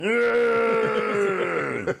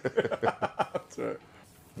Yeah. That's right.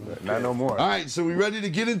 Not no more. All right, so we ready to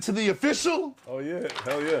get into the official? Oh yeah,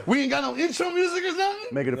 hell yeah. We ain't got no intro music or nothing?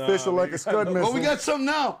 Make it official like a scud missile. Well, we got some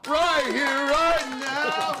now. Right here, right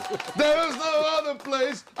now. There's no other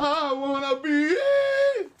place I wanna be.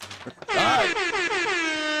 All right.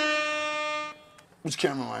 Which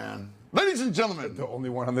camera am I on? Ladies and gentlemen, The only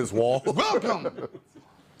one on this wall. welcome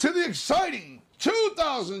to the exciting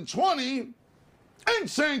 2020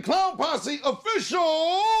 Insane Clown Posse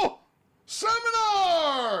official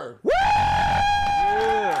seminar. Woo!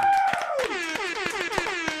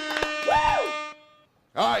 Yeah.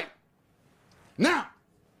 All right. Now,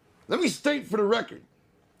 let me state for the record,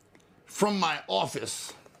 from my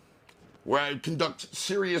office, where I conduct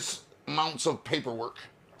serious amounts of paperwork,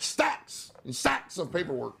 stacks and stacks of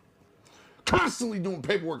paperwork, constantly doing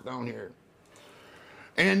paperwork down here.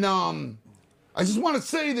 And I just want to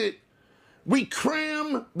say that we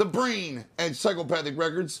cram the brain at Psychopathic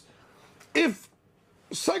Records. If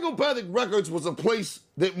Psychopathic Records was a place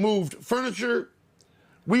that moved furniture,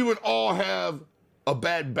 we would all have a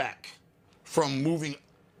bad back from moving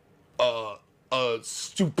a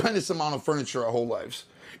stupendous amount of furniture our whole lives.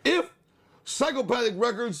 If Psychopathic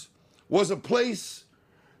Records was a place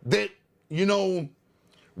that, you know,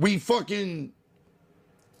 we fucking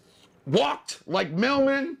walked like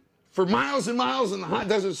mailmen for miles and miles in the hot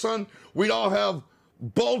desert sun, we'd all have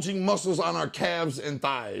bulging muscles on our calves and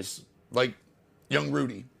thighs, like young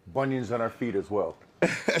Rudy. Bunions on our feet as well.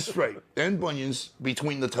 That's right, and bunions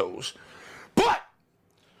between the toes. But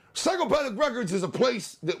Psychopathic Records is a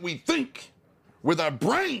place that we think with our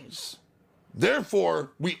brains.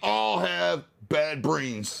 Therefore, we all have bad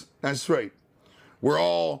brains. That's right. We're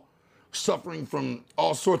all suffering from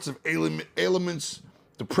all sorts of ailments,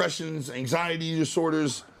 depressions, anxiety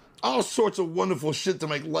disorders, all sorts of wonderful shit to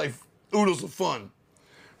make life oodles of fun.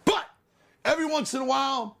 But every once in a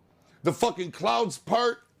while, the fucking clouds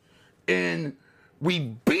part and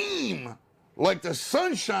we beam like the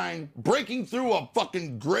sunshine breaking through a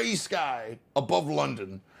fucking gray sky above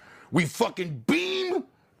London. We fucking beam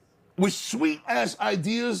with sweet ass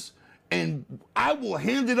ideas, and I will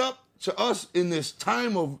hand it up to us in this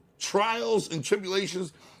time of trials and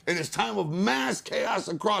tribulations, in this time of mass chaos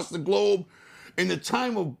across the globe, in the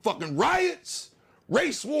time of fucking riots,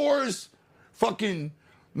 race wars, fucking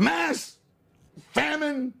mass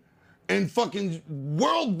famine, and fucking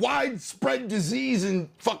worldwide spread disease and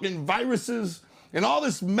fucking viruses and all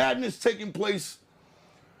this madness taking place.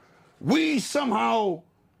 We somehow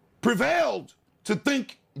prevailed to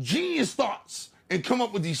think genius thoughts and come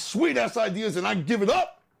up with these sweet ass ideas, and I give it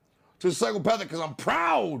up to Psychopathic because I'm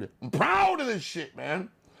proud. I'm proud of this shit, man.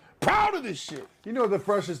 Proud of this shit. You know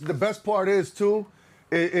the best part is too,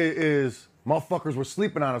 is motherfuckers were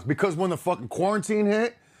sleeping on us because when the fucking quarantine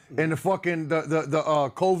hit and the fucking the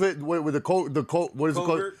COVID with what is it called?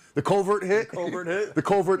 The covert hit. The covert hit. The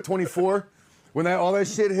covert 24. When all that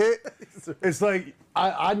shit hit, it's like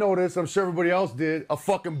I noticed. I'm sure everybody else did. A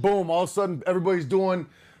fucking boom. All of a sudden, everybody's doing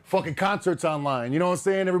fucking concerts online. You know what I'm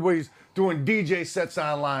saying? Everybody's doing DJ sets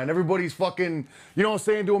online. Everybody's fucking, you know what I'm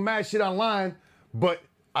saying, doing mad shit online. But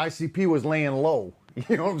ICP was laying low.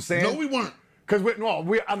 You know what I'm saying? No, we weren't. Because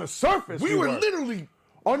we on the surface. We were literally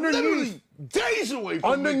days away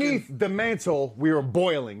from underneath the mantle, we were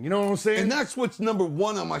boiling. You know what I'm saying? And that's what's number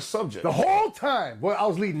one on my subject. The whole time. Well, I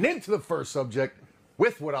was leading into the first subject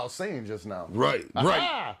with what I was saying just now. Right,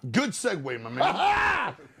 right. Good segue, my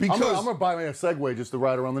man. Because I'm gonna buy me a Segway just to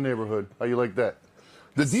ride around the neighborhood. How you like that?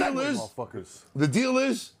 the deal Segway, is, motherfuckers. the deal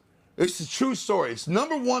is, it's a true story. It's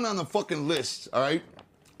number one on the fucking list. All right,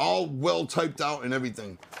 all well typed out and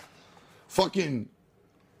everything. Fucking,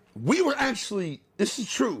 we were actually. This is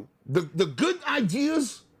true. The good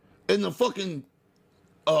ideas and the fucking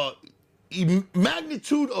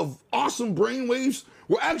magnitude of awesome brainwaves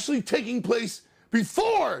were actually taking place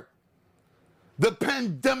before the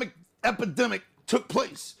pandemic epidemic took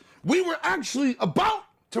place. We were actually about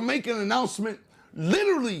to make an announcement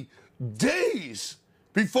literally days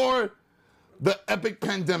before the epic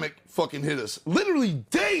pandemic fucking hit us. Literally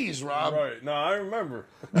days, Rob. Right. No, I remember.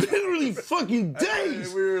 Literally fucking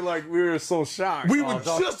days. We were so shocked. We were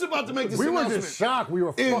just about to make this announcement. We were just shocked. We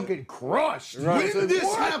were fucking crushed. Right. When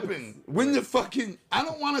this happened, when the fucking, I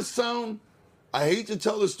don't want to sound, I hate to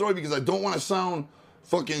tell this story because I don't want to sound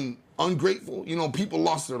fucking ungrateful. You know, people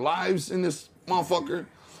lost their lives in this motherfucker.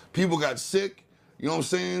 People got sick. You know what I'm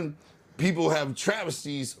saying? People have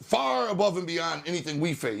travesties far above and beyond anything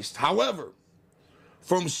we faced. However,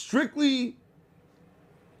 from strictly,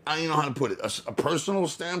 I don't know how to put it, a personal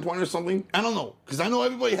standpoint or something, I don't know, because I know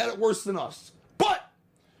everybody had it worse than us. But,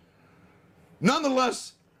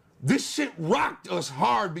 nonetheless, this shit rocked us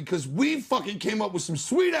hard because we fucking came up with some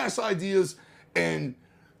sweet ass ideas and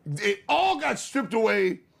it all got stripped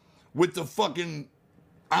away with the fucking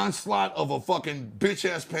onslaught of a fucking bitch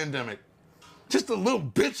ass pandemic. Just a little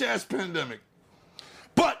bitch ass pandemic.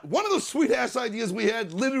 But one of the sweet ass ideas we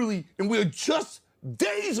had literally, and we were just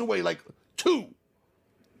days away, like two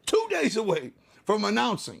days away from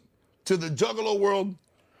announcing to the Juggalo world,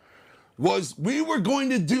 was we were going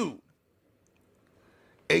to do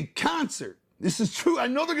a concert. This is true. I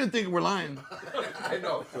know they're going to think we're lying. I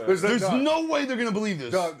know. There's no way they're going to believe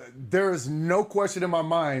this. There is no question in my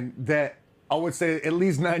mind that I would say at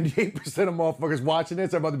least 98% of motherfuckers watching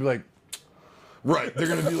this are about to be like, right. They're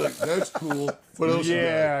going to be like, that's cool. What else you got?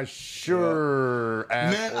 yeah, sure.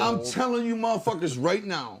 Man, I'm telling you motherfuckers right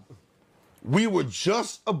now, we were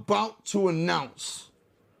just about to announce,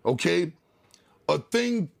 okay, a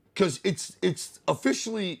thing, because it's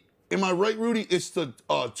officially, am I right, Rudy? It's the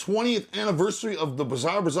 20th anniversary of the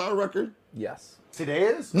Bizarre Bazaar record. Yes. Today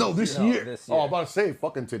is? No, this year. This year. Oh, I'm about to say,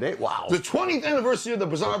 fucking today. Wow. The 20th anniversary of the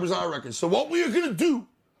Bizarre Bazaar record. So what we were going to do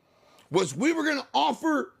was we were going to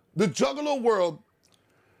offer the Juggalo world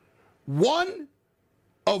one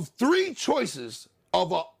of three choices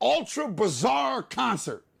of an ultra bizarre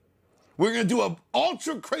concert. We're going to do an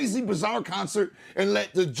ultra crazy bizarre concert and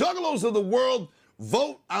let the Juggalos of the world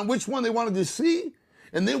vote on which one they wanted to see.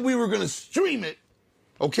 And then we were going to stream it,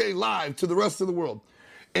 okay, live to the rest of the world.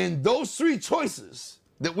 And those three choices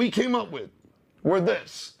that we came up with were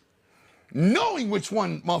this. Knowing which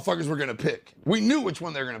one motherfuckers were going to pick. We knew which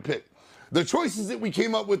one they were going to pick. The choices that we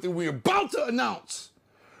came up with and we were about to announce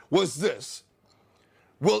was this.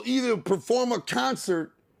 We'll either perform a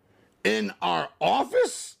concert in our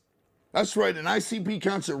office. That's right, an ICP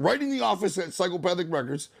concert right in the office at Psychopathic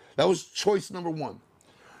Records. That was choice number one.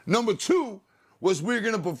 Number two was we're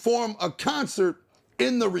going to perform a concert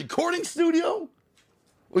in the recording studio,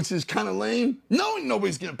 which is kind of lame, knowing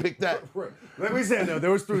nobody's going to pick that. Right. Let me say, though,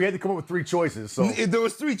 there was three. We had to come up with three choices. So There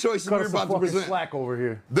was three choices we cut were us some about to fucking present. slack over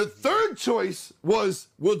here. The third choice was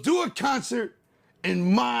we'll do a concert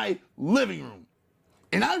in my living room.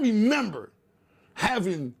 And I remember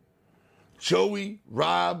having Joey,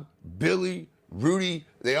 Rob, Billy, Rudy,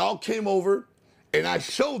 they all came over and I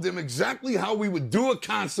showed them exactly how we would do a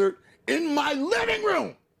concert in my living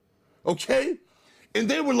room. Okay? And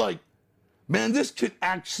they were like, man, this could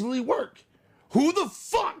actually work. Who the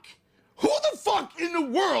fuck in the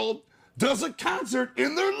world does a concert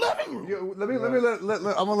in their living room? Yeah,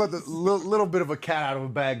 I'm gonna let the little bit of a cat out of a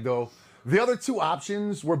bag though. The other two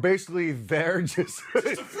options were basically there just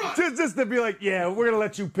to be like, yeah, we're gonna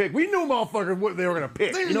let you pick. We knew motherfuckers what they were gonna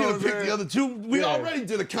pick. They didn't know even what I'm pick saying? the other two. We already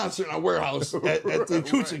did a concert in our warehouse at the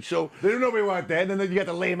acoustic show. They didn't nobody want that. And then you got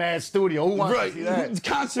the lame ass studio. Who wants to see that?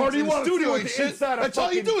 Concerts Or do you in the wanna see studio what and the shit. inside of That's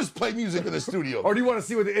all you fucking- do is play music in the studio. Or do you want to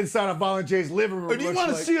see what the inside of Violent J's living room Or do you looks want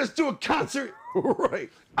to like? see us do a concert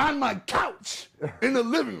Right. on my couch in the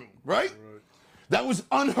living room, right? That was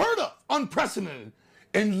unheard of, unprecedented.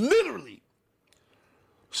 And literally,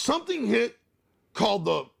 something hit called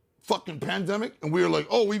the fucking pandemic, and we were like,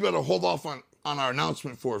 oh, we better hold off on our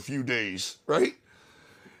announcement for a few days, right?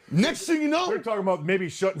 Next thing you know, We're talking about maybe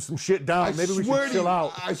shutting some shit down. Maybe we swear should to chill you,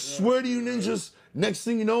 out. I swear to you, ninjas, next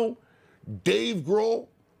thing you know, Dave Grohl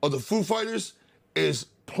of the Foo Fighters is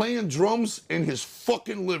playing drums in his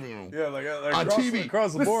fucking living room. Yeah, like on across, TV.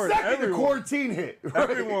 across the The board. second the Everyone, quarantine hit. Right?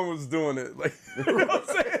 everyone was doing it. Like, you know what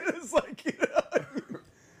I'm saying? It's like, you know.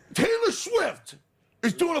 Taylor Swift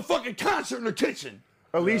is doing a fucking concert in the kitchen.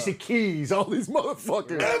 Alicia Keys, all these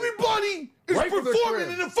motherfuckers. Everybody is Right from the performing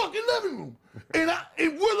crib. in the fucking living room. And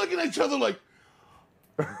we're looking at each other like,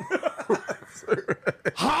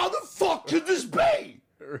 how the fuck could this be?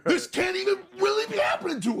 This can't even really be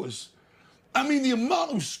happening to us. I mean, the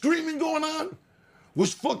amount of screaming going on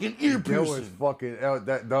was fucking ear That was piercing. fucking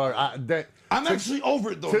that dog. I'm actually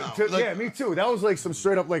over it though now. Like, Yeah, me too. That was like some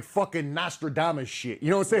straight up like fucking Nostradamus shit. You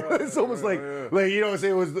know what I'm saying? It's almost like you know what I'm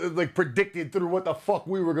saying? It was like predicted through what the fuck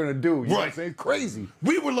we were gonna do. You know what I'm Right. saying? It's crazy.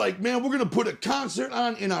 we were like, man, we're gonna put a concert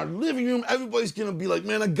on in our living room. Everybody's gonna be like,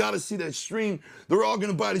 man, I gotta see that stream. They're all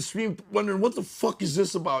gonna buy the stream, wondering what the fuck is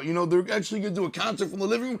this about? You know, they're actually gonna do a concert from the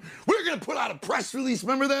living room. We're gonna put out a press release.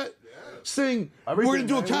 Remember that? Saying we're gonna Everything,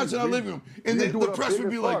 do a man. concert in our living room, and we then do the it up press big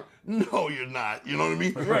would be as like, fuck. no, you're not. You know what I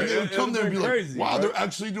mean? Right. And they would It come there and be would've been like, crazy, wow, right? they're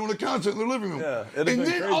actually doing a concert in the living room. Yeah, it'd have and been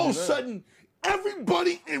then crazy all of a then. sudden,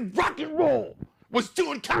 everybody in rock and roll was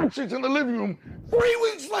doing concerts in the living room 3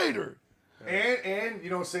 weeks later. And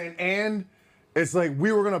you know what I'm saying? And it's like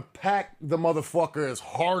we were gonna pack the motherfucker as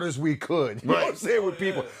hard as we could. You know what I'm Right. saying with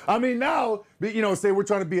people. I mean, now you know, say we're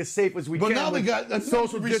trying to be as safe as we But can. now they with got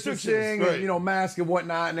social restrictions, distancing, right. and, you know, mask and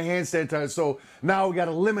whatnot, and the hand sanitizer. So now we got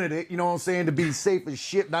to limit it, you know what I'm saying, to be safe as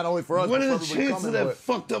shit, not only for us, What but are for the everybody chances of coming. that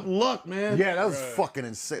fucked up luck, man? Yeah, that was fucking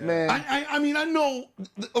insane, man. I mean, I know,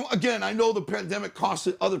 again, I know the pandemic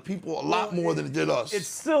costed other people a lot more than it did us. It's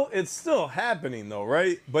still happening though,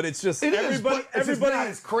 right? But it's just It is, everybody but it's just not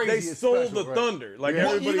as crazy they as stole special, the right? thunder. Like Yeah.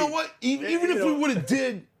 Well, everybody. you know what? Even if we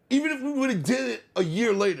would have did it a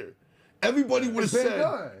year later, everybody would have It's been said.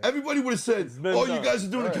 done. Everybody would have said, been "Oh, done. you guys are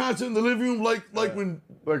doing the concert in the living room like when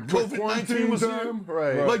Like COVID-19 was here, time,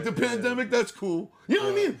 right. like the pandemic. That's cool. You know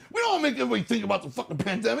what I mean? We don't make everybody think about the fucking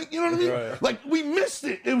pandemic. You know what I mean? Right. Like we missed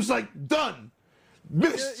it. It was like done,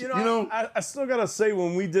 missed. You know, I still gotta say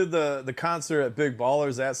when we did the concert at Big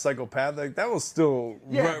Ballers at Psychopathic, that was still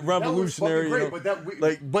revolutionary. That was fucking great, you know? but that we,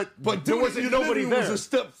 like, but there doing wasn't it in the nobody living room was there. a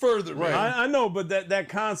step further, man. I know, but that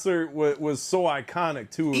concert was so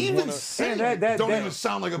iconic too. It was Even one of- saying and it don't even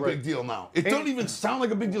sound like a big deal now. It don't And- even sound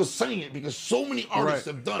like a big deal saying it because so many artists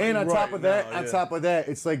have done And it. on top of that, now, yeah. top of that,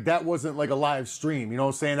 it's like that wasn't like a live stream. You know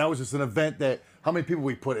what I'm saying? That was just an event that how many people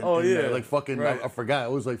we put in, in there? Like fucking, right. I forgot.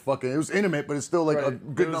 It was like fucking. It was intimate, but it's still like a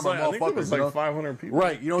good It was number like- of I think it motherfuckers. was you know? like 500 people.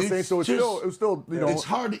 Right. You know what I'm saying? So it was still, you know. It's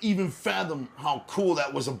hard to even fathom how cool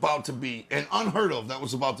that was about to be and unheard of that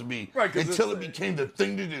was about to be Right, 'cause until it it's- became the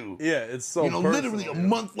thing to do. Yeah, it's so. You know, personal, literally a you know?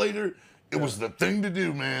 month later, it was the thing to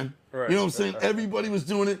do, man. Right, You know what I'm saying? Everybody was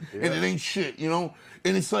doing it, and it ain't shit, you know?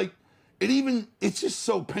 And it's like, it's just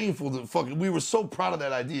so painful that fucking, we were so proud of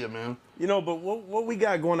that idea, man. You know, but what we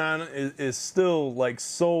got going on is still like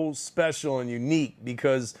so special and unique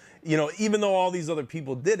because, you know, even though all these other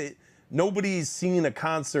people did it, nobody's seen a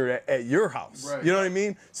concert at your house. Right. You know what I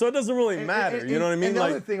mean? So it doesn't really matter. You know what I mean? And the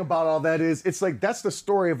Like, other thing about all that is, it's like that's the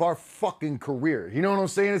story of our fucking career. You know what I'm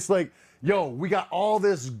saying? It's like, yo, we got all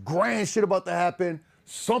this grand shit about to happen.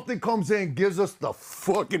 Something comes in, gives us the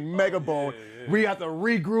fucking megaphone. We have to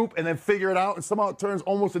regroup and then figure it out, and somehow it turns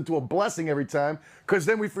almost into a blessing every time, because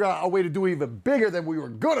then we figure out a way to do it even bigger than we were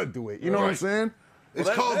gonna do it. You know what I'm Right. saying? It's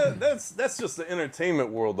called that's just the entertainment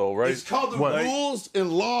world, though, right? it's called the Like- rules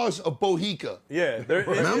and laws of Bohica. Yeah,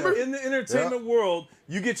 Remember? in the entertainment world,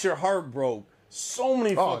 you get your heart broke so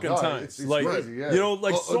many fucking God, times. it's like, crazy, yeah. you know,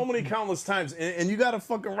 like so many countless times, and you got to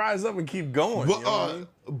fucking rise up and keep going. But you know what I mean?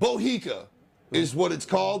 Bohica is what it's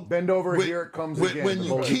called. Bend over, here it comes again, When the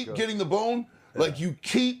you keep Bohica. getting the bone, like you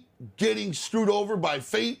keep getting screwed over by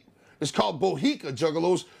fate, it's called Bohica,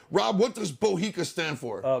 Juggalos. Rob, what does Bohica stand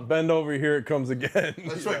for? Bend over, here it comes again.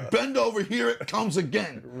 That's right. Bend over, here it comes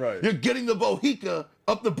again. Right. You're getting the Bohica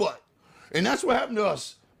up the butt. And that's what happened to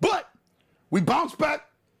us. But we bounced back,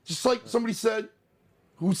 just like somebody said.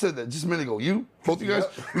 Who said that just a minute ago? You? Both of you guys?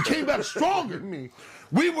 We came back stronger. Me.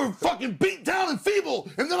 We were fucking beat down and feeble,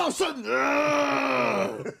 and then all of a sudden,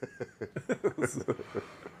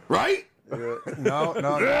 right? No,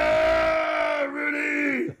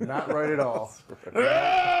 Rudy! not right at all. Look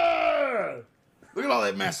at all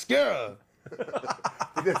that mascara.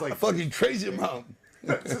 It's like Fucking crazy amount.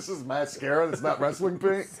 this is mascara. That's not wrestling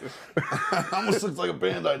paint. Almost looks like a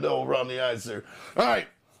band I know around the eyes there. All right.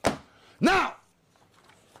 Now,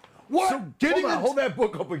 what? So, hold that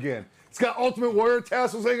book up again. It's got Ultimate Warrior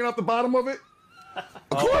tassels hanging off the bottom of it.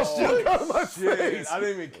 Of course, Look out of my Shit, face. I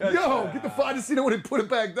didn't even catch Yo, that. get the I just seen it when he put it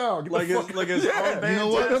back down. Get Like the his- fuck, like his yeah. armband You know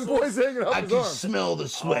what? Them boys hanging off I his can arm. smell the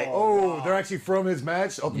sweat. Oh, they're actually from his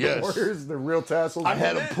match. Ultimate Yes. Warriors, the real tassels. I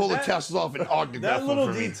had him that- pull the that- tassels off and autograph That them little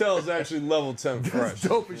for me. detail is actually level 10 fresh.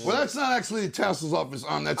 dope as shit. Well, that's not actually the tassels off his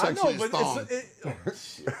arm. That's I actually know, his but thong.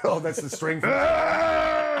 Oh, that's the string.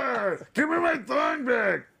 Give me my thong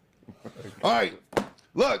back. All right.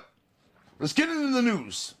 Look, let's get into the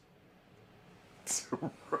news.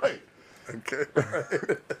 Right. Okay.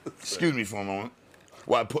 Excuse me for a moment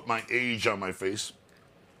while I put my age on my face.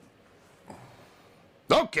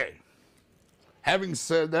 Okay. Having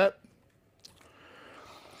said that,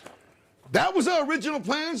 that was our original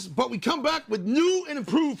plans, but we come back with new and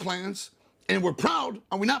improved plans, and we're proud.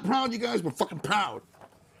 Are we not proud, you guys? We're fucking proud.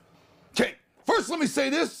 Okay, first let me say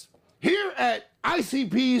this. Here at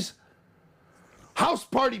ICP's House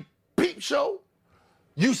Party Peep Show,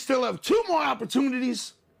 you still have 2 more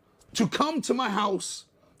opportunities to come to my house,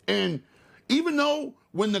 and even though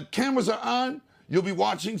when the cameras are on, you'll be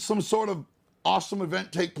watching some sort of awesome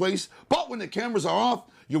event take place, but when the cameras are off,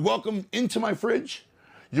 you're welcome into my fridge.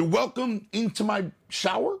 You're welcome into my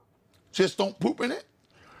shower. Just don't poop in it.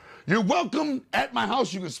 You're welcome at my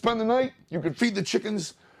house. You can spend the night. You can feed the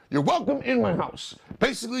chickens. You're welcome in my house.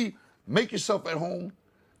 Basically, make yourself at home,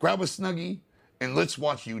 grab a Snuggie, and let's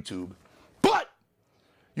watch YouTube. But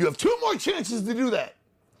you have 2 more chances to do that.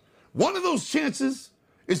 One of those chances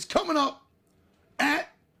is coming up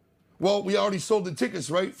Well, we already sold the tickets,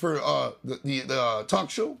 right, for the talk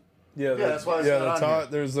show. Yeah, that's why it's yeah, not the on talk.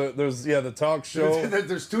 There's the talk show.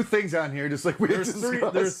 There's 2 things on here, just like we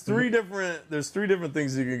discussed. There's three different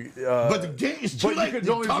things you can. But the game is too but you late. could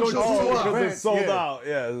The only talk go show to is sold out. because it's sold Yeah. out.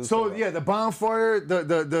 Yeah. it's So sold out. yeah, the bonfire,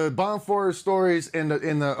 the bonfire stories in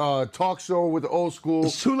the talk show with the old school.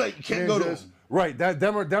 It's too late. You can't go to ninjas. them. Right,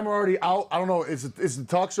 them are already out. I don't know. Is the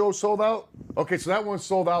talk show sold out? Okay, so that one's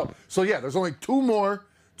sold out. So yeah, there's only two more.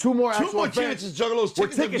 Two more chances, Juggalos. Where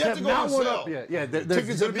Tickets have yet to go not on went sale. up yet. Yeah,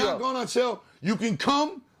 Tickets have not gone on sale. You can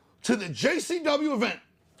come to the JCW event.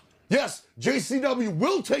 Yes, JCW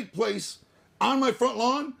will take place on my front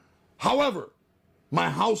lawn. However, my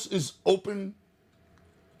house is open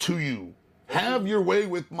to you. Have your way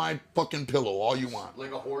with my fucking pillow all you want.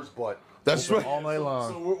 like a horse butt. That's right. All night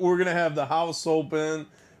long. So we're gonna have the house open.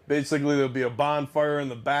 Basically, there'll be a bonfire in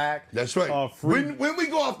the back. That's right. Free, When we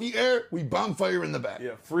go off the air, we bonfire in the back.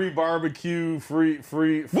 yeah, free barbecue, free.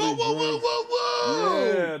 Whoa, whoa, whoa, drinks. whoa,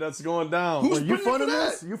 whoa! Yeah, that's going down. Who's You bringing fun for in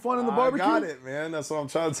that? this? You fun in the I barbecue? got it, man. That's what I'm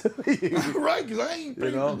trying to tell you. Right, because I ain't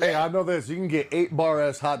paying know? for that. Hey, I know this. You can get 8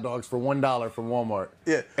 bar-ass hot dogs for $1 from Walmart.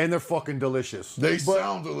 Yeah. And they're fucking delicious. They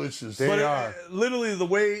sound delicious. They But are. literally, the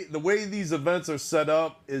way these events are set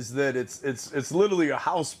up is that it's literally a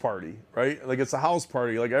house party, right? Like it's a house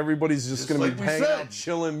party. Like everybody's just gonna like be we hanging said. out,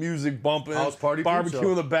 chilling, music bumping, House party barbecue pizza.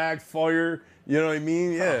 in the back, fire. You know what I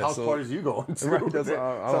mean? Yeah. House so- parties you going to? Right, that's- I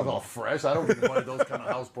Sounds don't know. all fresh. I don't invite those kind of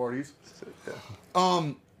house parties.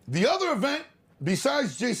 The other event,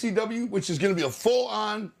 besides JCW, which is going to be a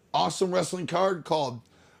full-on awesome wrestling card called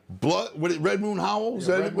Red Moon Howl? Is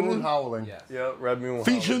that Red what it Moon is? Howling. Yeah, Red Moon.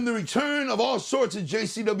 Featuring the return of all sorts of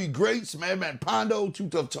JCW greats, Madman Pondo, Too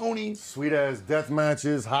Tough Tony, Sweet ass death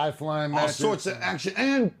matches, high flying all matches. sorts of action,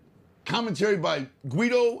 and commentary by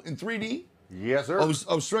Guido in 3D Yes, sir. of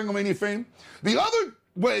Stranglemania fame. The other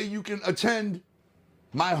way you can attend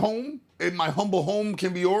my home, and my humble home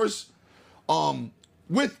can be yours,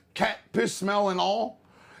 with cat piss smell and all,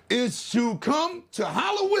 is to come to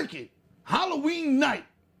Halloween night,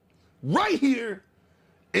 right here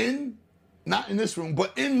not in this room,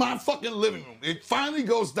 but in my fucking living room. It finally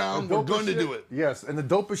goes down. We're going to do it. Yes, and the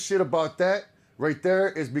dopest shit about that right there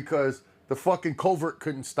is because the fucking covert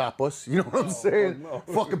couldn't stop us. You know what I'm saying?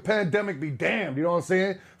 Fucking pandemic be damned. You know what I'm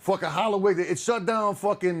saying? Fucking Halloween. It shut down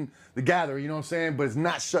fucking the gathering. You know what I'm saying? But it's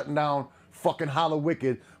not shutting down fucking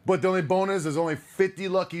Hallowicked. But the only bonus is only 50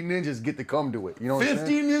 lucky ninjas get to come to it. You know what I'm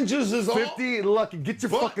 50 saying? ninjas is all. 50 lucky. Get your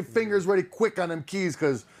But- fucking fingers ready quick on them keys,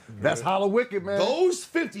 because that's Hallowicked, man. Those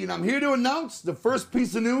 50, and I'm here to announce the first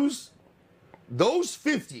piece of news. Those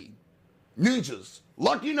 50 ninjas,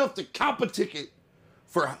 lucky enough to cop a ticket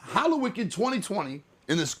for Hallowicked 2020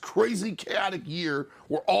 in this crazy, chaotic year,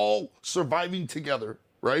 we're all surviving together,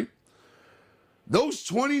 right? Those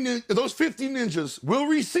 50 ninjas will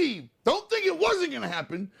receive, don't think it wasn't going to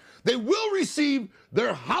happen, they will receive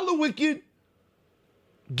their Hallowicked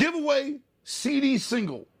giveaway CD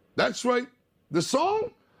single. That's right. The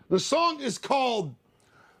song is called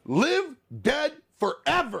Live Dead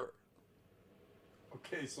Forever.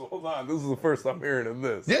 Okay, so hold on. This is the first I'm hearing of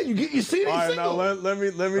this. Yeah, you get your CD All right, single. now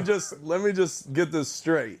let me just get this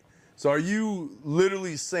straight. So are you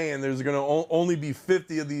literally saying there's gonna only be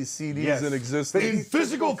 50 of these CDs Yes. in existence? in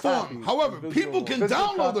physical form. copies. However, people can Physical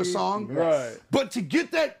download the copies. song, Right. but to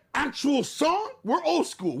get that actual song, we're old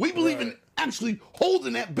school. We believe in actually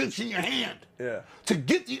holding that bitch in your hand. Yeah. To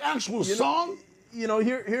get the actual song, You know,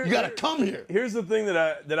 here you gotta come here. Here's the thing that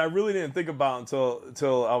I really didn't think about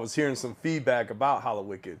until I was hearing some feedback about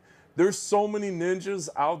Hallowicked. There's so many ninjas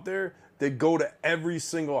out there that go to every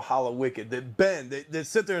single Hallowicked, that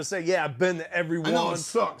sit there and say, yeah, I've been to every one. know, it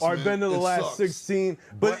sucks, or I've man. been to the It last sucks. 16.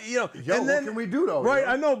 But you know, yo, and what then, can we do, though, Right, yo?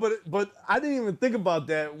 I know, but I didn't even think about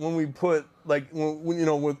that when we put when you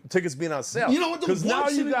know, with tickets being on sale. You know what though? Because now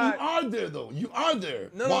Watching you it, got you are there though. You are there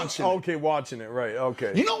no, watching it. okay, watching it, right?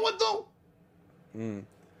 Okay. You know what though?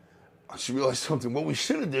 I should realize something. What we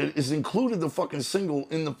should have did is included the fucking single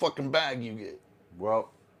in the fucking bag you get. Well,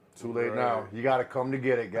 too late now. You got to come to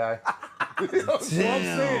get it, guy.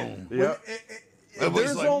 Damn. Yep. If Everybody's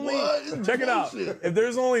there's like, only "What? It's check it out. bullshit." If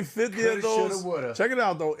there's only 50 Coulda, of those, shoulda, woulda. check it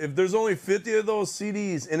out though. If there's only 50 of those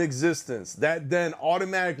CDs in existence, that then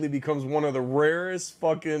automatically becomes one of the rarest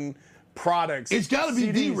fucking products. It's gotta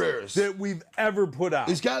be the CDs rarest. that we've ever put out.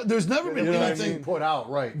 There's never been You know what I anything. mean? Put out,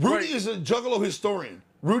 right. Rudy is a Juggalo historian.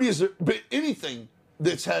 Rudy is anything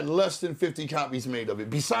that's had less than 50 copies made of it,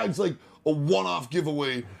 besides like a one-off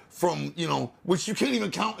giveaway from, which you can't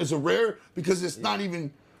even count as a rare because it's not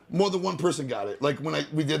even more than one person got it. Like when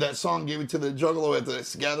we did that song, gave it to the Juggalo at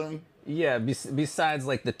this gathering. Yeah, besides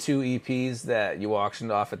like the 2 EPs that you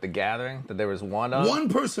auctioned off at the gathering, that there was one of. One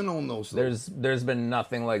person owned those. Though. There's been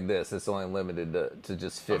nothing like this. It's only limited to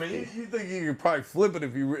just 50. I mean, you think you could probably flip it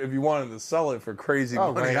if you wanted to sell it for crazy money.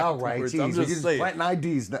 All right. afterwards. Jeez, I'm just saying. planting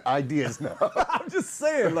ideas now. I'm just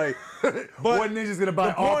saying, like, but One ninja's gonna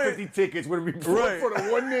buy all 50 tickets. Would it be Right. for the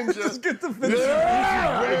one ninja? just get the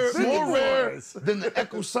 50. More rare than the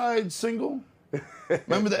Echo Side single.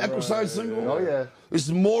 Remember the Echo Side single? Oh yeah. It's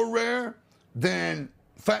more rare than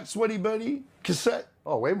Fat Sweaty Betty cassette.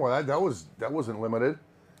 Oh, way more. That wasn't limited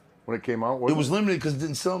when it came out. It was limited because it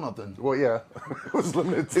didn't sell nothing. Well, yeah, it was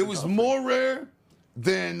limited. It was more rare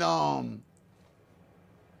than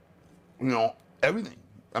everything.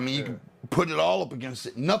 I mean, you can put it all up against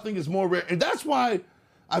it. Nothing is more rare, and that's why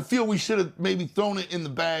I feel we should have maybe thrown it in the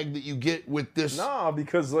bag that you get with this. No,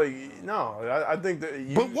 because I think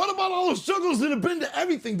that. But what about all those jugglers that have been to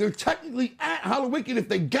everything? They're technically at Hallowicked if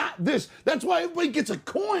they got this. That's why everybody gets a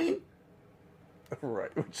coin.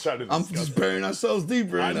 Right. I'm just burying ourselves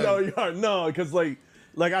deeper in I know you are. No, because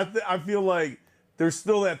I feel like there's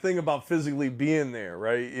still that thing about physically being there,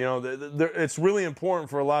 right? You know, it's really important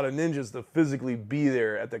for a lot of ninjas to physically be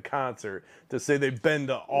there at the concert to say they've been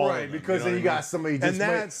to all of them, because then you got somebody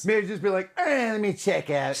just maybe just be like, let me check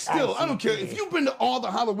out. Still, I don't care. If you've been to all the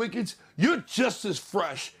Hallowickeds, you're just as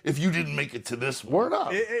fresh if you didn't make it to this one. Word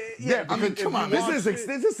up. Yeah, I mean, come on, man.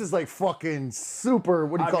 This is like fucking super.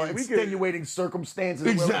 What do you call it? Extenuating circumstances.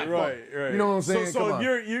 Exactly. Right. You know what I'm saying? So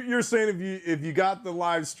if you're saying if you got the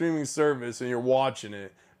live streaming service and you're watching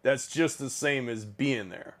it, that's just the same as being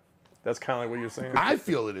there. That's kind of like what you're saying. I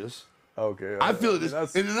feel it is. Okay. I feel it is.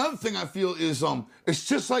 And another thing I feel is it's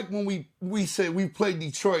just like when we say we played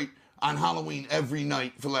Detroit on Halloween every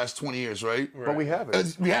night for the last 20 years, right? But we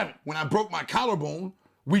haven't. We haven't. When I broke my collarbone,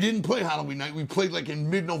 we didn't play Halloween night. We played like in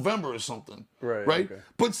mid-November or something. Right? Okay.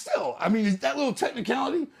 But still, I mean, that little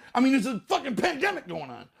technicality, I mean, there's a fucking pandemic going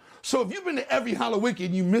on. So if you've been to every Hallowicked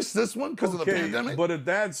and you missed this one because of the pandemic. But if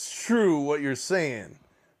that's true, what you're saying,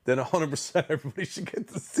 then 100% everybody should get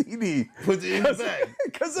the CD. Put it in the bag.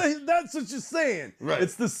 Because that's what you're saying. Right.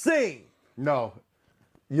 It's the same. No.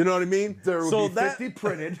 You know what I mean? There will be 50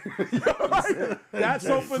 printed. That's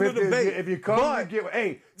open to debate. If you come, you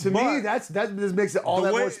get. To me, that just makes it all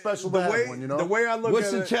that more special to have one. You know. The way I look What's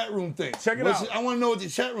at the it, chat room think? Check it out. I want to know what the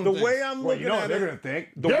chat room thinks. The way I'm looking at they're it, gonna think.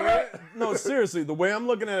 No, seriously, the way I'm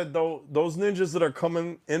looking at it though, those ninjas that are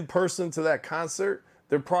coming in person to that concert,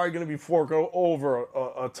 they're probably going to be forking over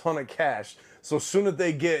a ton of cash. So soon as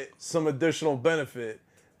they get some additional benefit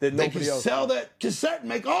that They nobody can else sell that cassette and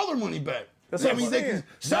make all their money back. That's what I'm they saying. can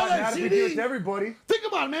sell that Not if CD. we give it to everybody. Think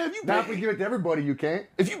about it, man. If you Not if we give it to everybody, you can't.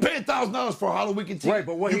 If you pay $1,000 for a Halloween ticket, Right,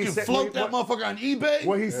 but what you he can said- float that motherfucker on eBay.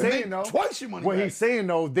 What he's and saying, make though, twice your money. what back. he's saying,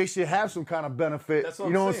 though, they should have some kind of benefit. That's what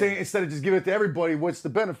you know I'm what I'm saying? Instead of just give it to everybody, what's the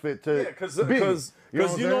benefit to? because be?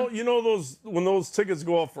 you know those when those tickets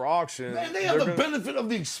go up for auction, Man, they have the benefit of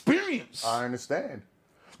the experience. I understand.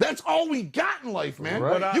 That's all we got in life, man.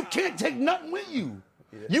 Right. But You can't take nothing with you.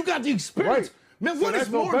 You got the experience. Right. Man, So what that's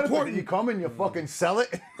is no more benefit that important? you come and you fucking sell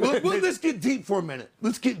it. well, let's get deep for a minute.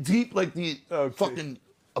 Let's get deep like the Okay. fucking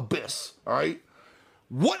abyss, all right?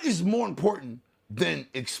 What is more important than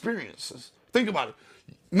experiences? Think about it.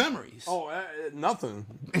 Memories. Nothing.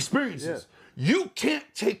 Experiences. You can't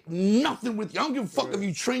take nothing with you. I don't give a fuck if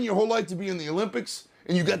you train your whole life to be in the Olympics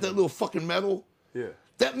and you got that little fucking medal. Yeah.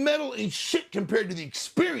 That medal ain't shit compared to the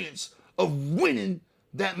experience of winning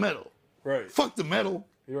that medal. Right. Fuck the medal.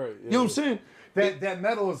 You're right. You know what I'm saying? That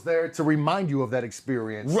medal is there to remind you of that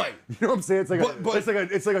experience. Right. You know what I'm saying? It's like But-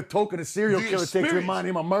 it's like a token a serial the killer takes to experience. remind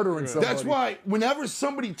him of murdering somebody. That's why whenever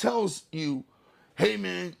somebody tells you, hey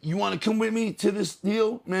man, you want to come with me to this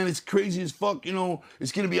deal? Man, it's crazy as fuck, you know,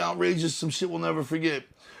 it's going to be outrageous, some shit we'll never forget.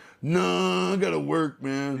 Nah, I got to work,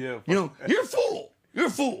 man. Yeah, you know, you're a fool. You're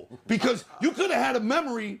a fool. Because you could have had a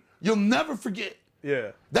memory you'll never forget.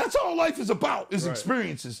 Yeah. That's all life is about, is Right.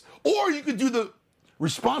 experiences. Or you could do the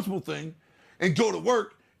responsible thing and go to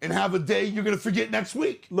work and have a day you're going to forget next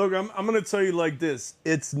week. Look, I'm going to tell you like this.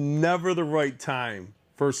 It's never the right time.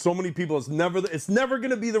 For so many people, it's never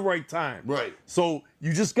going to be the right time. Right. So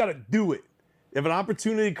you just got to do it. If an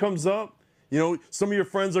opportunity comes up, you know, some of your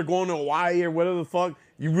friends are going to Hawaii or whatever the fuck,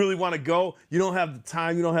 you really want to go, you don't have the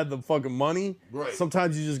time, you don't have the fucking money. Right.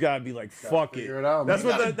 Sometimes you just got to be like, fuck it. figure it out, That's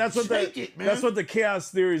man. what that's what the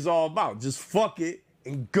chaos theory is all about. Just fuck it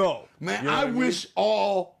and go. Man, You know I what mean? wish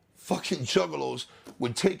all fucking juggalos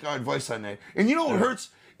would take our advice on that. And you know what hurts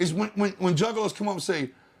is when juggalos come up and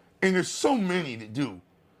say, and there's so many that do,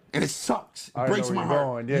 and it sucks. It I breaks know my where you're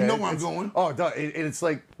heart. going. Yeah, you know where I'm it's- going. Oh, duh, it's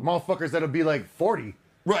like motherfuckers that'll be like 40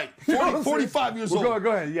 Right. You know what 40, I'm 45 years old.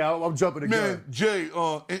 Go ahead. Yeah, I'm jumping the Man, gun. Jay,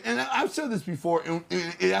 and I've said this before, and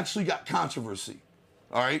it actually got controversy.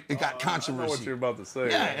 All right? It got controversy. I know what you're about to say.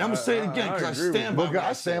 Yeah, and I'm going to say it again because I stand by Look, what I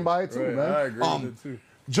I stand by it too, Right, man. I agree with it too.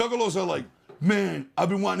 Juggalos are like, man, I've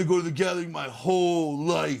been wanting to go to the gathering my whole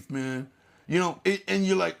life, man. You know, and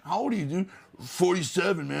you're like, how old are you, dude?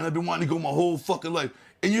 47, man. I've been wanting to go my whole fucking life.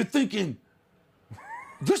 And you're thinking,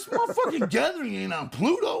 this motherfucking gathering ain't on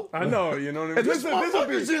Pluto. I know, you know what I mean? This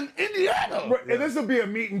motherfucker's in Indiana. Right, and this would be a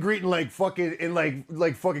meet and greet in like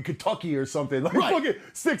fucking Kentucky or something. Like Right. fucking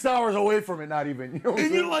 6 hours away from it, not even. You know what I'm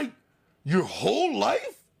And saying? you're like, your whole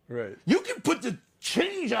life? Right. You can put the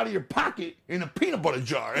change out of your pocket in a peanut butter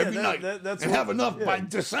jar every night that's and what- have enough yeah. by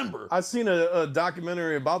December. I seen a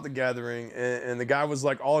documentary about the gathering, and the guy was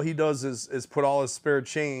like, all he does is put all his spare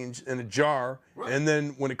change in a jar, and then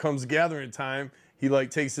when it comes gathering time, he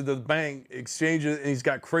like takes it to the bank, exchanges, and he's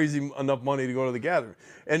got crazy enough money to go to the gathering.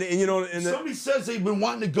 And you know, and Somebody says they've been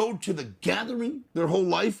wanting to go to the gathering their whole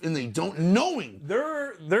life and they don't, knowing.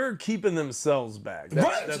 they're keeping themselves back.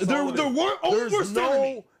 Right. They're all it is. worst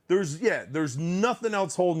enemy. There's nothing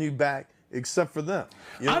else holding you back except for them.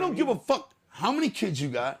 You know I what don't give a fuck how many kids you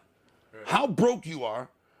got, how broke you are.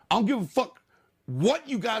 I don't give a fuck what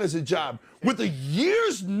you got as a job. With a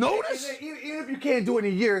year's notice, Even if you can't do it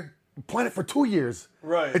in a year, plan it for 2 years.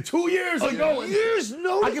 Right. In 2 years, a I'm going. year's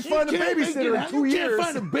notice. I can find a you can't make babysitter it in happen. 2 You years.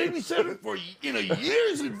 can't find a babysitter for in a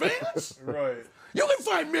year's advance. Right. You can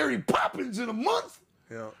find Mary Poppins in a month.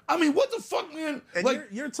 Yeah. I mean, what the fuck, man? And Like,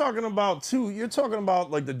 you're talking about too. You're talking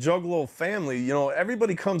about like the Juggalo family. You know,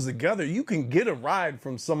 everybody comes together. You can get a ride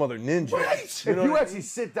from some other ninja. Right. If know you what I actually mean?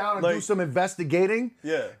 sit down and Like- do some investigating,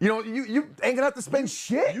 Yeah. you know, you ain't gonna have to spend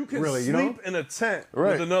shit. You can really, sleep you know? in a tent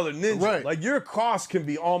Right. with another ninja. Right. Like your cost can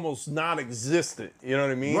be almost non-existent. You know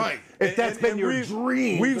what I mean? Right. If that's been your we've-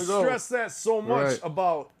 dream We've to go. stressed that so much Right.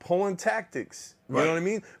 about pulling tactics. You Right. know what I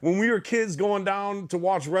mean? When we were kids going down to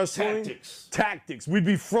watch wrestling, Tactics. We'd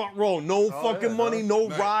be front row, no fucking yeah, money, no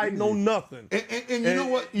Right. ride, no nothing. And you know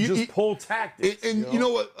what? Just pull tactics. And you know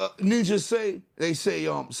what ninjas say? They say,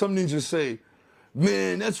 some ninjas say,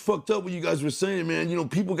 man, that's fucked up what you guys were saying, man. You know,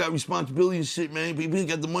 people got responsibility and shit, man. People ain't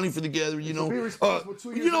got the money for the gathering, you know. be responsible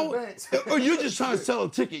 2 years you know, in advance. or you're just trying to sell a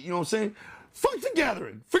ticket, you know what I'm saying? Fuck the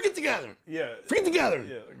gathering. Forget the gathering. Yeah. Forget the gathering.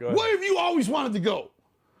 Yeah, go ahead. Where have you always wanted to go?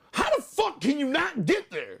 How the fuck can you not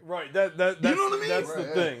get there? Right. That's, know what I mean? That's the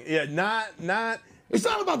thing. Yeah. Not. It's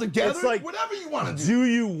not about the gathering. It's like, whatever you want to do. do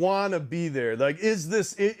you want to be there? Like, is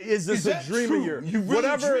this Is a that dream true? of yours? You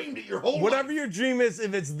really dreamed it your whole whatever life. your dream is,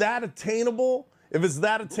 if it's that attainable, And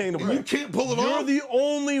you can't pull it you're off? the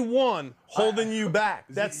only one holding you back.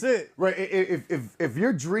 That's it. Right. If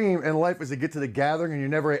your dream in life is to get to the gathering and you're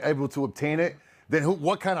never able to obtain it, then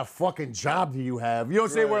what kind of fucking job do you have? You know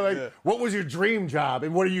what I'm saying? Right, Where like, yeah. what was your dream job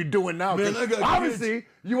and what are you doing now? Man, 'Cause I got obviously,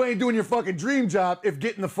 you ain't doing your fucking dream job if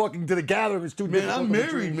getting the fucking to the gathering is too Man, difficult. I'm of a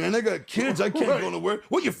married, dream. man. I got kids. I can't Right. go nowhere.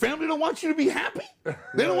 What, your family don't want you to be happy?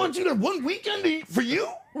 They don't want you to one weekend for you?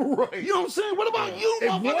 Right. You know what I'm saying? What about you,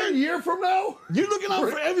 If motherfucker? 1 year from now, You're looking out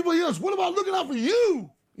for everybody else. What about looking out for you?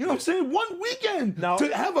 You know what I'm saying? One weekend Now-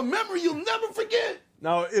 to have a memory you'll never forget.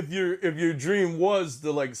 Now, if your dream was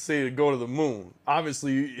to like say to go to the moon,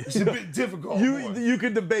 obviously It's a bit difficult. boy. you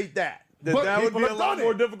could debate that. But That would people be a have lot done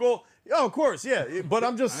more it. difficult. Yeah, of course, yeah. But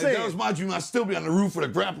I'm just If that saying. was my dream, I'd still be on the roof with a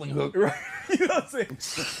grappling hook. Right? You know what I'm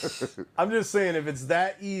saying? I'm just saying, if it's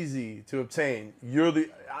that easy to obtain, you're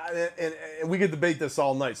and we could debate this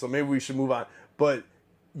all night, so maybe we should move on. But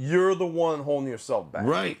you're the one holding yourself back.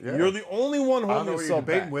 Right. You're the only one I don't know holding what you're yourself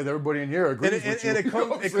debating back. with. Everybody in here agrees And with you. it You know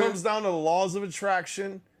what I'm it saying? comes down to the laws of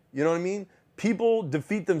attraction. You know what I mean? People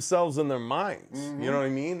defeat themselves in their minds. Mm-hmm. You know what I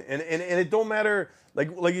mean? And it don't matter,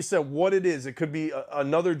 like you said, what it is. It could be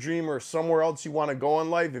another dream or somewhere else you want to go in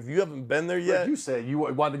life. If you haven't been there yet, Like you said, you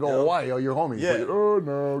wanted to go to Hawaii, or your homies. Yeah. Like, oh,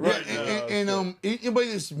 no. Yeah, Right. and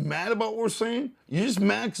anybody that's mad about what we're saying, you're just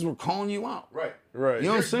mad because we're calling you out. Right. right? You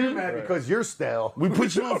know what I'm saying? You're mad because you're stale. We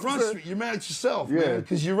put you on know what I'm Front saying? Street. You're mad at yourself, Yeah. man,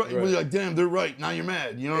 because you're right. You're like, damn, they're right. Now you're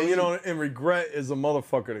mad. You know what I And mean? and regret is a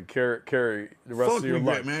motherfucker to carry the rest Fuck of your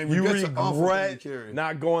regret, life. man. You Regret's an awful thing to regret carry.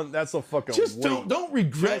 not going. That's a fucking Just weight. don't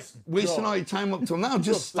regret Just wasting go. all your time up till now.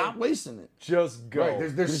 Just stop wasting it. Just go.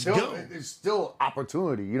 Right. There's go. still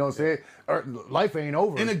opportunity. You know what I'm saying? Or, life ain't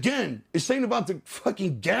over. And again, it's ain't about the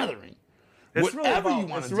fucking gathering. It's really Whatever about, you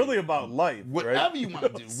want it's to really do. about life. Whatever right? you want to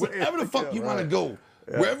do. know what I'm Whatever the fuck saying? you want to go.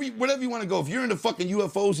 Whatever you want to go. If you're into fucking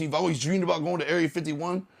UFOs and you've always dreamed about going to Area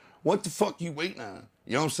 51, what the fuck you waiting on?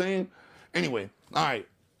 You know what I'm saying? Anyway, all right.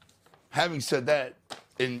 Having said that,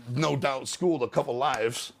 and no doubt schooled a couple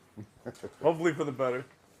lives, Hopefully for the better.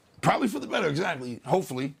 probably for the better, exactly.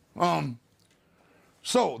 Hopefully.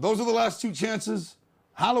 So those are the last 2 chances.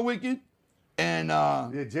 Holla Wicked and Yeah,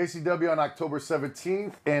 JCW on October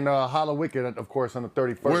 17th and Holla Wicked, of course, on the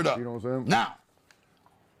 31st. Word up. You know what I'm saying? Now,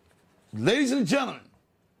 ladies and gentlemen,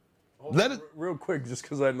 let it. Real quick, just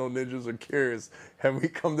because I know ninjas are curious, have we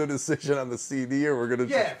come to a decision on the CD, or we're gonna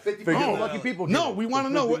Yeah, just 50 figure it lucky out? people get No, it. we want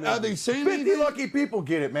to know. Are they saying 50 anything? lucky people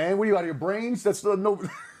get it, man. What are you out of your brains? That's no.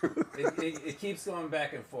 It keeps going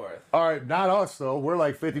back and forth. All right, not us though. We're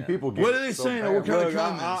like 50 people get What it. are they So, saying? bam. What kind of Look,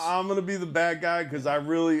 comments? I'm gonna be the bad guy because I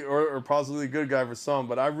really, or possibly a good guy for some,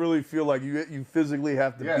 but I really feel like you physically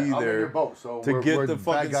have to Yeah, be I'm in there your boat, so to we're get the bad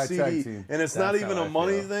fucking guy tag CD, team. and it's not That's even how a I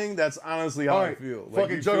money feel. thing. That's honestly how All I right, feel.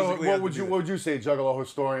 fucking you Juggalo. physically What have would to you be what would you say, Juggalo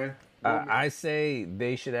historian? I say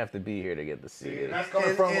they should have to be here to get the CD. That's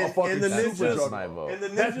coming from a fucking and the super ninjas, juggalo. my vote. and the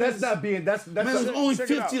That's ninjas- not being that's Man, there's not- only check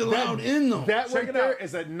it 50 out. allowed in though. that Check right it there out.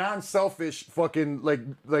 is a non-selfish fucking like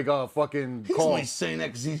fucking He's call. only saying that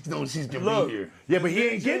because he knows he's gonna Look. be here. Yeah, but he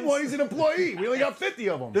ain't getting one. He's an employee. We only got 50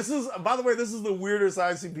 of them. This is, by the way, this is the weirdest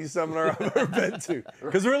ICP seminar I've ever been to.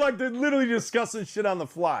 Because we're like, they're literally discussing shit on the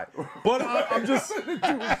fly. But I'm just,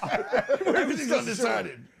 Everything's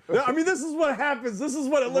undecided. I mean, this is what happens. This is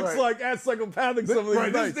what it looks Right. like at psychopathic some of these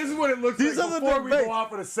Right, nights. this is what it looks These like are the before we debates. go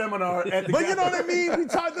off of the seminar at the But you know what I mean? We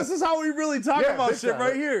talk. This is how we really talk Yeah, about big shit time.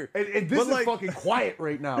 right here. And this But is like- fucking quiet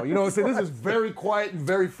right now. You know what I'm saying? This is very quiet and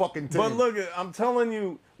very fucking tame. But look, I'm telling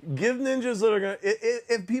you, give ninjas that are gonna.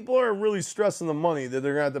 If people are really stressing the money that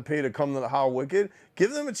they're gonna have to pay to come to the How Wicked,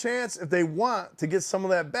 give them a chance if they want to get some of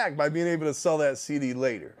that back by being able to sell that CD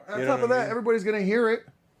later. on You know top what of I that, mean? everybody's gonna hear it.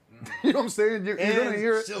 You know what I'm saying? You're gonna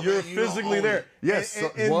hear it. still- You're Man, you don't physically own there. it. Yes,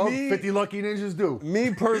 And well, me, 50 lucky ninjas do.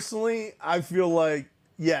 me personally, I feel like,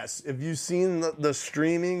 yes, if you've seen the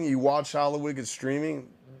streaming, you watch How Wicked streaming,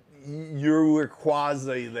 you're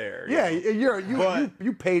quasi there. Yeah, But-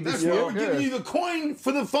 you paid this. That's why shit. we're giving you the coin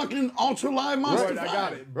for the fucking Ultra Live Monster. Right, I got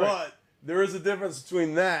 5. it. But there is a difference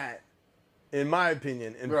between that, in my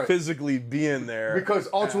opinion, and Right. physically being there. Because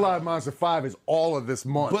Ultra Live Monster 5 is all of this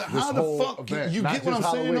month. But this how the whole fuck can event, you not get what I'm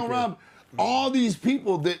just saying, though, Halloween. Rob? All these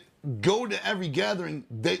people that go to every gathering,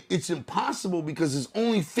 it's impossible because there's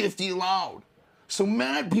only 50 allowed. So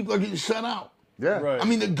mad people are getting shut out. Yeah. Right. I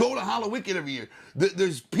mean, they go to Holla Wicked every year.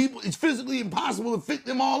 There's people, it's physically impossible to fit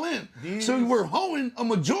them all in. So we're hoeing a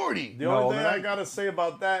majority. The only No, thing I man. gotta say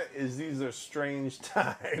about that is these are strange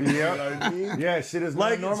times. You Yeah. know what I mean? Yeah, shit is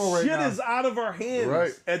Like not normal right shit now. is out of our hands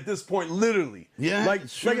Right. at this point, literally. Yeah, like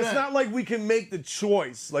it's true it's that. not like we can make the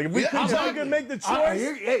choice. Like if we, Yeah, could, exactly. we could make the choice,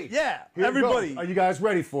 Hey, yeah, here it everybody. goes. Are you guys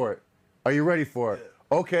ready for it? Are you ready for it?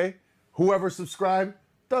 Okay. Whoever subscribed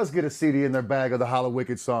does get a CD in their bag of the Holla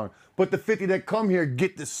Wicked song. But the 50 that come here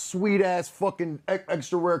get this sweet ass fucking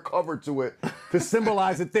extra rare cover to it to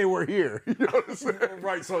symbolize that they were here. You know what I'm saying?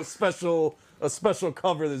 Right, so a special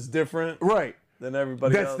cover that's different Right. than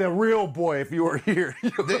everybody That's else. the real boy if you were here. You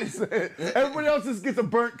know what I'm saying? Everybody else just gets a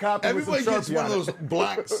burnt copy Everybody with some gets Sharpie one of on those it.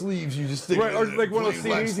 black sleeves you just stick Right, in or there, like one of those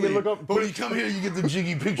plain black CDs you can look sleeve. up- But when you come here, you get the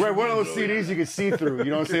jiggy picture. Right, one of those video, CDs you can see through. You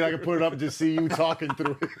know what I'm saying? I can put it up and just see you talking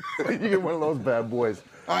through it. You get one of those bad boys.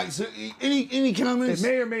 All right, so any It comments?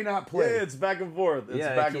 may or may not yeah, play. it's back and forth. It's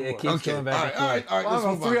Yeah, back it and forth. keeps Okay, going back and all right, forth. all right, I let's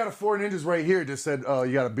don't know, move 3 on. out of 4 ninjas right here just said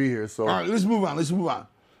you got to be here. So All right, let's move on. Let's move on.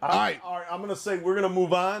 All right. All right, I'm gonna say we're gonna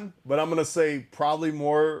move on, but I'm gonna say probably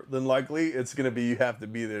more than likely it's gonna be you have to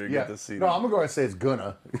be there to yeah. get the CD. No, I'm gonna go ahead and say it's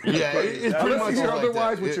gonna. Yeah, it's pretty Unless much you're all like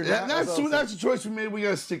otherwise, that. which you're Yeah, not. that's a choice we made. We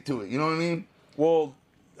gotta stick to it. You know what I mean? Well,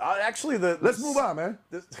 actually, Let's move on, man.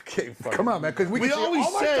 Okay, fuck Come it. on, man, because we We can say always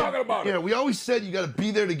all I'm said, talking about yeah, it. we always said you gotta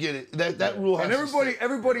be there to get it. That rule has And to stay.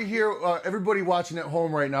 everybody here, everybody watching at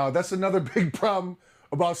home right now, that's another big problem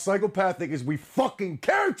about psychopathic is we fucking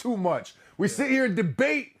care too much. We sit here and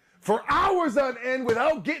debate for hours on end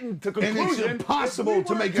without getting to And conclusion. it's impossible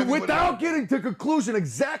to make everybody without happy. getting to conclusion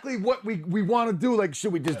exactly what we want to do. Like,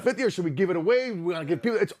 should we just fit there? Should we give it away? We want to give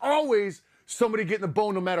people. It's always somebody getting the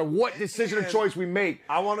bone no matter what decision or And choice we make.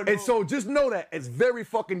 I wanna go- And so just know that it's very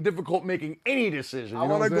fucking difficult making any decision. I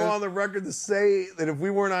want to go on the record to say that if we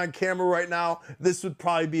weren't on camera right now, this would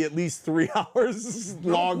probably be at least 3 hours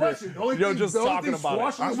longer. question. The only thing- Just the only talking thing about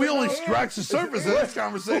squashing it. us We right only now, scratched the surface of this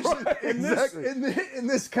conversation. In this, Exactly. in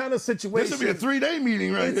this kind of situation, This will be a 3-day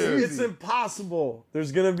meeting right here. it's impossible.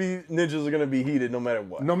 There's gonna be ninjas are gonna be heated no matter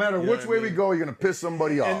what. No matter You know which what way I we mean? go, you're gonna piss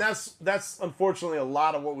somebody off. And that's unfortunately a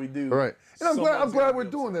lot of what we do. Right. And I'm Someone's glad gonna we're be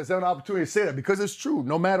doing this. I have an opportunity to say that because it's true.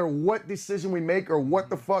 No matter what decision we make or what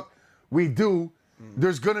the fuck we do,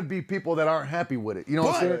 there's gonna be people that aren't happy with it. You know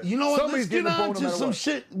what I'm saying? But you know what? Somebody's Let's get getting a bone on no to matter some what.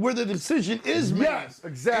 shit where the decision is made. Yes,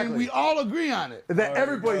 exactly. And we all agree on it. That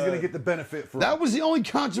everybody's gonna get the benefit from. That was the only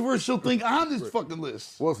controversial thing on this fucking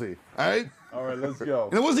list. We'll see. All right? All right, let's go.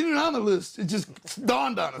 And it wasn't even on the list. It just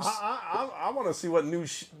dawned on us. I want to see what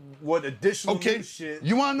what additional Okay, new shit.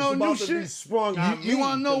 you want to know is new about to be shit? sprung on You me,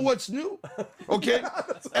 want to know 'cause- what's new? Okay,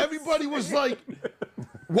 everybody was like,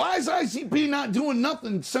 "Why is ICP not doing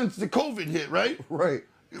nothing since the COVID hit?" Right? Right.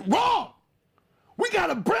 Wrong. We got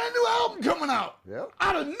a brand new album coming out. Yep.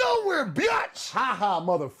 Out of nowhere, bitch. Ha ha,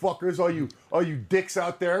 motherfuckers! All you dicks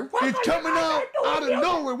out there. It's coming out of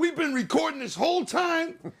nowhere. We've been recording this whole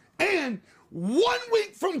time, and 1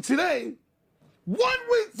 week from today,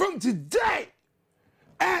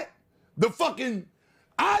 at the fucking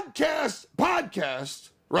Oddcast podcast,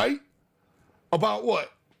 right? About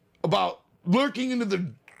what? About lurking into the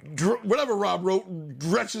whatever Rob wrote,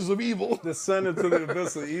 wretches of evil. Descend into the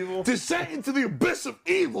abyss of evil. Descent into the abyss of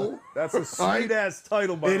evil. That's a sweet ass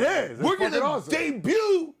title, by It the way. is. We're fucking gonna awesome.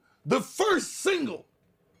 debut the first single.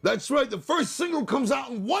 That's right. The first single comes out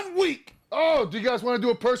in 1 week. Oh, do you guys want to do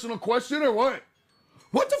a personal question or what?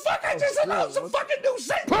 What the fuck? I just announced a fucking new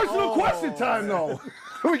segment. Personal question time, though.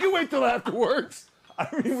 We can wait till afterwards. I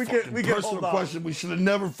mean, we can Personal hold on. question. We should have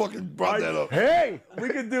never fucking brought that up. Hey, We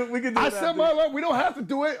can do I that. said my love. We don't have to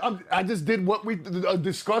do it. I just did what we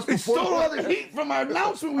discussed It before. stole all the heat from our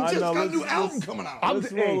announcement. We I just know, got a new let's- album let's- coming out.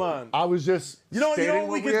 let's roll on. I was just You know stating what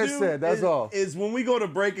we we could had do? said. That's all. Is when we go to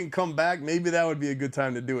break and come back, maybe that would be a good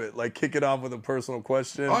time to do it. Like kick it off with a personal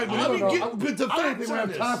question. All right, but I let don't me know. get with the I don't facts think we on have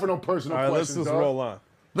this. time for no personal All right, let's questions. just dog. roll on.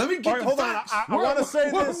 Let me get All right, the hold on. facts. I want to say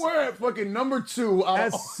we're, this. We're at fucking number 2.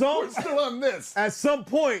 As some- we're still on this. At some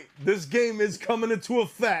point, this game is coming into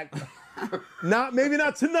effect. Maybe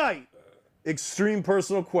not tonight. Extreme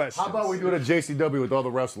personal questions. How about we do it at JCW with all the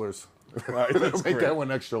wrestlers? All right, that's Make great. that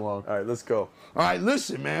one extra long. All right, let's go. All right,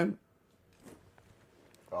 listen, man.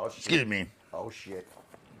 Oh shit. Excuse me. Oh shit.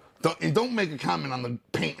 Don't make a comment on the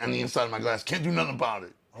paint on the inside of my glass. Can't do nothing about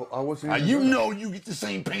it. I wasn't even You doing know you get the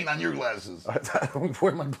same paint on your glasses. that. I don't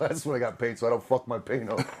wear my glasses when I got paint, so I don't fuck my paint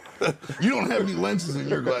up. You don't have any lenses in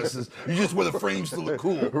your glasses. You just wear the frames to look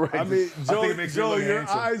cool. Right. I mean, I Joe, think it makes me look your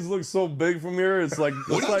handsome. eyes look so big from here. It's like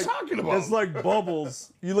What it's are you like, talking about? It's like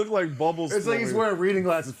bubbles. You look like bubbles. It's from like he's over wearing reading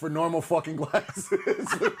glasses for normal fucking glasses.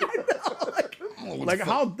 here. Like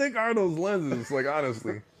how thick are those lenses? Like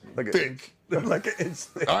honestly, like an Thick. inch, like an inch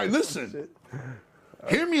thick. All right, listen.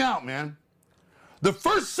 Hear me out, man. The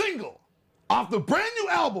first single off the brand new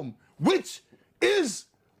album, which is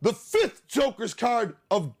the 5th Joker's card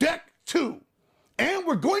of Deck 2. And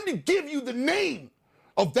we're going to give you the name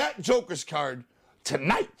of that Joker's card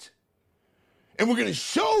tonight. And we're going to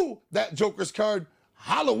show that Joker's card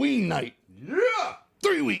Halloween night. Yeah.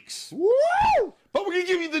 3 weeks. Woo! But we're going to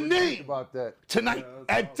give you the name About that. tonight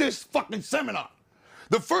at this fucking seminar.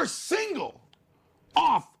 The first single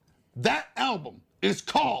off that album is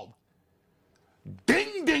called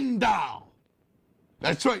Ding Ding Dow.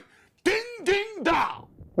 That's right, Ding Ding Dow.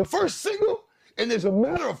 The first single, and there's a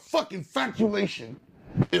matter of fucking factuation.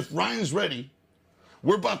 If Ryan's ready,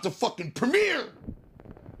 we're about to fucking premiere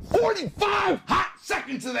 45 hot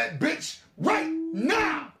seconds of that bitch right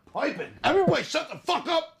now. Piping. Everybody shut the fuck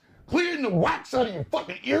up, clearing the wax out of your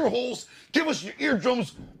fucking ear holes, give us your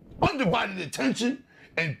eardrums undivided attention,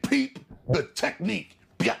 and peep the technique,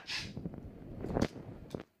 bitch.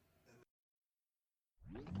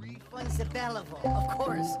 Refunds available, of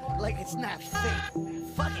course, like it's not fake.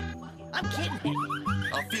 Fuck it, I'm kidding.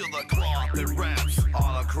 I feel the cloth that wraps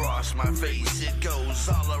all across my face. It goes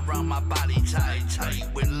all around my body, tight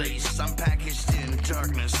with lace. I'm packaged in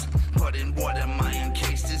darkness, but in what am I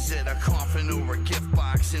encased? Is it a coffin or a gift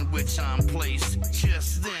box in which I'm placed?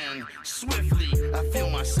 Just then, swiftly, I feel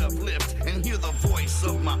myself lift and hear the voice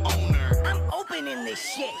of my owner. I'm opening this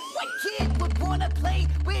shit. What kid would wanna play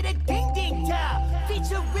with a ding ding doll?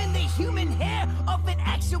 Featuring the human hair of an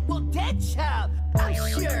actual dead child. I'm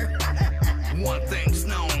sure. One thing's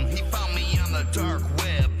known, he found me on the dark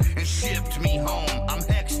web and shipped me home. I'm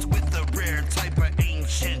hexed with the rare type of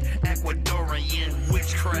ancient Ecuadorian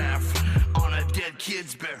witchcraft on a dead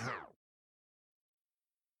kid's behalf.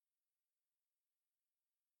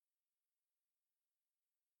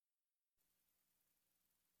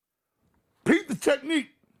 Peep the technique,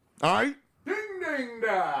 all right? Ding ding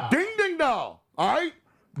da. Ding Ding Dow, all right?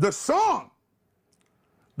 The song,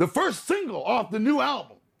 the first single off the new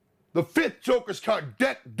album, the 5th Joker's card,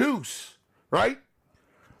 Deck Deuce, right?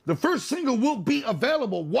 The first single will be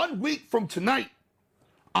available 1 week from tonight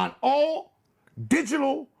on all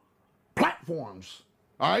digital platforms,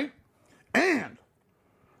 all right? And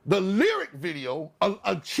the lyric video,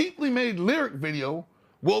 a cheaply made lyric video,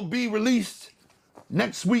 will be released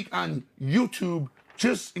next week on YouTube,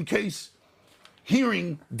 just in case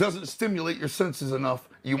hearing doesn't stimulate your senses enough.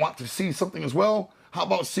 You want to see something as well? How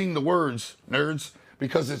about seeing the words, nerds?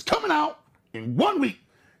 Because it's coming out in 1 week.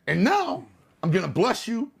 And now I'm going to bless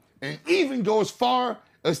you and even go as far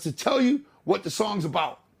as to tell you what the song's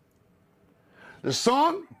about. The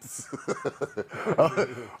song?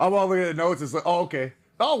 I'm all looking at the notes. It's like, oh, okay.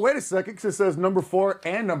 Oh, wait a second. 'Cause it says number 4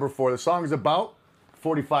 and number 4. The song is about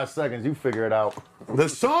 45 seconds. You figure it out. The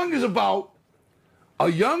song is about a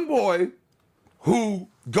young boy who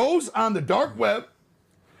goes on the dark web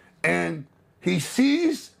and he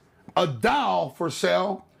sees a doll for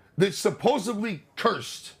sale that's supposedly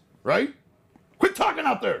cursed, right? Quit talking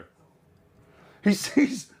out there. He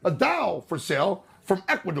sees a doll for sale from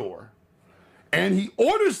Ecuador and he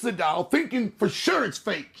orders the doll thinking for sure it's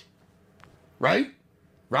fake, right?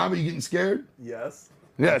 Rob, are you getting scared? Yes.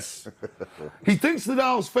 Yes. He thinks the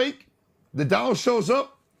doll's fake. The doll shows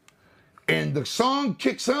up, and the song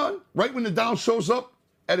kicks on. Right when the doll shows up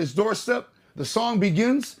at his doorstep, the song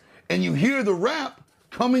begins, and you hear the rap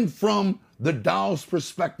coming from the doll's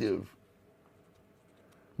perspective.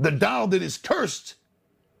 The doll that is cursed,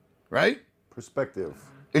 right? Perspective.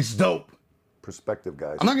 It's dope. Perspective,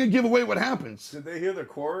 guys. I'm not going to give away what happens. Did they hear the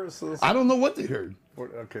chorus? I don't know what they heard.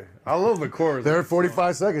 Okay. I love the chorus. There are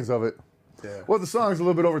 45 seconds of it. Yeah. Well, the song's a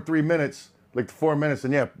little bit over 3 minutes, like 4 minutes,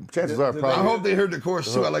 and yeah, chances are did I probably. hope they heard the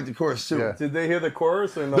chorus too. I like the chorus too. Yeah. Did they hear the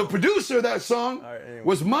chorus or no? The producer of that song right, anyway.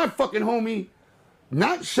 was my fucking homie,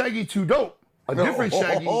 not Shaggy Too Dope, a different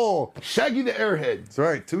Shaggy, oh. Shaggy the Airhead. That's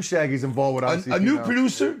right. 2 Shaggies involved with ICP A new now.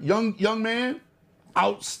 producer, young man,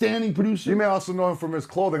 outstanding producer. You may also know him from his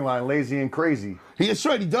clothing line, Lazy and Crazy. That's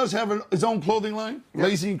right. He does have his own clothing line,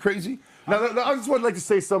 Lazy and Crazy. Now, I just would like to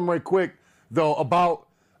say something right quick, though, about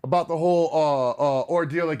the whole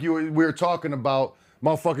ordeal. Like we were talking about,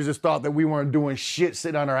 motherfuckers just thought that we weren't doing shit,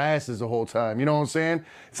 sitting on our asses the whole time. You know what I'm saying?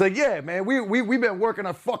 It's like, yeah, man, we've been working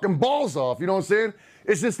our fucking balls off. You know what I'm saying?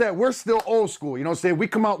 It's just that we're still old school. You know what I'm saying? We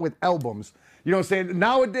come out with albums. You know what I'm saying?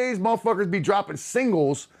 Nowadays, motherfuckers be dropping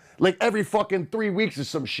singles like every fucking 3 weeks or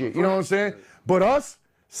some shit. You know what I'm saying? But us,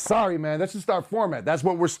 sorry, man, that's just our format. That's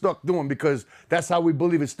what we're stuck doing because that's how we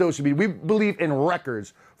believe it still should be. We believe in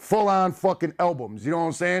records, full-on fucking albums. You know what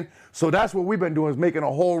I'm saying? So that's what we've been doing is making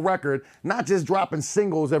a whole record, not just dropping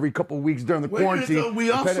singles every couple of weeks during the quarantine. We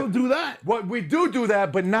also do that. What we do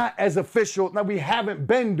that, but not as official. Now we haven't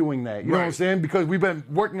been doing that. You know what I'm saying? Because we've been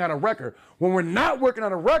working on a record. When we're not working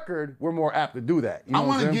on a record, we're more apt to do that. You know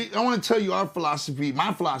what I'm saying? I want to tell you our philosophy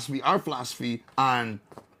on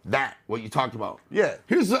that, what you talked about. Yeah.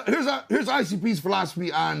 Here's ICP's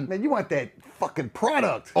philosophy on. Man, you want that fucking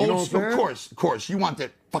product. Oh, You know what I'm saying? of course. You want that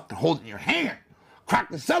fucking hold it in your hand. Crack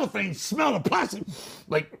the cellophane, smell the plastic,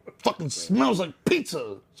 like fucking smells like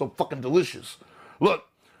pizza. So fucking delicious. Look,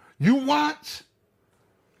 you want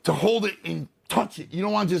to hold it and touch it. You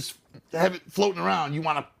don't want to just have it floating around. You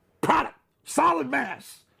want a product, solid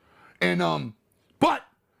mass. And but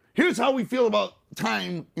here's how we feel about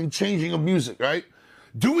time and changing of music, right?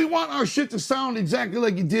 Do we want our shit to sound exactly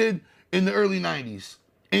like it did in the early 90s,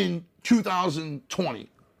 in 2020,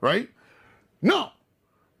 right? No.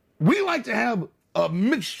 We like to have a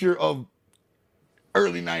mixture of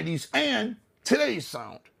early 90s and today's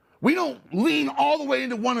sound. We don't lean all the way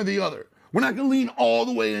into one or the other. We're not going to lean all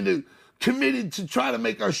the way into committed to try to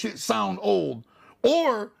make our shit sound old.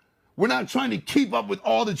 Or we're not trying to keep up with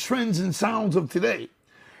all the trends and sounds of today.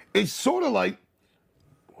 It's sort of like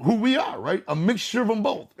who we are, right? A mixture of them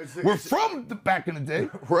both. We're from the back in the day.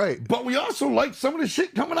 Right. But we also like some of the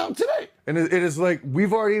shit coming out today. And it is like,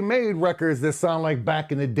 we've already made records that sound like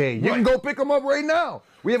back in the day. You can go pick them up right now.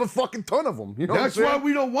 We have a fucking ton of them. You know That's what I'm why saying?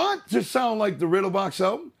 we don't want to sound like the Riddlebox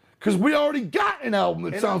album, because we already got an album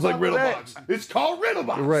that sounds like Riddlebox. It's called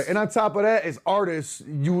Riddlebox. Right, and on top of that, as artists,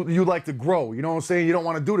 you like to grow. You know what I'm saying? You don't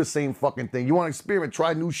want to do the same fucking thing. You want to experiment,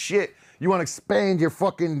 try new shit. You want to expand your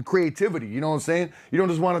fucking creativity. You know what I'm saying? You don't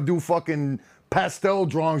just want to do fucking pastel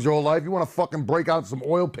drawings your whole life. You want to fucking break out some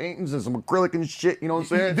oil paintings and some acrylic and shit. You know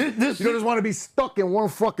what I'm saying? You don't just want to be stuck in one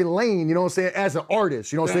fucking lane. You know what I'm saying? As an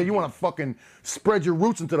artist, you know what I'm saying? You want to fucking spread your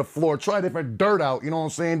roots into the floor. Try different dirt out. You know what I'm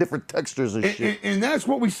saying? Different textures and shit. And that's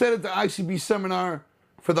what we said at the ICP Seminar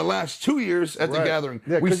for the last 2 years at the gathering.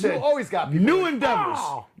 Yeah, we said you always got people new like, endeavors.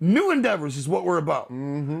 "Oh." New endeavors is what we're about.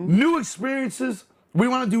 New experiences. We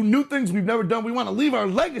want to do new things we've never done. We want to leave our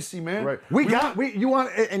legacy, man. Right. You want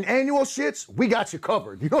an annual shits? We got you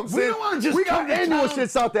covered. You know what I'm saying? We don't want to just we got come to annual town.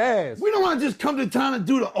 shits out the ass. We don't want to just come to town and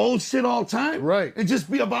do the old shit all the time. Right. And just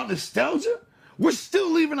be about nostalgia. we're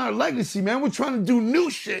still leaving our legacy, man. We're trying to do new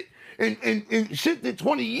shit and shit that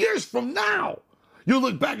 20 years from now, you'll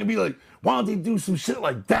look back and be like, why don't they do some shit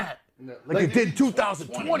like that? Like it did in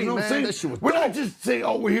 2020, you know what I'm man. saying? That shit was we're not dope. just saying,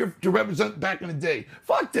 oh, we're here to represent back in the day.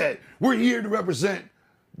 Fuck that. We're here to represent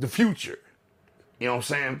the future. You know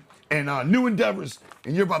what I'm saying? And new endeavors.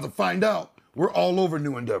 And you're about to find out we're all over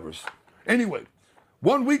new endeavors. Anyway,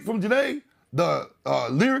 1 week from today, the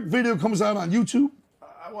lyric video comes out on YouTube.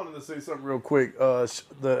 I wanted to say something real quick.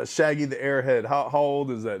 The Shaggy the Airhead. How old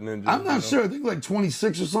is that ninja? I'm not sure. I think like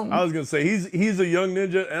 26 or something. I was gonna say he's a young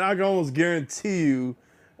ninja, and I can almost guarantee you,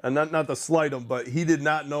 and not to slight him, but he did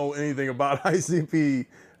not know anything about ICP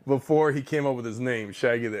before he came up with his name,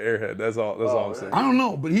 Shaggy the Airhead. That's all I'm saying. I don't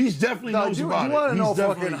know, but he's definitely knows you about it. want to He's know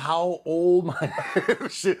definitely- fucking how old my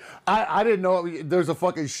shit? I didn't know there's a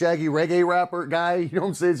fucking Shaggy reggae rapper guy. You know what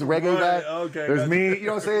I'm saying? It's a reggae Right, guy. okay, There's gotcha. me. You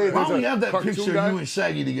know what I'm saying? Why There's don't we a have that cartoon picture guy. of you and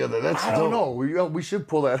Shaggy together? That's I don't dope. know. We should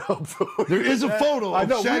pull that up. There is a photo I of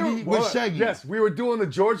know, Shaggy with Shaggy. Yes, we were doing the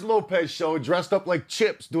George Lopez show, dressed up like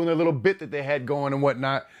Chips, doing their little bit that they had going and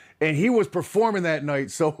whatnot. And he was performing that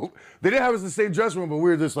night, so they didn't have us in the same dressing room, but we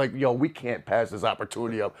were just like, yo, we can't pass this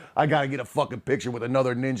opportunity up. I gotta get a fucking picture with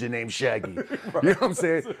another ninja named Shaggy. You know what I'm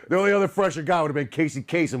saying? The only other fresher guy would have been Casey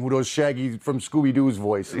Kasem, who does Shaggy from Scooby-Doo's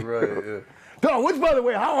voice. Right. Yeah. No, which, by the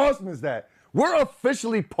way, how awesome is that? We're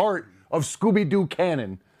officially part of Scooby-Doo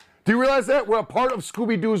canon. Do you realize that? We're a part of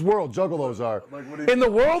Scooby-Doo's world, Juggalos are. Like, what do you In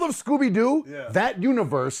the world of Scooby-Doo, Yeah. that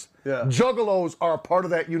universe, Yeah. Juggalos are a part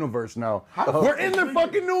of that universe now. We're in the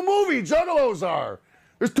fucking new movie, Juggalos are.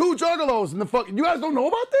 There's 2 Juggalos in the fucking... You guys don't know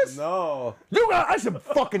about this? No. You guys, I should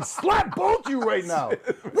fucking slap both you right now.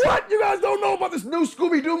 What? You guys don't know about this new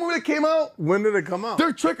Scooby-Doo movie that came out? When did it come out?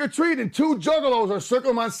 They're trick-or-treating. 2 Juggalos are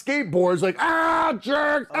circling on skateboards like,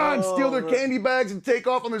 jerks, and steal their right. candy bags and take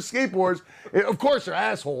off on their skateboards. And of course, they're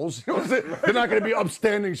assholes. You know what I'm saying? They're not going to be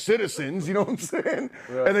upstanding citizens, you know what I'm saying?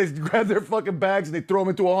 And they grab their fucking bags and they throw them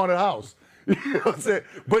into a haunted house. You know what I'm saying?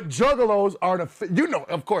 But Juggalos are you know,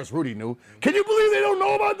 of course, Rudy knew. Can you believe they don't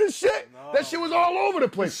know about this shit? No. That shit was all over the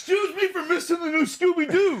place. Excuse me for missing the new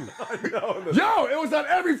Scooby-Doo. Yo, it was on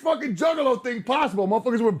every fucking Juggalo thing possible.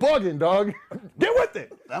 Motherfuckers were bugging, dog. Get with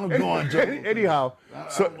it. I don't go on Juggalo. Anyhow,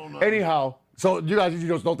 don't so you guys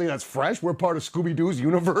just don't think that's fresh? We're part of Scooby-Doo's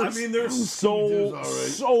universe. I mean, there's Scooby-Doo's all right.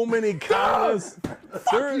 so many countless.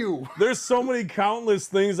 Fuck you. There's so many countless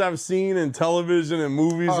things I've seen in television and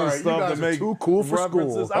movies All and right, you stuff guys that are make too cool for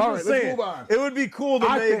references. school. I'm All just right, let's saying, move on. it would be cool to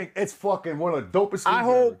I make. think it's fucking one of the dopest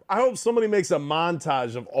things I hope somebody makes a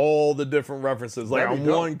montage of all the different references, like That'd on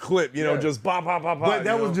be dope. one clip, you know, Yeah. just pop, pop, pop, pop. But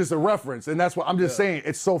that you was know? just a reference, and that's what I'm just saying.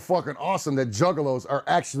 It's so fucking awesome that Juggalos are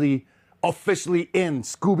actually officially in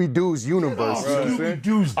Scooby-Doo's universe. Oh,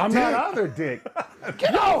 Scooby-Doo's I'm dick. not on their dick.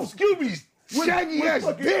 Get off Scooby's shaggy ass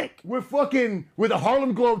dick. With the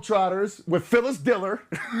Harlem Globetrotters, with Phyllis Diller.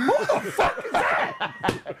 Who the fuck is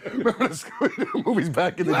that? Remember the Scooby-Doo movies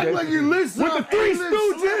back in the Act day? like you listen With the on Three A-list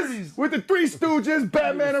Stooges, celebrities. with the Three Stooges,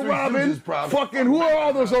 Batman and Three Robin. Stooges, probably. Fucking who are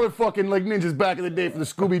all those other fucking like ninjas back in the day for the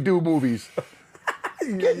Scooby-Doo movies?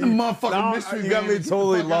 Get the motherfucking No, mystery you got man. me Get the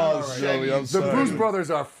totally fuck out of lost, here, Joey. Shaggy. I'm The sorry. Bruce Brothers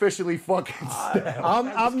are officially fucking stabbed.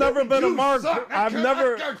 I've never been a You mark. suck.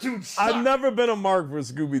 That cartoon sucked. I've never been a mark for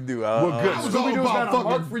Scooby Doo. Well, good. I was all Scooby-Doo's about not a fucking-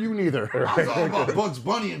 mark for you neither. It's all about Bugs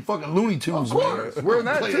Bunny and fucking Looney Tunes, Of course. man. We're in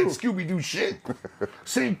that Play too. Scooby-Doo shit.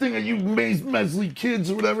 Same thing as you Mesley kids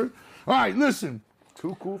or whatever. All right, listen.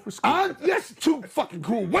 Too cool for school. Yes, too fucking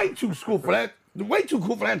cool. Way too cool for that. Way too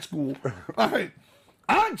cool for that school. All right.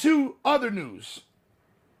 On to other news.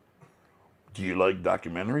 Do you like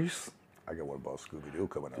documentaries? I got one about Scooby-Doo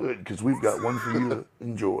coming up. Good, because we've got one for you to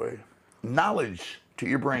enjoy. Knowledge to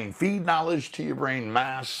your brain. Feed knowledge to your brain,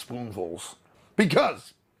 mass spoonfuls.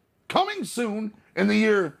 Because coming soon in the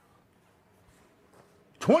year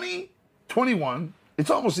 2021, it's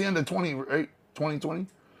almost the end of 2020.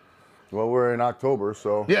 Well, we're in October,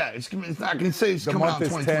 so. Yeah, it's not going to say it's The coming out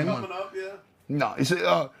month in is 10. 2021. up, yeah. No, it's,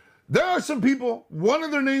 there are some people, one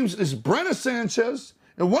of their names is Brenna Sanchez,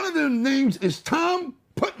 and one of their names is Tom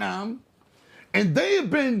Putnam, and they have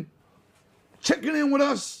been checking in with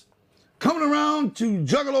us, coming around to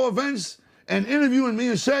Juggalo events and interviewing me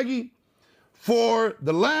and Shaggy for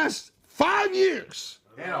the last 5 years.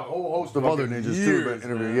 And a whole host of other ninjas too. years,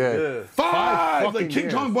 Been interviewed, man. yeah. Yeah. Five, fucking like King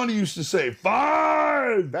years. Kong Bundy used to say.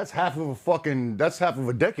 5. That's half of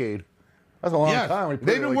a decade. That's a long Yes, time. when you put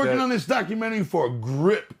they've it been like working that. on this documentary for a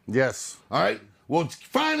grip. Yes. All right. Well, it's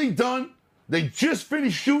finally done. They just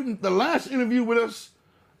finished shooting the last interview with us,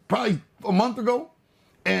 probably a month ago,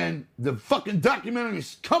 and the fucking documentary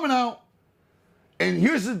is coming out. And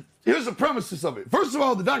here's the premises of it. First of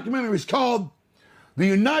all, the documentary is called The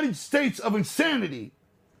United States of Insanity.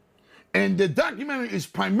 And the documentary is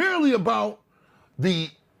primarily about the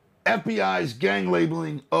FBI's gang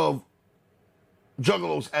labeling of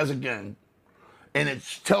Juggalos as a gang. And it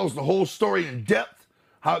tells the whole story in depth,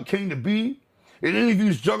 how it came to be. It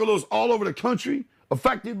interviews Juggalos all over the country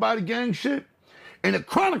affected by the gang shit. And it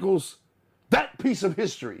chronicles that piece of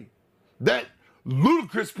history. That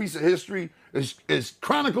ludicrous piece of history is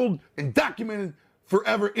chronicled and documented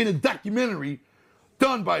forever in a documentary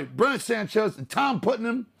done by Brennan Sanchez and Tom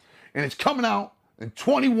Putnam, and it's coming out in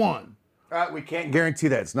 21. We can't guarantee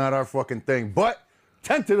that. It's not our fucking thing. But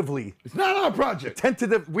tentatively. It's not our project.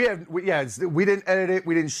 Tentative. We didn't edit it.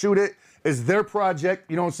 We didn't shoot it. It's their project.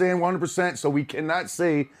 You know what I'm saying? 100%. So we cannot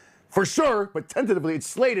say for sure, but tentatively it's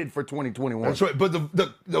slated for 2021. That's right. But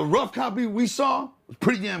the rough copy we saw was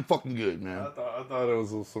pretty damn fucking good, man. I thought it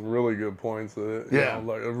was some really good points. Yeah.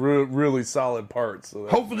 Like a really solid parts. So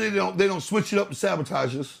Hopefully they don't switch it up and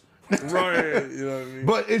sabotage us. Right. You know what I mean?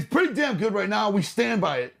 But it's pretty damn good right now. We stand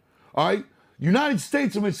by it. All right? United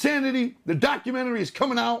States of Insanity. The documentary is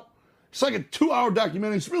coming out. It's like a 2-hour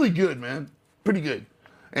documentary. It's really good, man. Pretty good.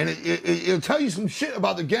 And it'll tell you some shit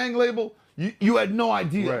about the gang label you had no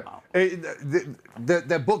idea. Right. Hey,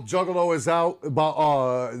 that book Juggalo is out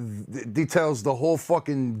about details the whole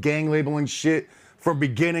fucking gang labeling shit from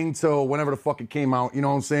beginning till whenever the fuck it came out. You know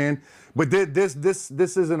what I'm saying? But this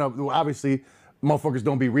isn't obviously motherfuckers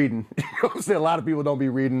don't be reading. You know what I'm saying? A lot of people don't be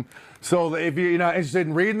reading. So if you're not interested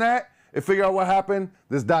in reading that and figure out what happened,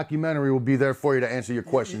 this documentary will be there for you to answer your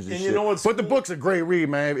questions and shit. You know what's but the book's a great read,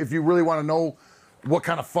 man. If you really want to know what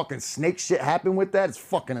kind of fucking snake shit happened with that, it's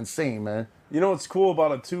fucking insane, man. You know what's cool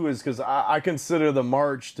about it too is because I consider the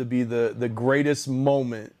march to be the greatest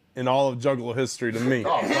moment in all of Juggalo history to me.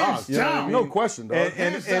 Oh, Hands God. down. No question, dog.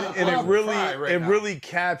 And it really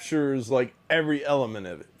captures like every element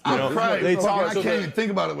of it. You know? I can't even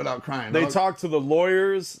think about it without crying. They dog. talk to the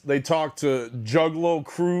lawyers. They talk to Juggalo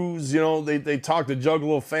crews. You know, they talk to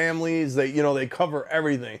Juggalo families. They cover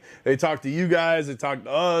everything. They talk to you guys. They talk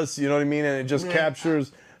to us. You know what I mean? And it just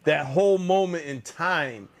captures that whole moment in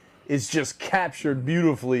time. Is just captured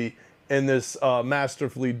beautifully in this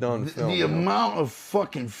masterfully done film. The amount of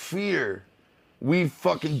fucking fear we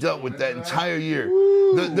fucking dealt with that entire year.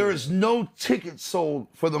 There is no ticket sold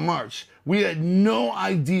for the march. We had no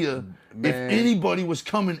idea if anybody was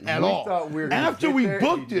coming at all. Thought we were gonna After get we there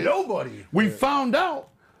booked and it, nobody. we found out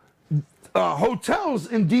hotels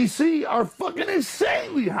in DC are fucking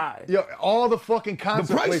insanely high. Yo, all the fucking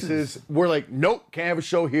concert prices. places were like, nope, can't have a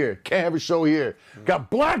show here. Can't have a show here. Got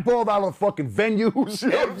blackballed out of fucking venues.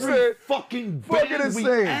 You know what I'm saying? Every fucking band we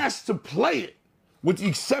insane. asked to play it, with the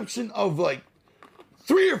exception of like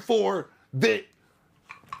 3 or 4 that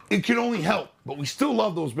it could only help. But we still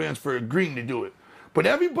love those bands for agreeing to do it. But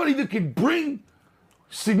everybody that could bring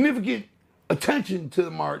significant attention to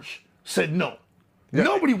the march said no. Yeah.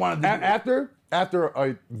 Nobody wanted to do it. After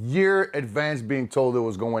a year advance being told it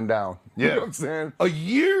was going down. Yeah. You know what I'm saying? A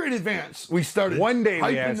year in advance, we started One day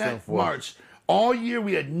we hyping asked them that for it. march. All year,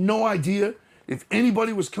 we had no idea if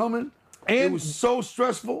anybody was coming. And it was so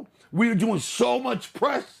stressful. We were doing so much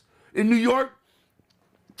press in New York.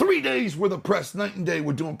 3 days worth of press, night and day,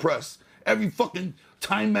 we're doing press. Every fucking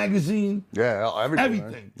Time magazine. Yeah,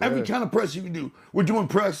 everything. Yeah. Every kind of press you can do. We're doing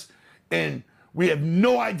press, and we have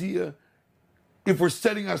no idea if we're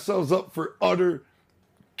setting ourselves up for utter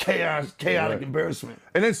chaotic embarrassment.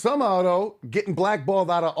 And then somehow, though, getting blackballed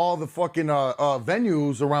out of all the fucking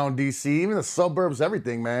venues around DC, even the suburbs,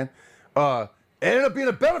 everything, man, it ended up being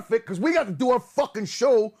a benefit because we got to do our fucking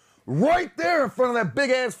show right there in front of that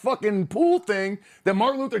big-ass fucking pool thing that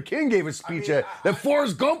Martin Luther King gave his speech at, that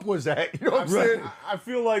Forrest Gump was at. You know what I'm saying? I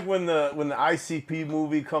feel like when the ICP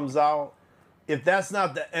movie comes out, if that's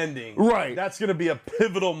not the ending, right, that's gonna be a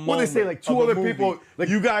pivotal moment. Well, they say like 2 other people, like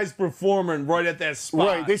you guys performing right at that spot.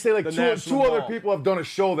 Right, they say like two other people have done a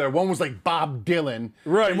show there. One was like Bob Dylan,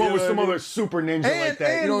 right, and one was some other super ninja like that.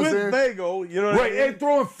 And you know what I'm saying? Fago, you know what I mean? And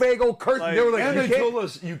throwing Fago, cursing. They were like, and they told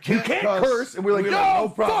us you can't curse, and we were like,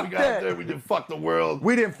 no problem. We got out there, we did fuck the world.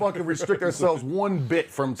 We didn't fucking restrict ourselves one bit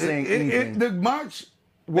from saying anything. The march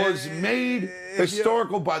was made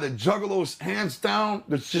historical by the Juggalos, hands down.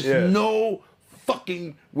 There's just no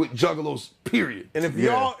fucking with Juggalos, period. And if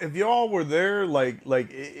y'all were there, like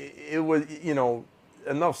it was,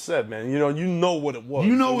 enough said, man. You know what it was.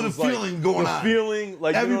 You know the feeling going on. The feeling,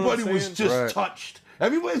 like everybody was just touched.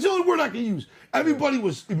 Everybody, it's the only word I can use. Everybody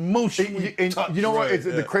was emotionally touched. You know what?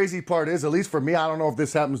 The crazy part is, at least for me, I don't know if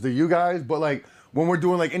this happens to you guys, but like when we're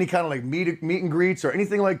doing like any kind of like meet and greets or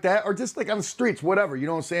anything like that, or just like on the streets, whatever. You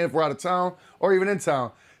know what I'm saying? If we're out of town or even in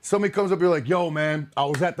town, somebody comes up, you're like, "Yo, man, I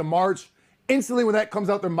was at the march." instantly when that comes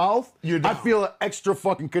out their mouth, You're I down. feel an extra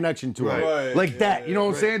fucking connection to Right. it. Right, Like yeah, that. You know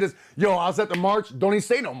what I'm saying? Just, yo, I was at the march, don't even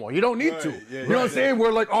say no more. You don't need to. yeah, you know what I'm saying?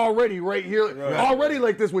 We're like already right here, already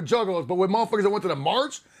like this with juggalos, but with motherfuckers that went to the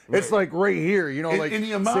march, it's like right here, you know, like and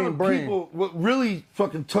the amount same of brain. people, what really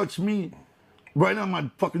fucking touched me right on my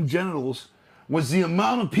fucking genitals was the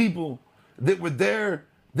amount of people that were there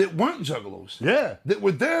that weren't juggalos. Yeah. That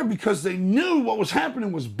were there because they knew what was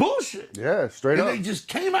happening was bullshit. Yeah, straight And up. they just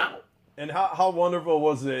came out. And how wonderful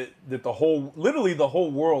was it that literally the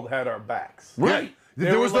whole world had our backs. Right. They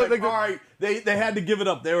There were was like, like the- all right, they had to give it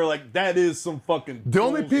up. They were like, that is some fucking The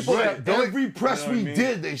only bullshit. people Right. that- Every press You know what we I mean?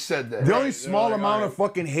 did, they said that. The only small like, amount all of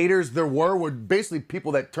fucking haters there were basically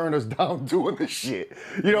people that turned us down doing this shit.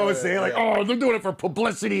 You know what I'm saying? Like, oh, they're doing it for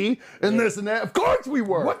publicity and this and that. Of course we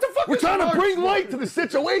were. What the fuck We're is trying to March bring for? light to the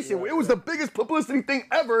situation. It was the biggest publicity thing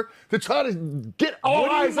ever to try to get all What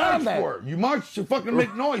do eyes you on march that. for? You march to fucking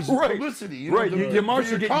make noise, Right. publicity. You know, Right, you march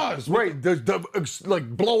for to your get cause. right,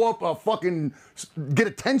 like blow up a fucking, get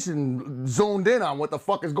attention zoned in on what the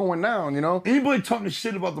fuck is going down, you know? Anybody talking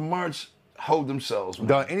shit about the march, hold themselves. Man.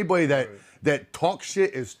 Dog, anybody that talks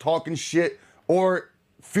shit is talking shit or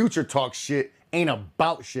future talk shit ain't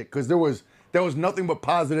about shit because there was nothing but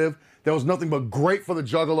positive. There was nothing but great for the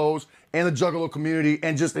juggalos and the juggalo community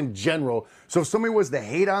and just in general. So if somebody was to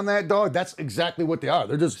hate on that, dog, that's exactly what they are.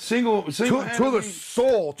 They're just to the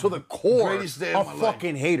soul, to the core, Greatest day a of my life.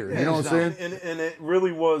 fucking hater. You know what I'm saying? And it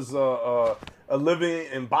really was a living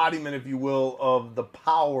embodiment, if you will, of the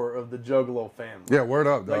power of the Juggalo family. Yeah, word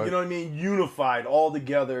up, dog. Like, you know what I mean? Unified all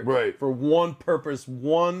together Right. for one purpose,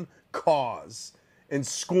 one cause, and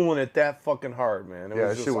schooling it that fucking hard, man. It Yeah, was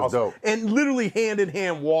that just shit was awesome. dope. And literally hand in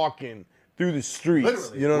hand walking through the streets.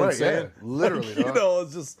 Literally. You know what I'm Right, saying? yeah. Literally, Like, you dog. know,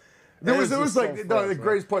 it's just. There was just like so the fresh, man.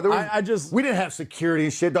 greatest part. There was, we didn't have security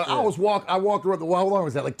and shit. Dog. I walked around. How long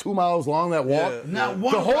was that? Like 2 miles long. That walk. Yeah. Not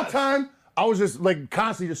one The whole arrest. time I was just like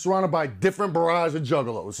constantly just surrounded by different barrage of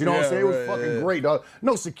juggalos. You know what I'm Yeah, saying? It was right, fucking yeah. great, dog.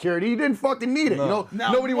 No security. You didn't fucking need it. You know,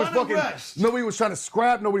 Not nobody was one fucking. arrest. Nobody was trying to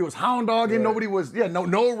scrap. Nobody was hound dogging. Nobody was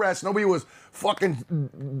no arrest. Nobody was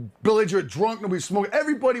fucking belligerent drunk. Nobody was smoking.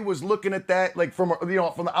 Everybody was looking at that like from from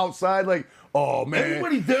the outside like. Oh man!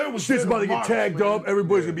 Everybody there was shit's there about to to get march, tagged man. up.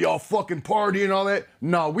 Everybody's gonna be all fucking partying and all that.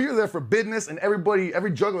 No, we were there for business, and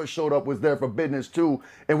every juggler showed up was there for business too,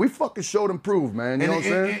 and we fucking showed and proved, man. You know what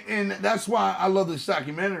I'm saying? And that's why I love this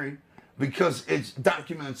documentary because it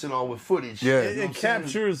documents it all with footage. Yeah. You know It what I'm saying?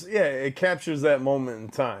 captures, it captures that moment in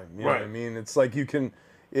time. You know what I Right. mean? It's like you can,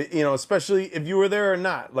 especially if you were there or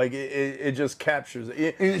not, like it just captures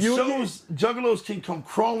it. And it You- shows juggalos can come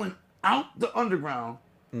crawling out the underground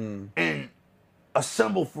and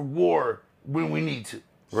assemble for war when we need to.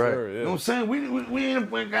 Right. Sure, yeah. You know what I'm saying? We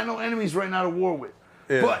ain't got no enemies right now to war with.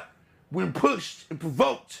 Yeah. But when pushed and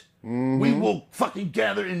provoked, we will fucking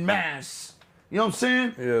gather in mass. You know what I'm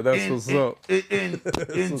saying? Yeah, that's what's up. And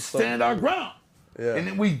what's stand our ground. Yeah. And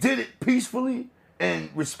then we did it peacefully and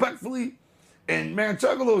respectfully. And man,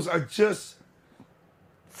 juggalos are just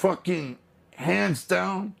fucking hands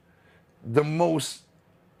down the most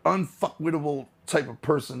unfuckwittable type of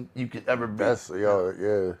person you could ever be. That's You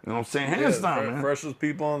know what I'm saying? Hands down, fre- man. freshest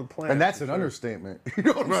people on the planet. And that's an understatement. You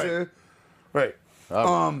know what I'm Right. saying? Right.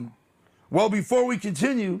 Well, before we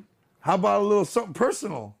continue, how about a little something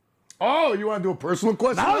personal? Oh, you want to do a personal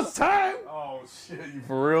question? Now it's time. Oh shit, you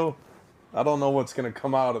for real? I don't know what's gonna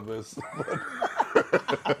come out of this.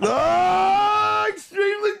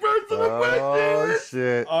 Extremely personal Oh question.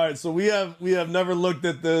 shit. All right, so we have never looked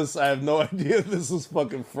at this. I have no idea if this is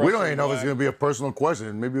fucking fresh. We don't even know if it's gonna be a personal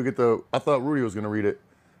question. Maybe we'll get the. I thought Rudy was gonna read it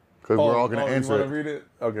because we're all gonna answer You it. want to read it?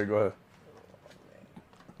 Okay, go ahead.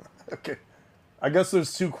 Okay, I guess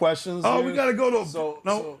there's two questions. Oh, here. we gotta go to So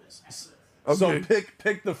Okay.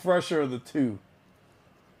 pick the fresher of the two.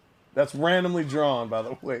 That's randomly drawn, by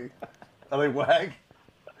the way. Are they whack?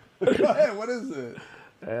 Go ahead. What is it?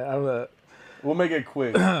 We'll make it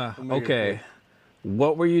quick. Okay.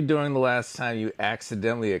 What were you doing the last time you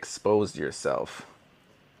accidentally exposed yourself?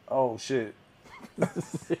 Oh shit.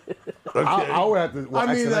 I would have to. Well,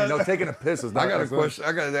 I mean, no, taking a piss is not. I got a excellent. question.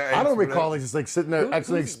 I got that. I don't recall just like sitting there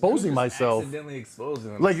actually exposing myself. Accidentally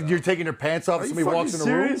exposing Like themselves. you're taking your pants off, Are you somebody fucking walks in the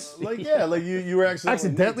serious? room. Like you were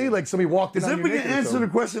Accidentally, like somebody walked in Is on it you we can naked or answer the something.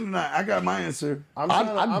 question tonight? I got my answer.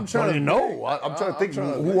 I'm trying to know. I'm trying to think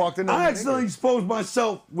who walked in. on I you accidentally naked. exposed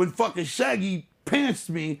myself when fucking Shaggy pantsed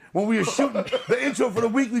me when we were shooting the intro for the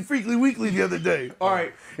Weekly Freakly Weekly the other day. All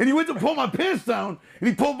right. And he went to pull my pants down, and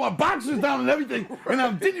he pulled my boxers down and everything, and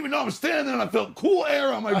I didn't even know I was standing there, and I felt cool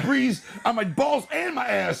air on my breeze, on my balls and my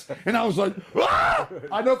ass, and I was like, ah!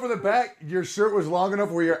 I know from the back, your shirt was long enough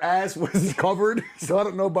where your ass was covered, so I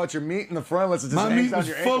don't know about your meat in the front unless it just My hangs meat down was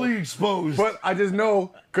your fully ankle. exposed. But I just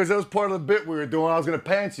know, because that was part of the bit we were doing, I was going to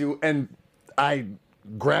pants you, and I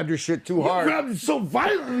grabbed your shit too hard. You grabbed it so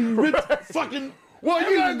violently, you ripped fucking. Well,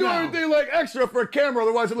 you gotta do down. everything like extra for a camera,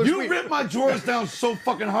 otherwise it looks You weak. ripped my drawers down so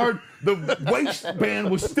fucking hard, the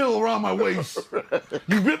waistband was still around my waist.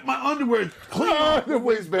 You ripped my underwear clean off. The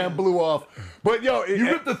waistband blew off. But yo, You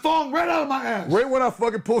ripped the thong right out of my ass. right when I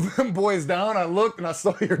fucking pulled them boys down, I looked and I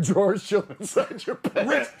saw your drawers chilling inside your pants.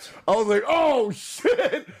 Ripped. I was like, oh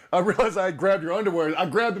shit. I realized I had grabbed your underwear. I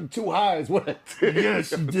grabbed them too high is what I did.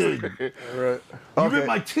 Yes, you did. Right. You ripped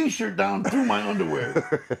my t-shirt down through my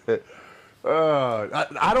underwear.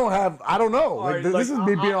 I don't know. Like, this is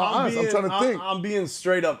me being honest. I'm trying to think. I'm being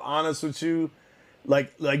straight up honest with you.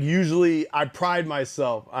 Like usually I pride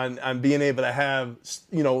myself on being able to have,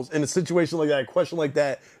 you know, in a situation like that, a question like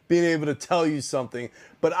that, being able to tell you something.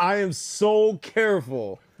 But I am so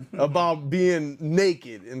careful about being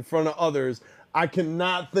naked in front of others. I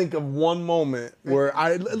cannot think of one moment where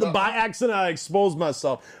by accident I exposed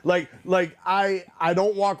myself. Like I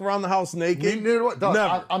don't walk around the house naked.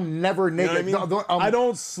 Never. I'm never naked. You know what I mean? I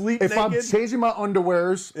don't sleep if naked. I'm changing my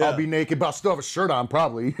underwears, I'll be naked, but I'll still have a shirt on,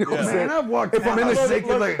 probably. You know what I'm saying? Man, I've walked If I'm in the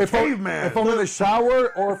naked like a caveman. if I'm in the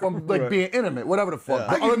shower or if I'm like being intimate, whatever the fuck.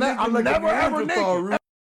 But other than that, I'm like never a ever Neanderthal, naked.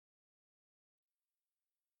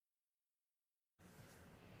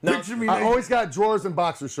 Picture me I naked. always got drawers and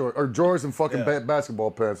boxer shorts, or drawers and fucking basketball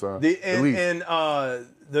pants on. At least.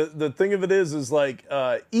 The thing of it is like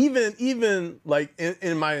even like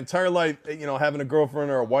in my entire life, you know, having a girlfriend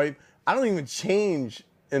or a wife, I don't even change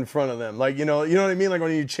in front of them. Like you know what I mean? Like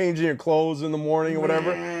when you changing your clothes in the morning or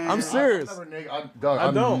whatever. I'm serious. I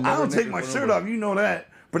don't take my shirt off, you know that.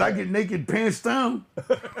 But I get naked pants down.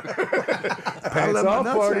 Pants off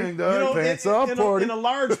party. You know, Pants off party. And a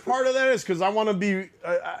large part of that is because I want to be,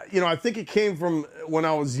 you know, I think it came from when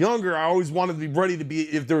I was younger. I always wanted to be ready to be,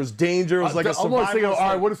 if there was danger, it was like a I'm almost thinking, survival. all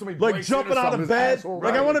right, what if somebody like breaks in or jumping out something, of his bed. asshole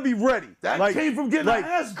Like I right? want to be ready. That like, came from getting like our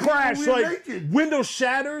ass beat crash, when we were like naked. window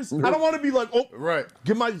shatters. I don't want to be like, oh, Right.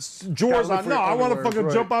 get my drawers look on. for No, your I want to underwears, fucking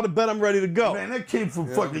right. jump out of bed. I'm ready to go. Man, that came from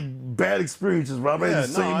fucking bad experiences, bro. I made Yeah, the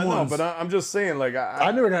same I know, ones. but I'm just saying, like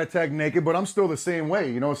I never got attacked naked, but I'm still the same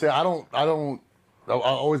way. You know what I'm saying? I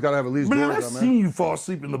always gotta have at least Man, drawers I've on, seen you fall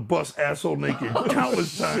asleep in the bus asshole naked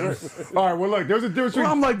countless times. All right, well look, there's a difference Well,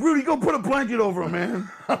 between. I'm like, Rudy, go put a blanket over him, man.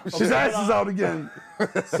 His ass is out again.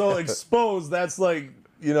 So exposed, that's like,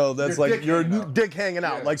 you know, that's Your like dick your hanging out. dick hanging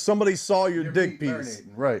out. Like somebody saw your dick piece. marinating,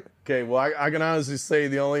 right? Okay, well, I can honestly say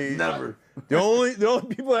the only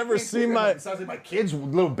people ever seen my It sounds like my kids,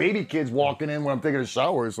 little baby kids, walking in when I'm taking a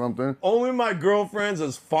shower or something. only my girlfriends,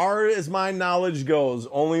 as far as my knowledge goes,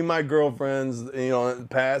 only my girlfriends, you know,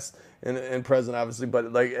 past and present, obviously,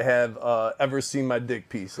 but like have ever seen my dick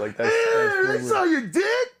piece. Like that's Hey, pretty they saw weird. your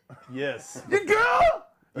dick? Yes, Your girl?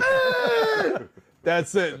 Hey!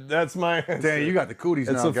 that's it. That's my answer. Dang, you got the cooties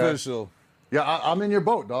It's now, guys. official. Yeah, I'm in your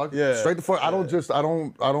boat, dog. Yeah. Straight the fuck. I don't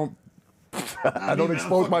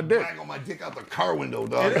expose my dick. Bang on my dick out the car window,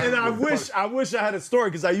 dog. And I wish I had a story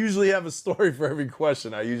because I usually have a story for every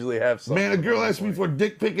question. I usually have something. Man, a girl asked me for a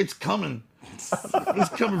dick pic. It's coming. It's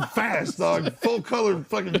coming fast, dog. Full color,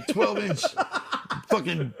 fucking 12-inch,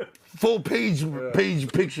 fucking full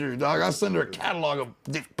page picture, dog. I'll send her a catalog of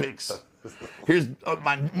dick pics. Here's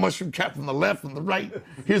my mushroom cap from the left and the right.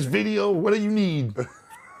 Here's video. What do you need?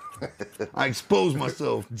 I expose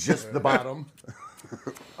myself. Just the bottom.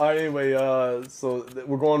 All right, anyway, so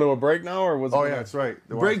we're going to a break now, or what's Oh yeah, that's right.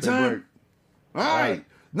 The Break Wednesday time? All right.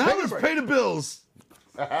 Now let's pay the bills.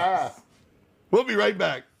 We'll be right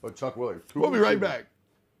back. Oh, Chuck Willard. We'll be right back.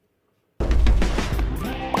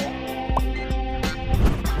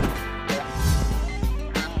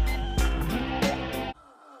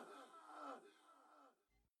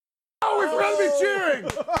 Oh, we forgot to be cheering.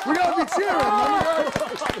 We gotta be cheering,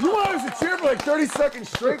 man. You want us to cheer for like 30 seconds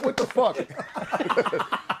straight? What the fuck?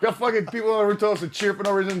 Got fucking people over telling us to cheer for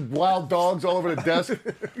no reason. Wild dogs all over the desk.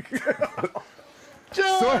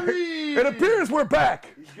 Johnny! It appears we're back.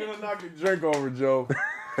 He's gonna knock your drink over, Joe.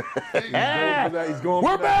 He's going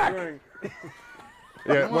We're for that back! drink.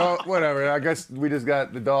 Yeah, well, whatever. I guess we just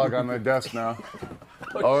got the dog on the desk now.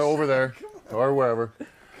 Or over there. Or wherever.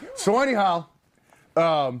 So anyhow,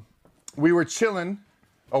 we were chilling.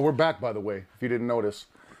 Oh, we're back, by the way, if you didn't notice.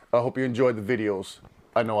 I hope you enjoyed the videos.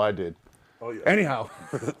 I know I did. Oh yeah. Anyhow,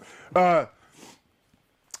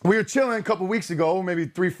 we were chilling a couple weeks ago, maybe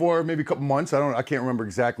 3, 4, maybe a couple months. I can't remember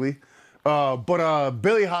exactly. But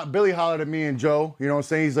Billy hollered at me and Joe. You know what I'm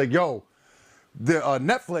saying? He's like, "Yo, the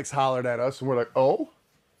Netflix hollered at us," and we're like, "Oh,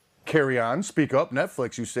 carry on, speak up,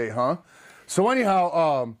 Netflix." You say, huh? So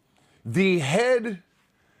anyhow, the head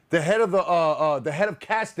of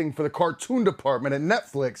casting for the cartoon department at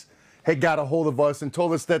Netflix had got a hold of us and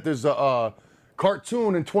told us that there's a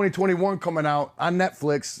cartoon in 2021 coming out on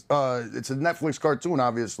Netflix. It's a Netflix cartoon,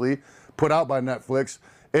 obviously, put out by Netflix,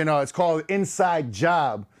 and it's called Inside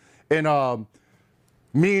Job. And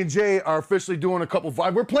me and Jay are officially doing a couple.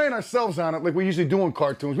 We're playing ourselves on it like we usually do in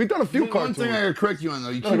cartoons. We've done a few cartoons. One thing I gotta correct you on though.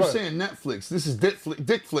 You keep saying Netflix. This is Dick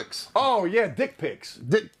Flicks. Oh yeah, Dick Pics.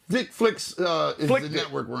 Dick Flicks is Flick the Dick.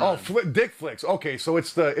 network we're on. Dick Flicks. Okay, so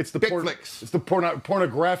it's the Dick Flicks. It's the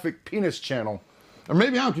pornographic penis channel. Or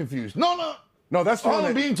maybe I'm confused. No, that's the all one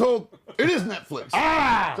I'm being told. It is Netflix.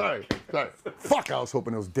 Sorry. Fuck, I was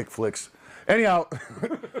hoping it was Dick Flicks. Anyhow,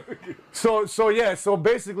 so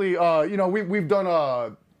basically, you know, we've done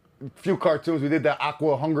a few cartoons. We did that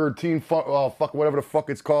Aqua Hunger Teen fuck whatever the fuck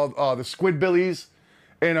it's called, the Squidbillies,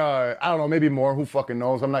 and I don't know, maybe more. Who fucking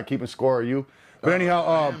knows? I'm not keeping score. Are you? But anyhow,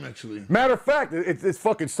 I am actually. Matter of fact, it's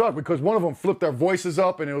fucking sucked because one of them flipped our voices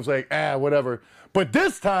up and it was like, whatever. But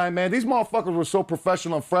this time, man, these motherfuckers were so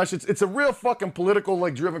professional and fresh. It's a real fucking political,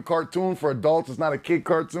 like, driven cartoon for adults. It's not a kid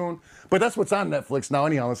cartoon. But that's what's on Netflix now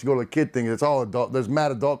anyhow, unless you go to the kid thing. It's all adult. There's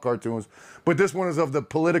mad adult cartoons. But this one is of the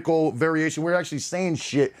political variation. We're actually saying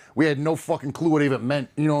shit. We had no fucking clue what it even meant.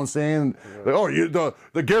 You know what I'm saying? Like, oh,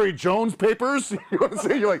 the Gary Jones papers? You know what I'm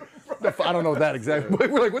saying? You're like, I don't know that exactly.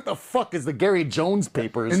 But we're like, what the fuck is the Gary Jones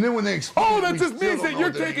papers? And then when they explain oh, that just means that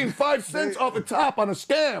you're taking 5 cents off the top on a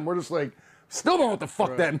scam. We're just like, still don't know what the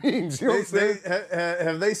fuck that means. You know what I'm saying?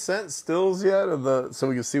 Have they sent stills yet of so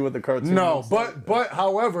we can see what the cartoon No, but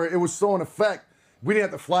however, it was so in effect, we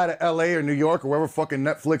didn't have to fly to LA or New York or wherever fucking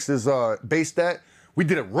Netflix is based at. We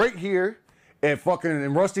did it right here at fucking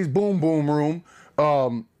in Rusty's Boom Boom Room.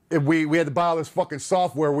 We had to buy all this fucking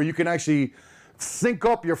software where you can actually sync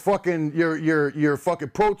up your fucking your fucking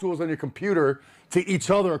Pro Tools on your computer to each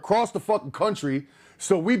other across the fucking country.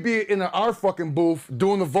 So we'd be in our fucking booth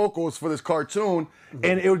doing the vocals for this cartoon,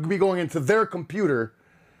 and it would be going into their computer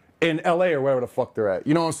in LA or wherever the fuck they're at.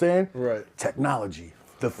 You know what I'm saying? Right. Technology,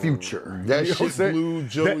 the future. That You know what shit I'm saying? blew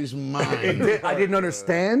Joey's mind. I didn't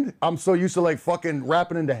understand. I'm so used to like fucking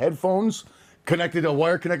rapping into headphones, connected a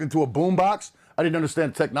wire connected to a boombox. I didn't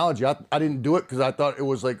understand technology. I didn't do it because I thought it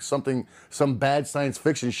was like some bad science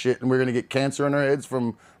fiction shit, and we are gonna get cancer in our heads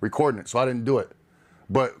from recording it. So I didn't do it.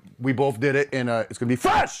 But we both did it, and it's gonna be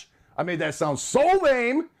fresh. I made that sound so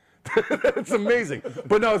lame. It's amazing.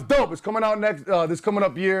 But no, it's dope. It's coming out this coming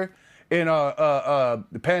up year, and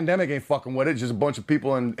the pandemic ain't fucking with it. Just a bunch of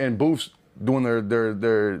people in booths doing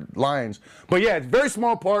their lines. But yeah, it's a very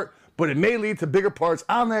small part, but it may lead to bigger parts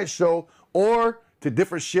on that show or to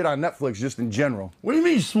different shit on Netflix just in general. What do you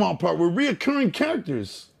mean small part? We're reoccurring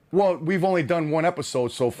characters. Well, we've only done one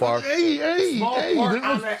episode so far. Hey, Small part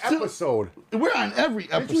on that episode. We're on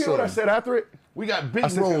every episode. Did you hear what I said after it? We got big I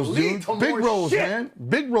said, rolls, lead dude. to Big more rolls, shit. man.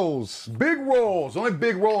 Big rolls. Big rolls. Only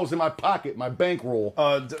big rolls in my pocket, my bankroll.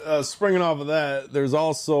 Springing off of that, there's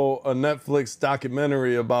also a Netflix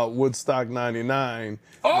documentary about Woodstock '99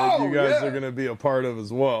 that you guys are going to be a part of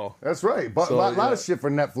as well. That's right. But So, a lot of shit for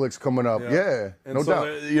Netflix coming up. Yeah, And no so,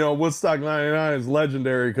 doubt. You know, Woodstock '99 is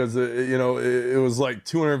legendary because it was like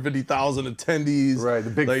 250,000 attendees. Right,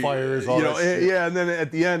 the big like, fires, all that shit. Yeah, and then at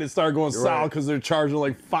the end it started going south right. because they're charging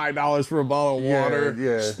like $5 for a bottle of water.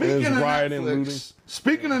 Yeah. Speaking of rioting, looting.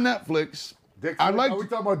 Netflix, Dick I'd Flick? like Are we to,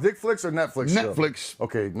 talking about Dick Flicks or Netflix? still? Netflix.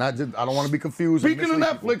 Okay, not just, I don't want to be confused. Speaking of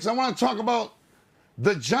mislead people. Netflix, I want to talk about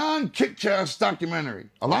the John Kickchass documentary.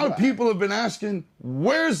 A lot of people have been asking,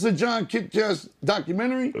 where's the John Kickchass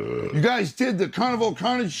documentary? You guys did the Carnival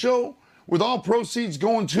Carnage show with all proceeds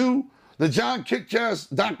going to the John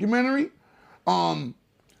Kickchass documentary. And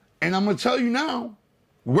I'm going to tell you now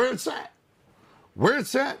where it's at. Where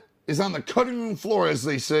it's at is on the cutting room floor, as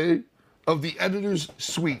they say, of the editor's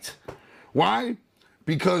suite. Why?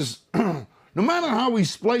 Because no matter how we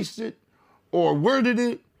spliced it or worded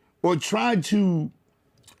it or tried to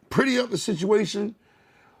pretty up the situation,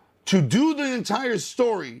 to do the entire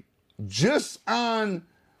story just on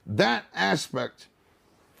that aspect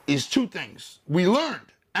is two things. We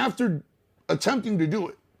learned, after attempting to do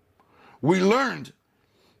it, we learned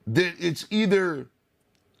that it's either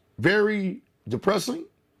very depressing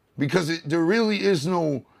because there really is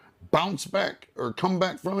no bounce back or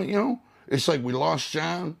comeback from it, you know? It's like we lost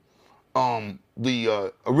John,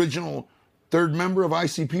 the original third member of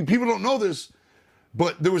ICP. People don't know this,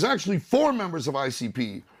 but there was actually 4 members of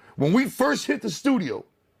ICP. when we first hit the studio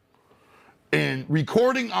and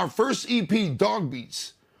recording our first EP, Dog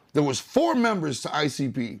Beats, there was 4 members to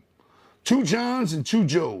ICP, 2 Johns and 2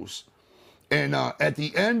 Joes. And at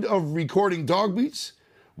the end of recording Dog Beats,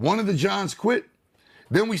 one of the Johns quit.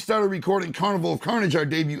 Then we started recording Carnival of Carnage, our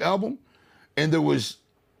debut album, and there was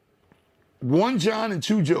 1 John and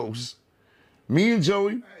 2 Joes. Me and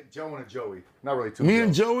Joey. Joe and a Joey. Not really two. Me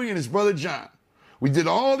and Joey and his brother John. We did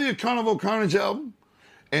all the Carnival of Carnage album,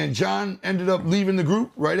 and John ended up leaving the group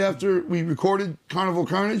right after we recorded Carnival of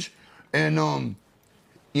Carnage. And,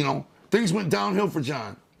 you know, things went downhill for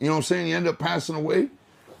John. You know what I'm saying? He ended up passing away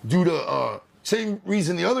due to same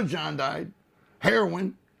reason the other John died.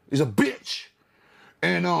 Heroin is a bitch.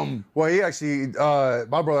 And well, he actually,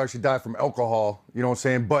 my brother actually died from alcohol, you know what I'm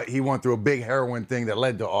saying? But he went through a big heroin thing that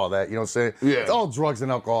led to all that, you know what I'm saying? Yeah. It's all drugs and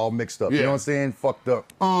alcohol mixed up, you know what I'm saying? Fucked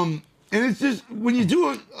up. and it's just, when you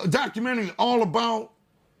do a documentary all about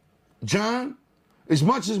John, as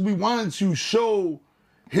much as we wanted to show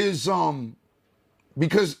his,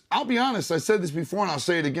 because I'll be honest, I said this before and I'll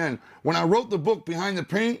say it again. When I wrote the book Behind the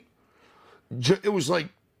Paint, it was like,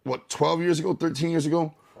 what, 12 years ago, 13 years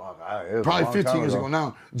ago? Probably 15 years ago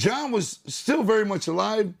now. John was still very much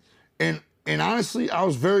alive, and honestly, I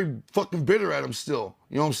was very fucking bitter at him still.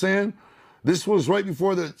 You know what I'm saying? This was right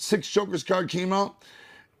before the 6 Jokers card came out,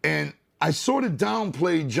 and I sort of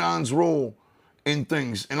downplayed John's role in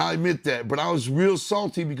things, and I admit that. But I was real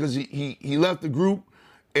salty because he left the group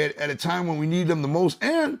at a time when we needed him the most,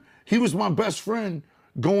 and he was my best friend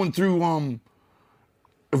going through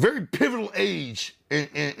a very pivotal age in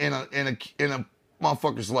a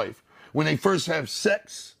motherfucker's life. When they first have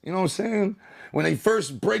sex, you know what I'm saying? When they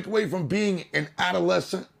first break away from being an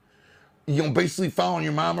adolescent, you know, basically following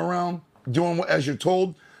your mom around, doing what as you're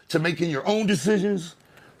told, to making your own decisions,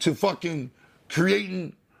 to fucking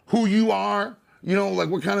creating who you are, you know, like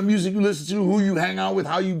what kind of music you listen to, who you hang out with,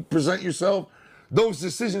 how you present yourself. Those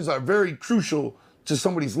decisions are very crucial to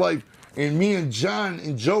somebody's life. And me and John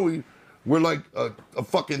and Joey were like a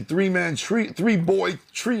fucking 3-boy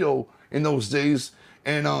trio in those days.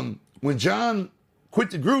 And when John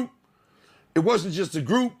quit the group, it wasn't just a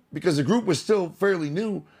group, because the group was still fairly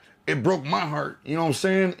new. It broke my heart, you know what I'm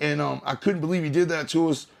saying? And I couldn't believe he did that to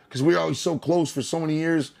us, because we were always so close for so many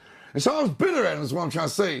years. And so I was bitter at him, is what I'm trying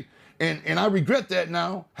to say. And I regret that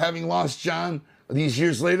now, having lost John these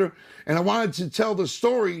years later. And I wanted to tell the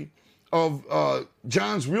story of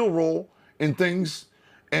John's real role in things.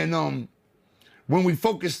 And when we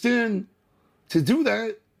focused in to do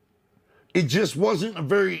that, it just wasn't a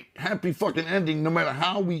very happy fucking ending, no matter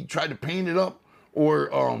how we tried to paint it up or,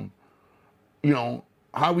 you know,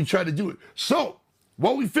 how we tried to do it. So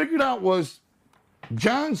what we figured out was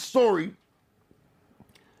John's story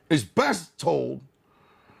is best told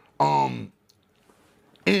in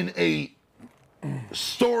a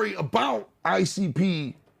story about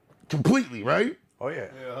ICP completely, right? Oh, yeah.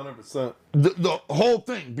 Yeah, 100%. The whole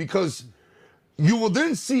thing, because you will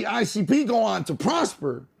then see ICP go on to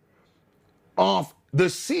prosper off the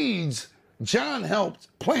seeds John helped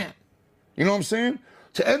plant. You know what I'm saying?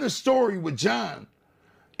 To end the story with John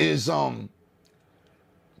is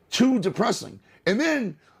too depressing. And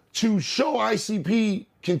then to show ICP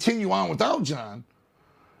continue on without John,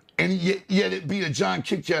 and yet it be a John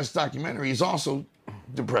Kick-Ass documentary, is also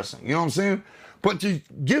depressing. You know what I'm saying? But to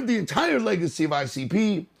give the entire legacy of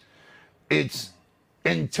ICP,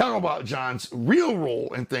 and tell about John's real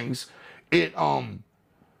role in things, it's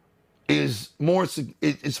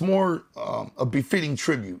more a befitting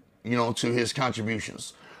tribute, you know, to his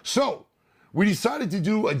contributions. So we decided to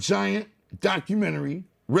do a giant documentary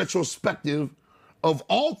retrospective of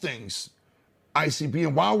all things ICP.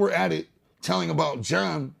 And while we're at it, telling about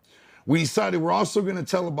John, we decided we're also going to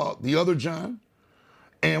tell about the other John,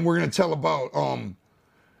 and we're going to tell about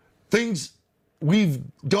things we've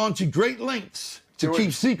gone to great lengths to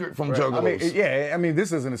keep secret from Juggalos. I mean,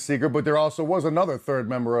 this isn't a secret, but there also was another third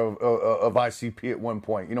member of ICP at one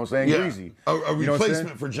point. You know what I'm saying? Yeah. Greasy. A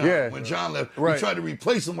replacement for John. Yeah. When John left, Right. we tried to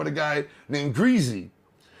replace him with a guy named Greasy.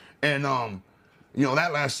 And, you know,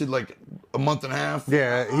 that lasted like a month and a half.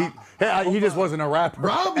 Yeah, he just wasn't a rapper.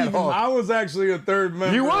 Rob at even- all. I was actually a third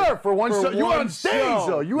member. You were for one show. You were on stage, show.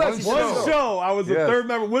 though. You actually One show. I was a Yes. third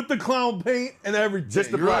member with the clown paint and everything.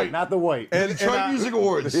 Just the You're black, right. not the white. And Detroit Music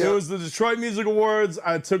Awards. It was the Detroit Music Awards.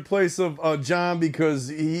 I took place of John because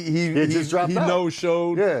he just dropped out.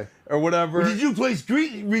 no-showed Yeah. or whatever. Did you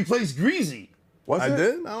replace Greasy? Was I it?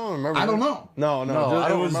 did? I don't remember. I don't know. No, No, I it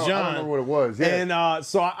don't was remember, John. I don't remember what it was. Yeah. And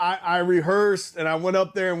so I rehearsed and I went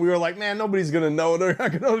up there and we were like, man, nobody's gonna know. They're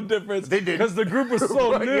not gonna know the difference. They didn't. Because the group was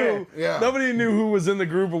so Right, new. yeah. Nobody knew who was in the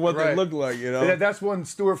group or what they Right. looked like. You know. Yeah, that's when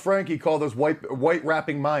Stuart Frankie called us white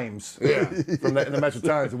rapping mimes. Yeah. From the Metro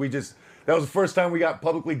Times. And that was the first time we got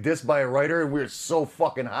publicly dissed by a writer, and we were so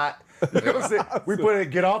fucking hot. You know what I'm saying? We put it,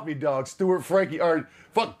 get off me, dog. Stuart Frankie, or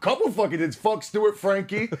couple fucking did. Fuck Stuart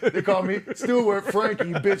Frankie. They call me Stuart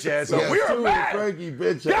Frankie, bitch ass. So Yeah, we were Stuart mad. Frankie,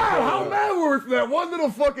 bitch. God, how mad were we for that one little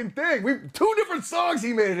fucking thing? 2 different songs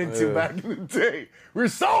he made it into back in the day. We were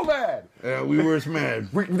so mad. Yeah, we were mad.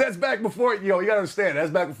 That's back before, you gotta understand,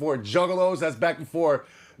 that's back before Juggalos, that's back before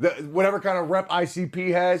whatever kind of rep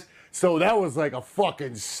ICP has. So that was like a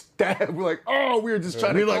fucking stab. We're like, we were just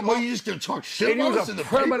trying We're to like, come oh, up. you just gonna talk shit And he about was, us in the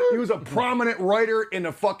he was paper? a prominent writer in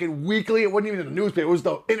the fucking weekly. It wasn't even in the newspaper. It was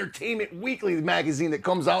the Entertainment Weekly magazine that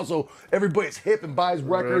comes out, so everybody's hip and buys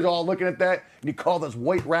records, all looking at that. And he called us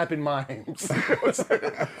white rapping mimes.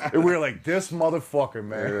 And we were like, this motherfucker,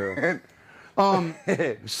 man.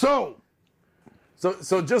 So,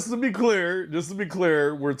 So just to be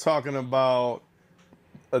clear, we're talking about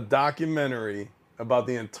a documentary about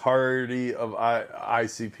the entirety of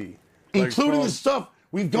ICP, including from- the stuff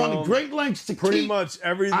we've gone to from great lengths to pretty keep much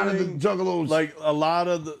everything out of the Juggalos. like a lot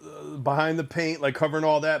of the behind the paint, like covering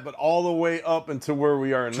all that, but all the way up until where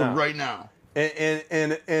we are to now. right now.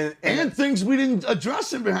 And things we didn't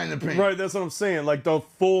address in Behind the Paint. right, that's what I'm saying. Like the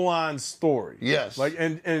full on story. Yes. Like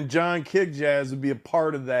and John Kick Jazz would be a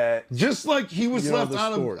part of that. Just like he was You know, left the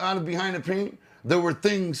out story. of Behind the Paint, there were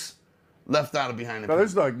things left out of Behind the No, Paint.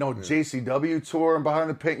 there's like no JCW tour and Behind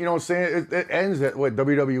the Paint. You know what I'm saying? It ends at what,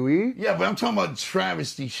 WWE? Yeah, but I'm talking about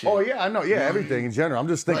travesty shit. Oh yeah, I know. Yeah, everything in general. I'm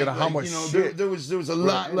just thinking of how much shit. There was a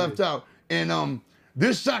lot left out, and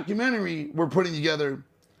this documentary we're putting together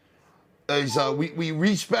is we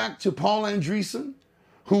reached back to Paul Andreessen,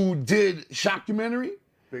 who did Shockumentary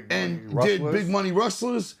and did Rustlers. Big Money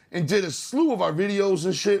Rustlers and did a slew of our videos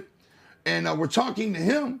and shit, and we're talking to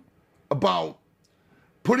him about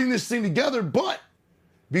putting this thing together. But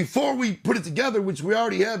before we put it together, which we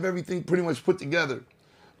already have everything pretty much put together,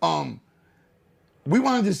 we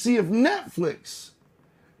wanted to see if Netflix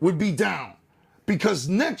would be down, because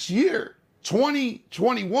next year,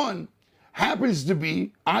 2021, happens to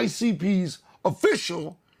be ICP's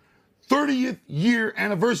official 30th year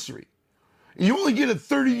anniversary. You only get a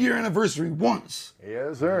 30-year anniversary once.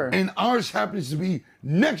 Yes, sir. And ours happens to be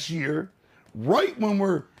next year, right when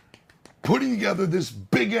we're putting together this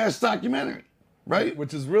big-ass documentary, right?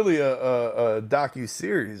 Which is really a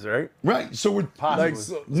docu-series, right? Right. So we're Like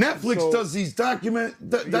Netflix does these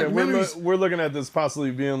documentaries. We're looking at this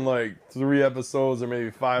possibly being like 3 episodes or maybe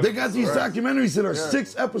 5. They got these documentaries that are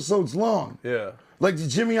 6 episodes long. Yeah. Like the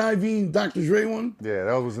Jimmy Iovine, Dr. Dre one. Yeah,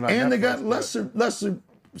 that was not. And they Netflix, got but- lesser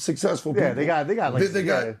successful people. Yeah, they got like they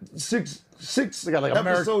got six They got like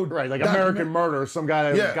episode American Murder. Some guy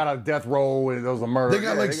that Yeah. got out of death row and there was a murder. They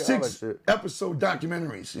got like all that 6 shit. episode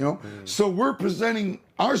documentaries, you know? So we're presenting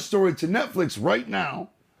our story to Netflix right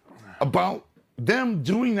now about them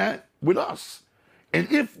doing that with us. And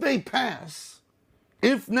if they pass,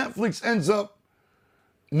 if Netflix ends up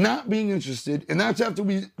not being interested, and that's after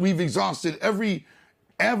we've exhausted every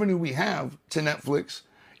avenue we have to Netflix,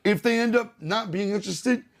 if they end up not being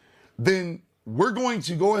interested, then we're going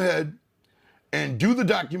to go ahead and do the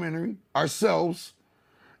documentary ourselves,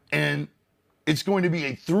 and it's going to be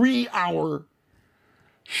a 3-hour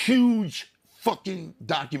huge fucking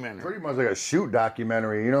documentary. Pretty much like a shoot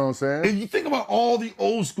documentary. You know what I'm saying? And you think about all the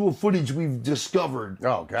old school footage we've discovered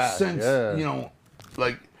Oh, God, since, yeah. you know,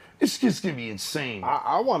 like, it's just gonna be insane.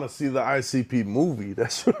 I want to see the ICP movie.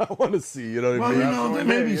 That's what I want to see. You know what Well, I you mean? know,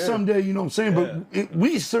 maybe someday, you know what I'm saying? But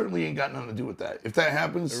we certainly ain't got nothing to do with that. If that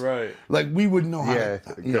happens, Right. like, we wouldn't know how Yeah,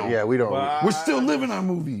 to, you know. yeah, we don't. Well, We're still living our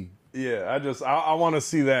movie. Yeah, I want to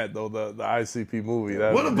see that though, the ICP movie.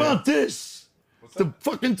 What about this? The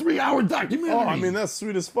fucking 3-hour documentary. Oh, I mean that's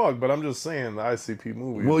sweet as fuck, but I'm just saying the ICP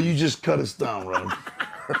movie. Well, you just cut us down, Rob.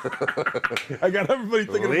 I got everybody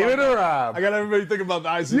thinking Leave it about. to Rob. I got everybody thinking about the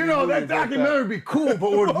ICP. You know, movie that documentary would be cool,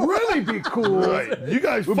 but what would really be cool Right. You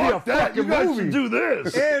guys would be a fuck that. You fucking guys movie. should do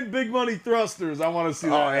this. And Big Money Thrusters. I want to see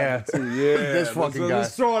that Oh, yeah. too. Yeah, This fucking guy.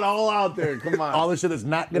 Let's throw it all out there. Come on. all the shit that's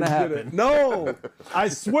not gonna happen. No, I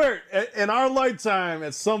swear, in our lifetime,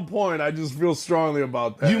 at some point, I just feel strongly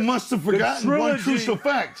about that. You must have forgotten one trilogy- crucial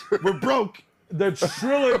fact. We're broke. The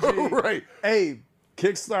trilogy. Right. Hey,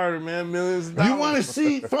 Kickstarter, man, millions of dollars. You want to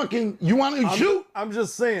see fucking, you want to shoot? I'm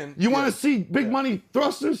just saying. You want to see Big Money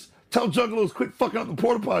Thrusters? Tell Juggalos quit fucking up the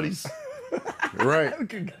porta potties. Right.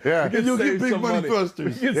 Yeah. You'll Save get big some money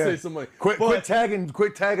thrusters. We can Yeah. save some money. Quit tagging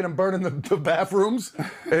and burning the bathrooms,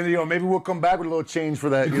 and maybe we'll come back with a little change for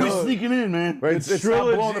that. Quit sneaking in, man. Right? The It's not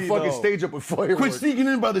blowing the trilogy, fucking though. stage up with fireworks. Quit sneaking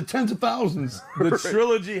in by the tens of thousands. The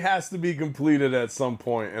trilogy has to be completed at some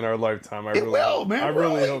point in our lifetime. I It really will, hope. man. I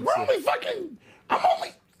really hope we're so. only fucking. I'm only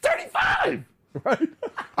 35. Right?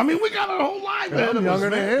 I mean, we got our whole life ahead I'm of us, younger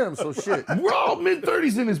man. than him, so shit. We're all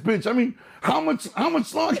mid-30s in this bitch. I mean, how much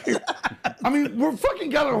longer? I mean, we're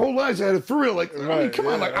fucking got our whole lives ahead of for real. Like, I mean, Right, come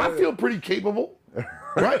on. yeah, Like, I feel pretty capable.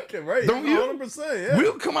 Right? Right. Don't you? 100%, yeah.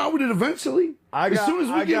 We'll come out with it eventually. As soon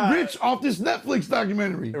as we get rich off this Netflix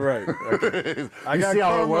documentary. Right. Okay. I You got see how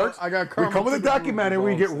karma, it works? I got We karma. come with a through the roof, documentary, is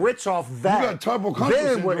we all get I'm saying. rich off that. got turbo country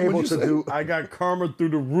Then we're syndrome, able what'd to you say? do. I got karma through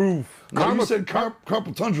the roof. No, you said carpal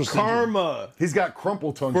tunnel syndrome. Karma He's got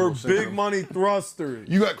crumple tongue. for big money thrusters.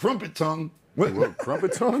 You got crumpet tongue. What?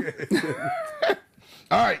 Crumpet tongue?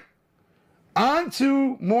 All right. On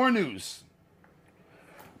to more news.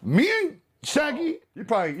 Me and Shaggy. You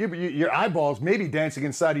probably your eyeballs may be dancing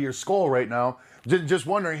inside of your skull right now, just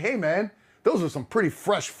wondering, hey man, those are some pretty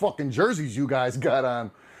fresh fucking jerseys you guys got on.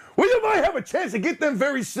 Well, you might have a chance to get them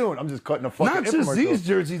very soon. I'm just cutting a fucking Not just infomercial. these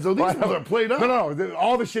jerseys, though. These ones are played up. No,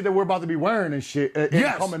 all the shit that we're about to be wearing and shit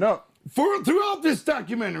Yes. coming up. Throughout this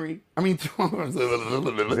documentary, I mean, See,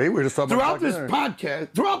 we're just talking throughout about this documentary.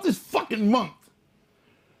 podcast, throughout this fucking month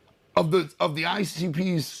of the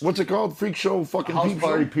ICP's, what's it called? Freak show fucking House peep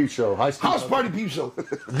Party show? Peep Show. House Party Peep Show.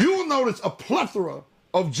 You will notice a plethora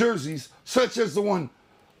of jerseys, such as the one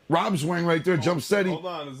Rob's wearing right there, Jump Steady. Hold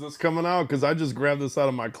on, is this coming out? Because I just grabbed this out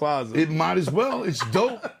of my closet. It might as well. It's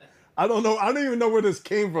dope. I don't know. I don't even know where this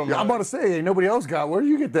came from. I'm about to say, ain't nobody else got. Where did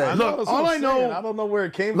you get that? Look, That's all what I I'm know- saying. I don't know where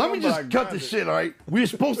it came Let from. me but I just cut grabbed the it. shit, all right? We were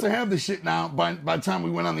supposed to have the shit now by the time we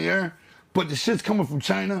went on the air, but the shit's coming from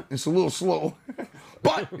China. It's a little slow.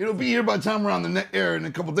 But it'll be here by the time we're on the air in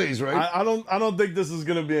a couple days, right? I don't think this is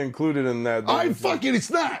gonna be included in that. All right, fuck it, it's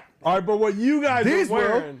not. All right, but what you guys These are were-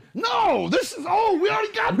 wearing? No, this is, we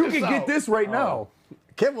already got You this can out. get this right now.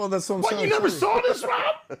 Okay, well that's what I'm What, saying. you never saw this,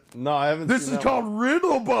 Rob? No, I haven't. This seen is that called one.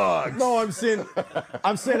 Riddlebox. No, I'm saying.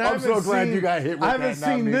 I so haven't glad seen, you got hit with I haven't that,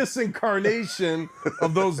 not seen me. this incarnation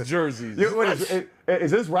of those jerseys.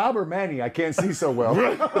 Is this Rob or Manny? I can't see so well.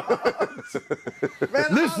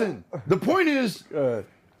 Listen, the point is,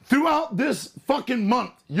 throughout this fucking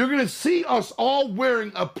month, you're going to see us all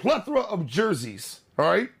wearing a plethora of jerseys, all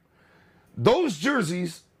right? Those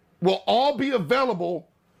jerseys will all be available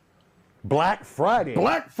Black Friday.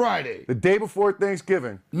 Black Friday, The day before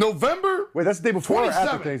Thanksgiving. November. Wait, that's the day before or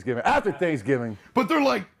after 27th. Thanksgiving? After Thanksgiving. But they're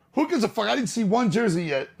like, who gives a fuck? I didn't see one jersey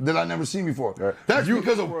yet that I never seen before. Right. That's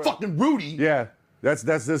because of fucking Rudy. Yeah, that's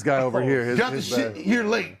this guy over here. His, Got the his shit bag. here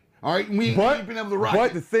late. All right, and we ain't been able to rock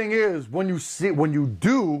But it. the thing is, when you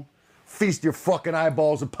do feast your fucking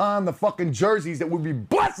eyeballs upon the fucking jerseys that we'll be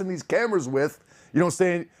blasting these cameras with, you know what I'm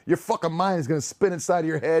saying? Your fucking mind is gonna spin inside of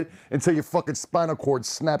your head until your fucking spinal cord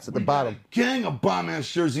snaps at the bottom. Gang of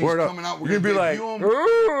bomb-ass jerseys Word up. coming out. We're You're gonna gonna be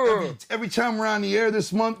debut like, them. Every time we're on the air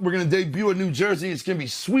this month, we're gonna debut a new jersey. It's gonna be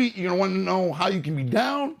sweet. You're gonna want to know how you can be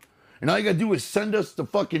down, and all you gotta do is send us the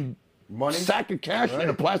fucking Money? sack of cash in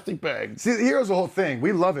a plastic bag. See, here's the whole thing.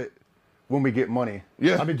 We love it when we get money.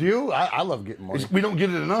 Yeah. I mean, do you? I love getting money. We don't get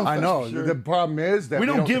it enough. I that's know. for sure. The problem is that we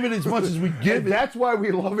don't give it as much as we give And it. that's why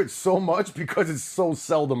we love it so much, because it's so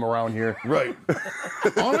seldom around here. Right.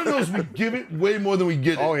 All I know is we give it way more than we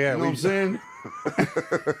get it. Oh, yeah, You know we- what I'm saying?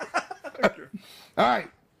 All right.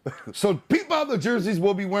 So peep out the jerseys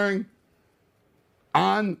we'll be wearing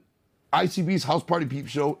on ICB's House Party Peep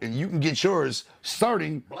Show, and you can get yours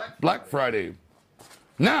starting Black Friday.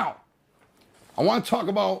 Now, I want to talk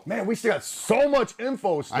about, Man, we still got so much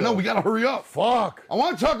info still. I know we got to hurry up. Fuck. I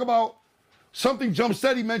want to talk about something Jump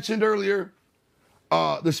Steady mentioned earlier,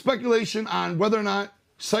 the speculation on whether or not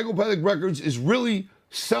Psychopathic Records is really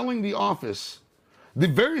selling The Office. The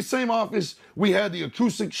very same office we had the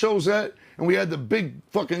acoustic shows at, and we had the big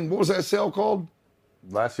fucking, what was that sale called?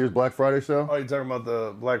 Last year's Black Friday sale? Oh, you talking about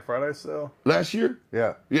the Black Friday sale? Last year?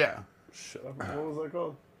 Yeah. Yeah. Shut up. What was that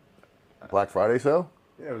called? Black Friday sale?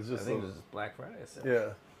 Yeah, it was just. I think it was Black Friday. So.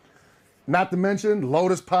 Yeah. Not to mention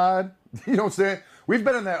Lotus Pod. You know what I'm saying? We've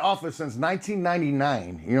been in that office since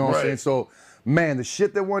 1999. You know what I'm Right. saying? So, man, the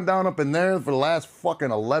shit that went down up in there for the last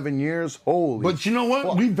fucking 11 years, holy. But you know what?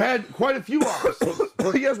 fuck. We've had quite a few offices.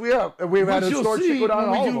 Yes, we have. And we've had But you'll historic see shit go down when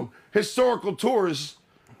on we all of do them. historical tours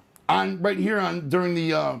on right here on during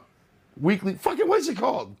the weekly, fucking, what's it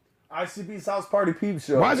called? ICP's House Party Peep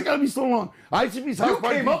Show. Why's it gotta be so long? ICP's House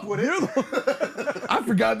Party. came up with it. I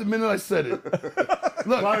forgot the minute I said it.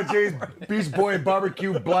 Look, Connor J's Beach Boy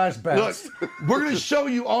Barbecue Blast look, Bash. we're gonna show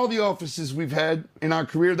you all the offices we've had in our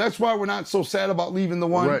career. That's why we're not so sad about leaving the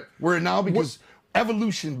one Right. we're in now, because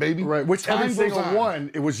evolution, baby. Right, which Time every goes single on.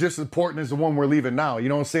 one, it was just as important as the one we're leaving now. You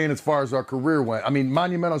know what I'm saying? As far as our career went. I mean,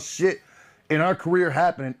 monumental shit in our career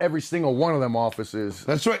happened in every single one of them offices.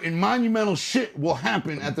 That's right, and monumental shit will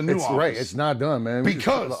happen at the new It's office. right, it's not done, man. We just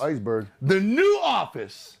Because saw the iceberg. the new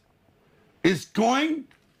office is going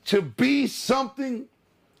to be something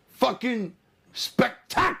fucking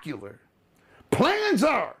spectacular. Plans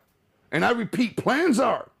are, and I repeat, plans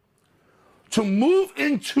are to move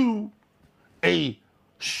into a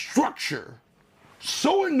structure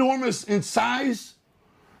so enormous in size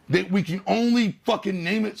that we can only fucking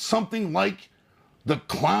name it something like the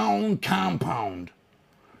Clown Compound.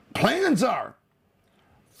 Plans are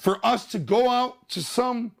for us to go out to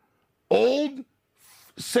some old,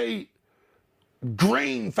 say,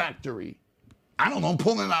 grain factory. I don't know, I'm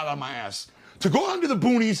pulling it out of my ass. To go out into the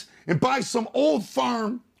boonies and buy some old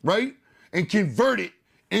farm, right? And convert it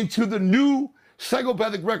into the new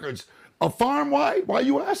Psychopathic Records. A farm, why? Why,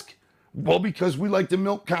 you ask? Well, because we like to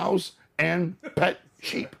milk cows and pet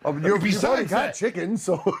sheep. You've already got chickens,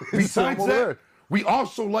 so Besides over that, there. we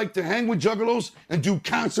also like to hang with juggalos and do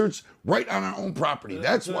concerts right on our own property.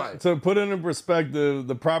 That's why. To put it in perspective,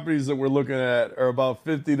 the properties that we're looking at are about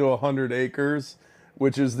 50 to 100 acres,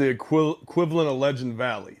 which is the equivalent of Legend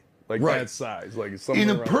Valley, like Right. that size. Like In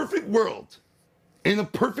a around- perfect world,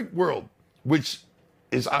 which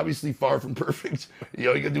is obviously far from perfect, all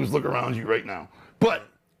you gotta do is look around you right now. But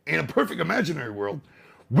in a perfect imaginary world,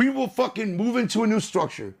 we will fucking move into a new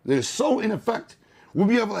structure that is so in effect, we'll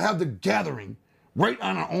be able to have the gathering right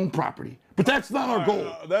on our own property. But that's not our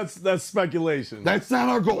goal. That's speculation. That's not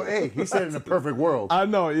our goal. Hey, he said in a perfect world. I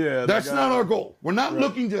know, yeah. That's not our goal. We're not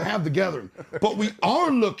looking to have the gathering, but we are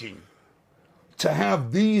looking to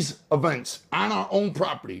have these events on our own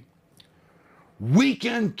property.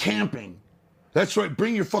 Weekend camping. That's right.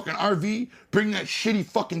 Bring your fucking RV. Bring that shitty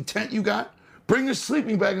fucking tent you got. Bring a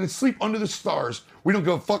sleeping bag and sleep under the stars. We don't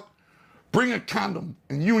give a fuck. Bring a condom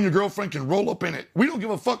and you and your girlfriend can roll up in it. We don't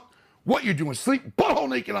give a fuck what you're doing. Sleep butthole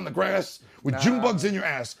naked on the grass with June bugs in your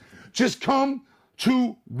ass. Just come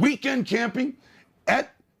to weekend camping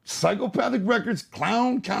at Psychopathic Records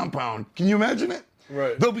Clown Compound. Can you imagine it?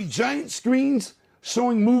 Right. There'll be giant screens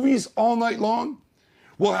showing movies all night long.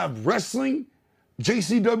 We'll have wrestling,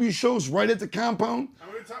 JCW shows right at the compound.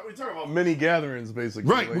 We talk about mini gatherings, basically.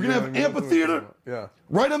 Right. Like, We're you going to know have what I mean? That's what we're amphitheater talking about.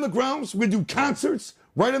 right on the grounds. We're going to do concerts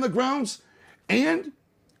right on the grounds. And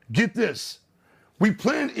get this. We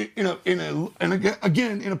plan in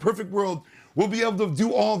a perfect world, we'll be able to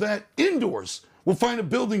do all that indoors. We'll find a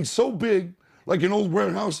building so big, like an old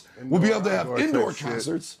warehouse, we'll be able to have indoor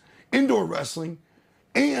concerts, indoor wrestling,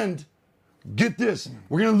 and get this,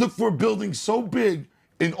 we're gonna look for a building so big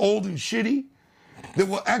and old and shitty that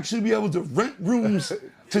we'll actually be able to rent rooms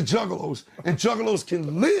to juggalos, and juggalos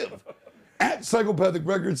can live at Psychopathic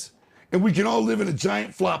Records, and we can all live in a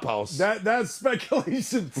giant flop house. That's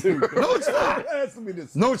speculation too. No, it's not. It has to be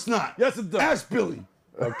this. No, it's not. Yes, it does. Ask Billy.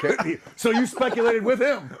 Okay. So you speculated with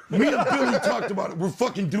him. Me and Billy talked about it. We're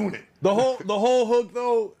fucking doing it. The whole hook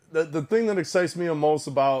though, the thing that excites me the most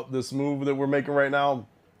about this move that we're making right now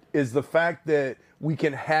is the fact that we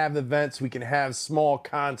can have events, we can have small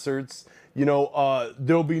concerts. You know,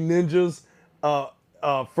 there'll be ninjas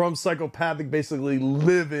from Psychopathic basically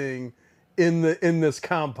living in this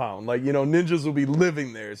compound. Like, you know, ninjas will be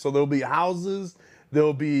living there. So there'll be houses,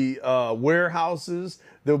 there'll be warehouses,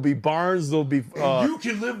 there'll be barns, there'll be You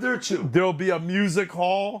can live there too. there'll be a music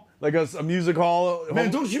hall, like a music hall.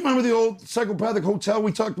 Man, don't you remember the old Psychopathic hotel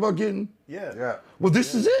we talked about getting? Yeah. Well,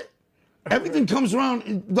 this is it. Everything comes around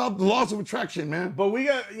in the laws of attraction, man. But we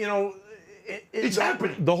got, you know, It's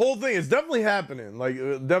happening. The whole thing is definitely happening. Like,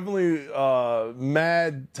 definitely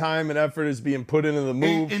mad time and effort is being put into the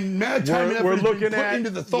move. And mad time and effort is being put into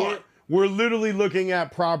the thought. We're literally looking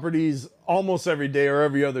at properties almost every day or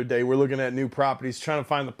every other day. We're looking at new properties, trying to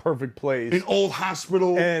find the perfect place. An old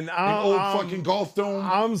hospital, And an old I'm- fucking golf dome.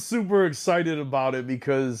 I'm super excited about it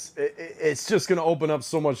because it's just going to open up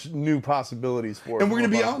so much new possibilities for us. And we're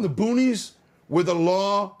going to be out in the boonies where the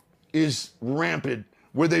law is rampant,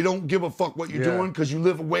 where they don't give a fuck what you're Yeah. doing because you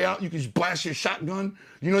live way out. You can just blast your shotgun.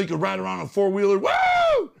 You know, you can ride around on a four-wheeler.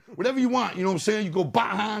 Woo! Whatever you want. You know what I'm saying? You go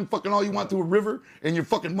Baja fucking all you want through a river in your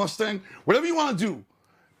fucking Mustang. Whatever you want to do,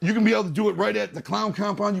 you can be able to do it right at the Clown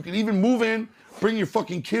Compound. You can even move in, bring your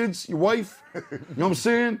fucking kids, your wife. You know what I'm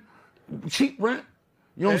saying? Cheap rent.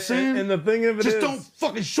 You know what I'm saying? And the thing of it just is, don't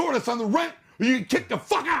fucking short us on the rent, or you get kicked the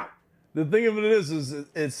fuck out. the thing of it is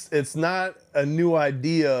it's not a new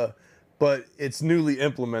idea, but it's newly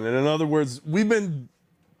implemented. In other words, we've been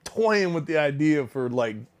toying with the idea for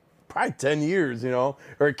like probably 10 years, you know,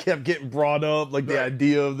 or it kept getting brought up, like the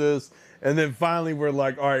idea of this. And then finally we're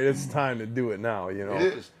like, all right, it's time to do it now, you know.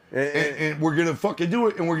 It is. And we're going to fucking do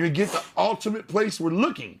it, and we're going to get the ultimate place. We're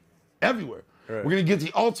looking everywhere. Right. We're going to get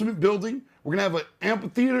the ultimate building. We're going to have an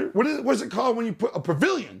amphitheater. What's it called when you put a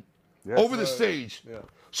pavilion over the stage? Yeah.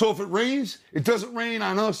 So if it rains, it doesn't rain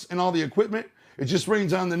on us and all the equipment. It just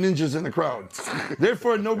rains on the ninjas in the crowd.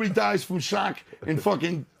 Therefore, nobody dies from shock and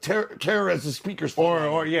fucking terror as the speakers fall on.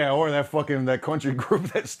 Or that country group,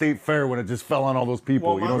 that state fair when it just fell on all those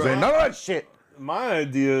people. Well, You know what I'm saying? my- None of that shit. My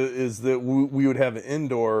idea is that we would have an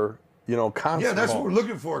indoor, you know, concert Yeah, that's hall. what we're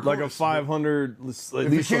looking for. of Like a course. 500, at If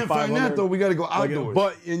least you a can't 500. find that, though, we got to go Like,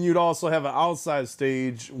 outdoors. and you'd also have an outside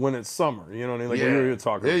stage when it's summer. You know what I mean? Like yeah. we were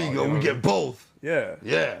talking there about. you go. know We what I get mean? both. Yeah.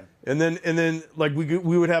 Yeah. And then like we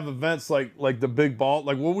would have events like the Big Ball.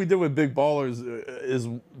 Like what we did with Big Ballers is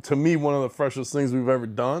to me one of the freshest things we've ever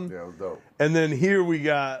done. Yeah, it was dope. And then here we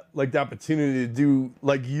got like the opportunity to do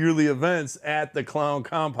like yearly events at the Clown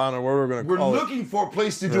Compound or whatever we're going to We're call it. looking for a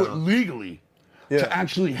place to do it legally. Yeah. To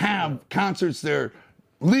actually have concerts there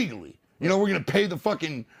legally. You know, we're going to pay the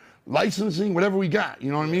fucking licensing, whatever we got.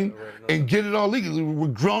 You know what I mean? And get it all legally. We're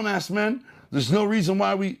grown-ass men. There's no reason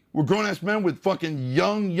why we're grown-ass men with fucking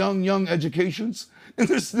young educations. And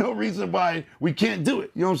there's no reason why we can't do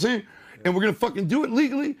it. You know what I'm saying? And we're going to fucking do it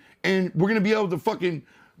legally. And we're going to be able to fucking,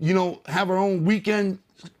 you know, have our own weekend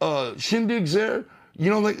shindigs there. You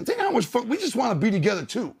know, like, think how much fun. We just want to be together,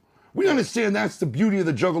 too. We understand that's the beauty of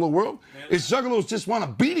the Juggalo world. Is Juggalos just want to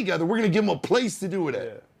be together. We're going to give them a place to do it at.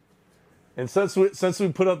 Yeah. And since we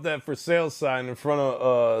put up that for sale sign in front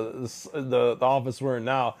of the office we're in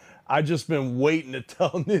now, I just been waiting to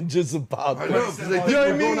tell ninjas about I this. know, because they think You know what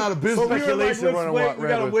we're I mean? going out of business. So we were like, Speculation let's running wait. wild, We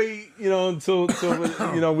gotta rampant. wait, you know, until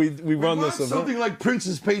you know we run We this want event. something like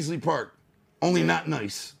Prince's Paisley Park, only not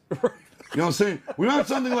nice. You know what I'm saying? We want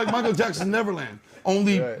something like Michael Jackson's Neverland,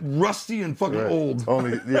 only rusty and fucking old.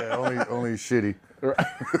 Only shitty.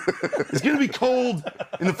 It's gonna be cold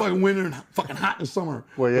in the fucking winter and fucking hot in the summer.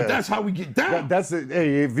 Well, yeah. But that's how we get down. That's it.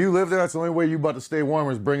 Hey, if you live there, that's the only way you about to stay warm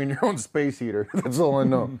is bringing your own space heater. That's all I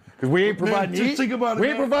know. Because we ain't providing just heat. think about it, We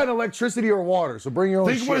ain't man. providing electricity or water. So bring your own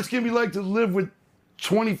Think shit. what it's gonna be like to live with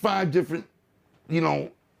 25 different, you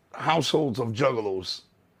know, households of juggalos.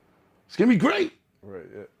 It's gonna be great. Right.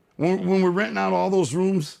 Yeah. When we're renting out all those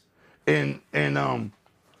rooms, and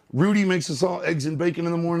Rudy makes us all eggs and bacon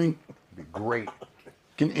in the morning. Be great.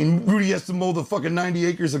 And Rudy has to mow the fucking 90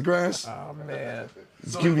 acres of grass. Oh man.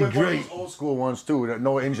 It's gonna be With one of great. those old school ones too.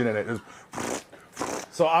 No engine in it. It's-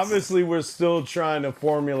 So obviously we're still trying to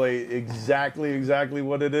formulate exactly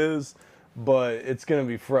what it is, but it's gonna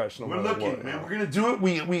be fresh no We're matter looking, what. man. We're gonna do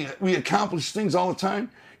it. We accomplish things all the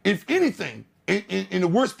time. If anything, in the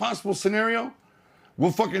worst possible scenario,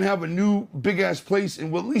 we'll fucking have a new big ass place,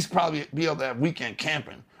 and we'll at least probably be able to have weekend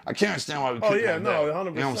camping. I can't understand why we couldn't yeah, have no, that. 100%.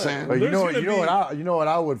 You know what I'm saying? But There's gonna you know what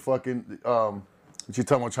I would fucking what you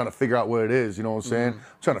talking about trying to figure out what it is, you know what I'm saying?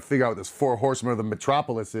 Trying to figure out what this four horsemen of the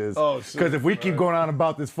metropolis is. Oh, shit. Because if we keep going on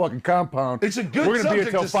about this fucking compound, It's a good we're gonna be subject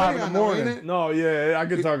until to stay 5 in the on, though, morning. ain't it? No, yeah, I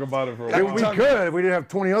could talk about it for a Yeah, while. We could if we didn't have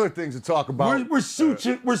 20 other things to talk about. We're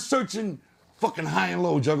searching fucking high and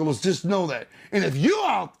low, juggalos. Just know that. And if you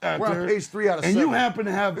out We're on there page 3 out of and you 7. happen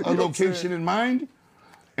to have a know what I'm location saying? in mind,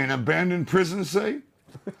 an abandoned prison, say,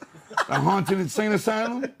 a haunted insane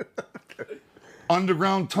asylum,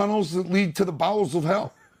 underground tunnels that lead to the bowels of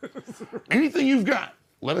hell, anything you've got,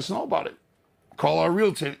 let us know about it. Call our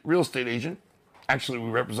real estate agent. Actually, we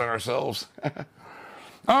represent ourselves.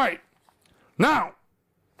 All right. Now,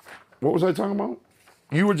 what was I talking about?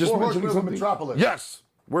 You were just Four mentioning Horsemen of the something. Metropolis. Yes.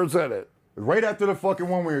 Where's that at? Right after the fucking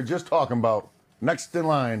one we were just talking about. Next in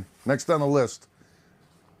line. Next on the list.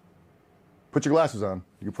 Put your glasses on.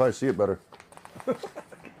 You can probably see it better.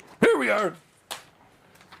 Here we are.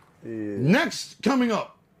 Next, coming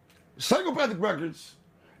up, Psychopathic Records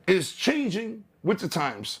is changing with the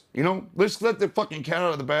times. You know, let's let the fucking cat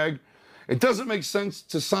out of the bag. It doesn't make sense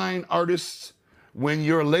to sign artists when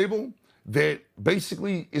you're a label that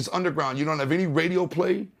basically is underground. You don't have any radio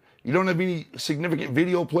play. You don't have any significant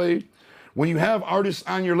video play. When you have artists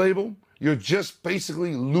on your label, you're just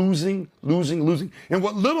basically losing. And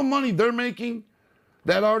what little money they're making,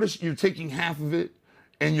 that artist, you're taking half of it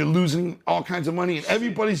and you're losing all kinds of money, and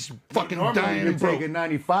everybody's fucking Normally dying you're and broke. taking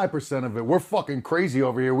 95% of it. We're fucking crazy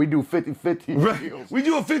over here. We do 50-50 Right. deals. We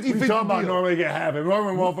do a 50-50 We talking about deal. normally get half it.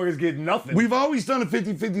 Normally motherfuckers get nothing. We've always done a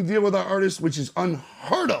 50-50 deal with our artists, which is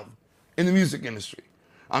unheard of in the music industry.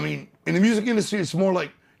 I mean, in the music industry, it's more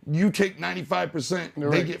like you take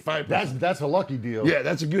 95%, they get 5%. That's a lucky deal. Yeah,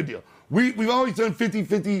 that's a good deal. We've always done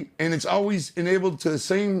 50-50, and it's always enabled to the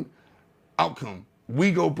same outcome.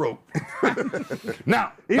 We go broke.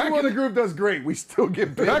 Now, Even when the group does great, we still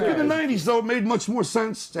get paid. back in the 90s, though, it made much more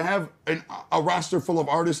sense to have a roster full of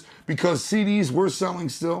artists because CDs were selling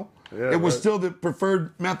still. Yeah, it was right. still the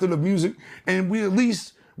preferred method of music, and we at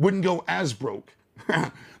least wouldn't go as broke.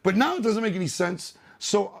 But now it doesn't make any sense.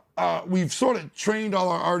 So we've sort of trained all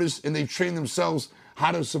our artists, and they've trained themselves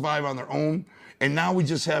how to survive on their own. And now we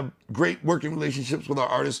just have great working relationships with our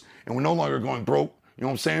artists, and we're no longer going broke. You know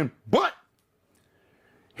what I'm saying? But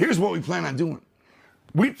here's what we plan on doing.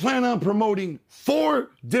 We plan on promoting 4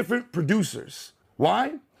 different producers.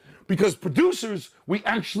 Why? Because producers we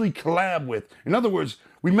actually collab with. In other words,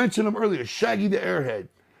 we mentioned them earlier, Shaggy the Airhead,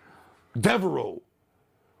 Devereaux,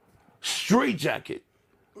 Straight Jacket.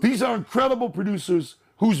 These are incredible producers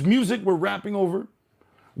whose music we're rapping over.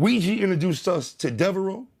 Ouija introduced us to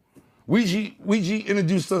Devereaux. Ouija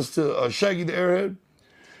introduced us to Shaggy the Airhead.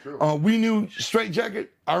 We knew Straight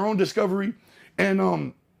Jacket, our own discovery.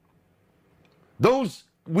 And those,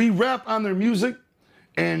 we rap on their music,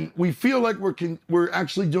 and we feel like we're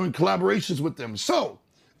actually doing collaborations with them. So,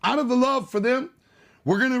 out of the love for them,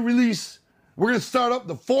 we're gonna start up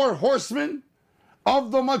the 4 Horsemen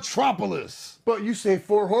of the Metropolis. But you say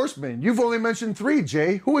 4 horsemen. You've only mentioned 3,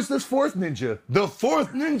 Jay. Who is this 4th ninja? The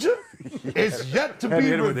 4th ninja is yet to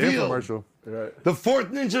be revealed. Right. The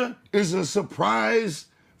 4th ninja is a surprise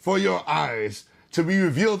for your eyes to be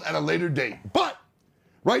revealed at a later date. But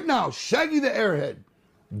right now, Shaggy the Airhead,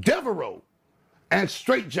 Devereaux, and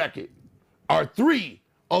Straight Jacket are 3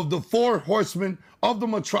 of the 4 horsemen of the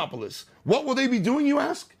Metropolis. What will they be doing, you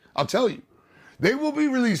ask? I'll tell you. They will be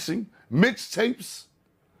releasing mixtapes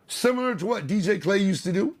similar to what DJ Clay used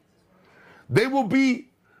to do. They will be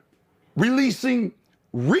releasing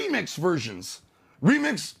remix versions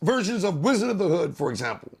of Wizard of the Hood, for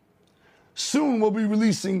example. Soon we'll be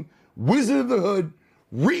releasing Wizard of the Hood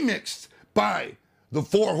remixed by the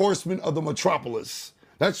 4 Horsemen of the Metropolis.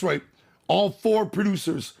 That's right, all 4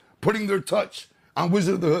 producers putting their touch on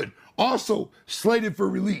Wizard of the Hood. Also slated for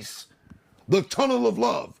release, the Tunnel of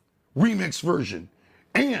Love remix version,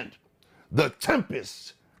 and the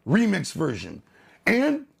Tempest remix version.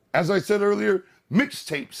 And, as I said earlier,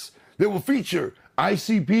 mixtapes that will feature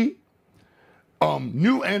ICP,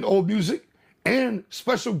 new and old music, and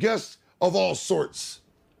special guests of all sorts.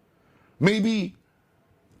 Maybe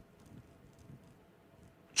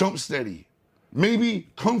Jump Steady, maybe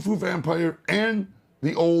Kung Fu Vampire, and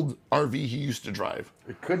the old RV he used to drive.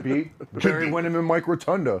 It could be Barry Windham and Mike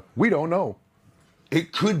Rotunda. We don't know.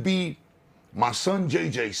 It could be my son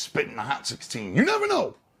JJ spitting a hot 16. You never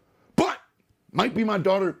know. But might be my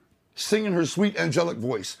daughter singing her sweet angelic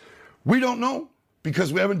voice. We don't know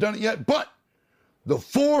because we haven't done it yet. But the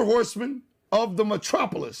 4 Horsemen of the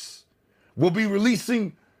Metropolis will be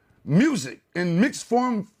releasing music in mixed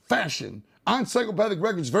form fashion on Psychopathic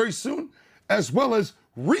Records very soon, as well as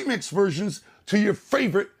remix versions to your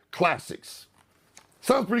favorite classics.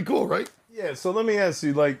 Sounds pretty cool, right? Yeah, so let me ask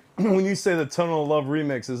you, like, when you say the Tunnel of Love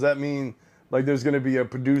remix, does that mean, like, there's going to be a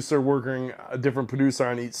different producer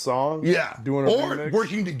on each song? Yeah. Doing a or remix?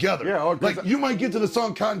 working together. Yeah, or- like, you might get to the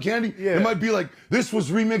song Cotton Candy. Yeah. It might be like, this was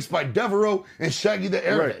remixed by Devereaux and Shaggy the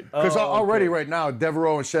Airhead. Because already right now,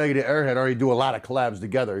 Devereaux and Shaggy the Airhead already do a lot of collabs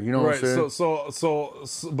together. You know what I'm saying? So,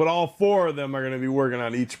 but all 4 of them are going to be working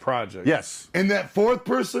on each project. Yes. And that 4th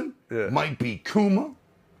person Yeah. might be Kuma,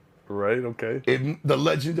 Right, okay. the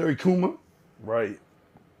legendary Kuma. Right.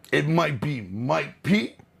 It might be Mike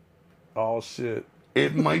P. Oh, shit.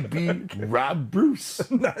 It might be Rob Bruce.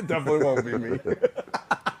 That definitely won't be me.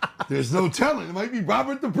 There's no telling. It might be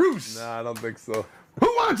Robert the Bruce. Nah, I don't think so. Who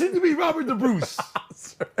wants it to be Robert the Bruce?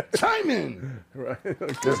 Chime in. Right.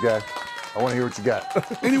 Okay. This guy. I want to hear what you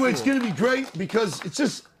got. Anyway, it's going to be great because it's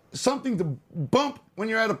just something to bump when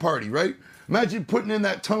you're at a party, right? Imagine putting in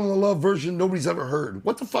that Tunnel of Love version nobody's ever heard.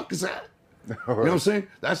 What the fuck is that? You know what I'm saying?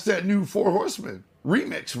 That's that new 4 Horsemen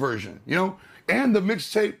remix version, you know? And the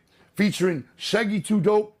mixtape featuring Shaggy 2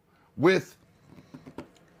 Dope with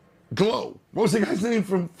Glow. What was the guy's name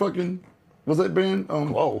from fucking, what's that band?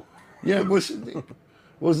 Whoa. Yeah, what's his name?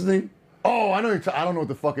 What's his name? Oh, I know. I don't know what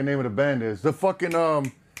the fucking name of the band is. The fucking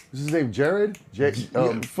is his name Jared? Yeah,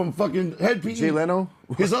 from fucking Head PE. Jay Leno?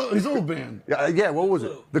 His old band. Yeah. What was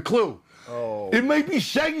it? The Clue. It may be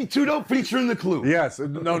Shaggy 2 though, featuring the Clue. Yes,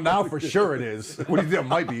 no, now for sure it is. What do you think? It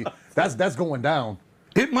might be. That's going down.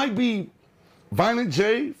 It might be Violent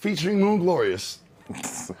J featuring Moon Glorious.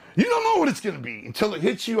 You don't know what it's going to be until it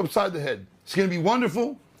hits you upside the head. It's going to be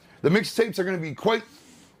wonderful. The mixtapes are going to be quite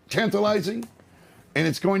tantalizing, and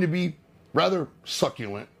it's going to be rather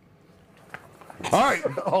succulent. All right.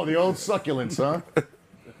 Oh, the old succulents, huh?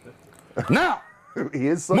 Now, He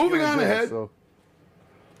is succulent. moving on yeah, ahead. so.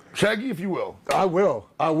 Shaggy, if you will. I will,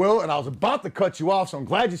 and I was about to cut you off, so I'm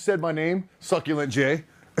glad you said my name, Succulent J.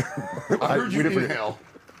 I heard you we didn't inhale.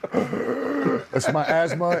 That's my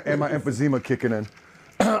asthma and my emphysema kicking in.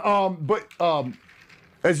 But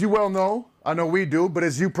as you well know, I know we do, but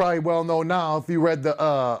as you probably well know now, if you read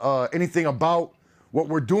the anything about what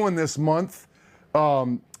we're doing this month,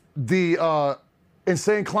 the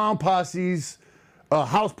Insane Clown Posse's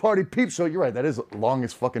House Party Peep Show, you're right, that is the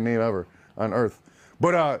longest fucking name ever on earth,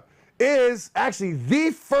 but is actually the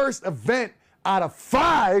first event out of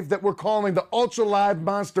 5 that we're calling the Ultra Live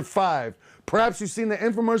Monster 5. Perhaps you've seen the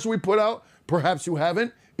infomercial we put out, perhaps you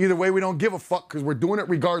haven't. Either way, we don't give a fuck because we're doing it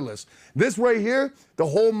regardless. This right here, the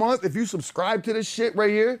whole month, if you subscribe to this shit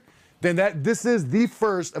right here, then this is the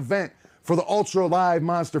first event for the Ultra Live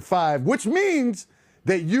Monster 5, which means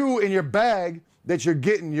that you in your bag that you're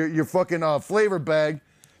getting, your fucking flavor bag,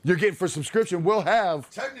 you're getting for subscription will have.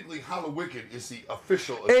 Technically, Hallowicked is the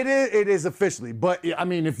official. It is officially, but I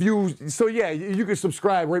mean, if you, so yeah, you can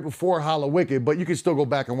subscribe right before Hallowicked, but you can still go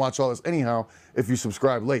back and watch all this anyhow if you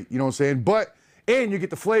subscribe late, you know what I'm saying? But, and you get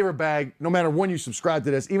the flavor bag no matter when you subscribe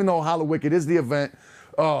to this, even though Hallowicked is the event,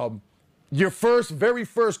 your very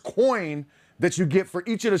first coin that you get for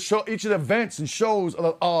each of the events and shows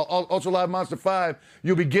of Ultra Live Monster 5,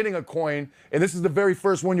 you'll be getting a coin, and this is the very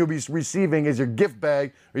first one you'll be receiving is your gift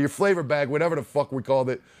bag or your flavor bag, whatever the fuck we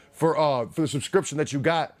called it, for the subscription that you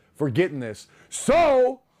got for getting this.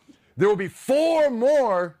 So there will be 4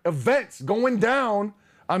 more events going down.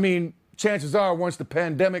 I mean, chances are once the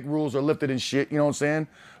pandemic rules are lifted and shit, you know what I'm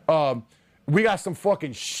saying? We got some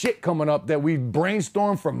fucking shit coming up that we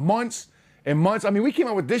brainstormed for months and months. I mean, we came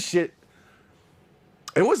up with this shit.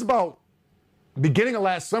 It was about beginning of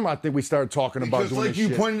last summer, I think we started talking about doing like this you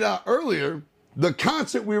shit. pointed out earlier, the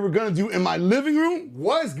concert we were going to do in my living room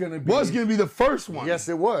was gonna be the first one. Yes,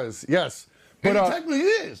 it was. Yes, But but it technically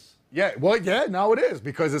is. yeah, well, yeah, now it is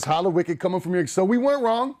because it's Hallowicked coming from here. So we weren't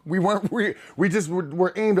wrong. We just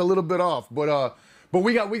were aimed a little bit off. But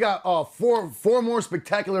we got 4 more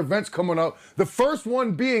spectacular events coming up. The first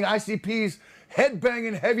one being ICP's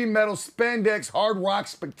Headbanging Heavy Metal Spandex Hard Rock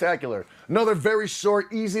Spectacular. Another very short,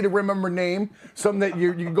 easy to remember name. Something that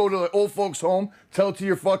you can go to the old folks' home, tell it to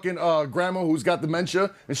your fucking grandma who's got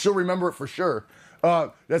dementia, and she'll remember it for sure.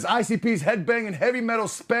 That's ICP's Headbanging Heavy Metal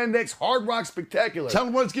Spandex Hard Rock Spectacular. Tell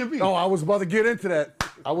them what it's going to be. Oh, I was about to get into that.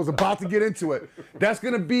 I was about to get into it. That's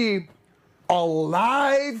going to be a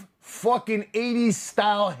live fucking 80s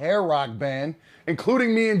style hair rock band,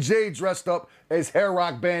 including me and Jay dressed up as hair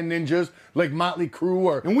rock band ninjas like Motley Crue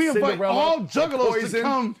or And we invite Cinderella all or juggalos to Poison.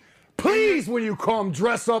 come. Please, when you come,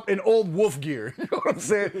 dress up in old wolf gear. You know what I'm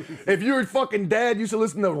saying? If your fucking dad used to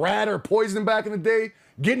listen to Rat or Poison back in the day,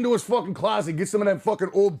 get into his fucking closet, get some of them fucking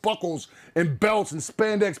old buckles and belts and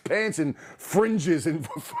spandex pants and fringes and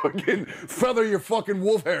fucking feather your fucking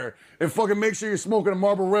wolf hair and fucking make sure you're smoking a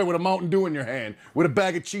Marlboro Red with a Mountain Dew in your hand with a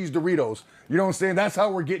bag of cheese Doritos. You know what I'm saying? That's how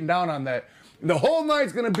we're getting down on that. The whole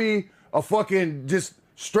night's gonna be a fucking just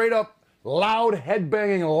straight up loud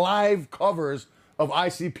headbanging live covers of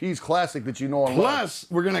ICP's classic that you know and love. Plus,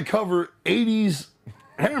 we're going to cover 80s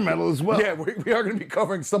hair metal as well. Yeah, we are going to be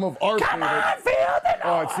covering some of our Come on, favorites. feel the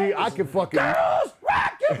noise. Oh, see, I can fucking... Girls,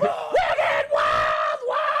 rock your boat. Wicked, wild,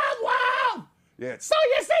 wild, wild. Yeah. So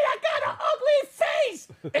you see, I got an ugly face.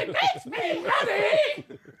 It makes me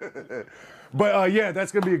honey. But yeah,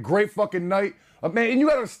 that's going to be a great fucking night. Man, and you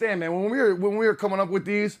got to understand, man, when we were coming up with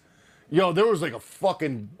these, yo, there was like a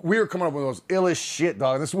fucking, we were coming up with those illest shit,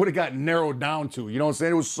 dog. This would have got narrowed down to, you know what I'm saying?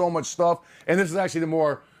 There was so much stuff. And this is actually the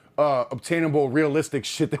more obtainable, realistic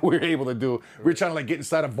shit that we were able to do. We were trying to like get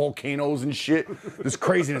inside of volcanoes and shit. This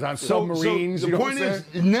craziness on submarines. So you the know point what I'm is,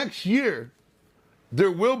 saying? next year,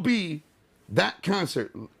 there will be that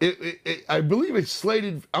concert. I believe it's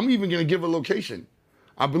slated, I'm even going to give a location.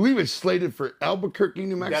 I believe it's slated for Albuquerque,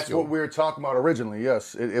 New Mexico. That's what we were talking about originally.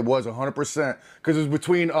 Yes, it was 100% because it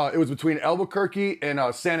was between Albuquerque and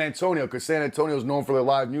San Antonio because San Antonio is known for their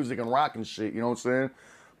live music and rock and shit. You know what I'm saying?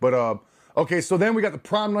 But okay, so then we got the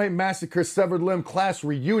Prom Night Massacre Severed Limb Class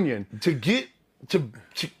Reunion. To get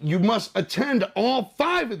you must attend all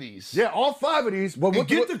 5 of these. Yeah, all 5 of these. But And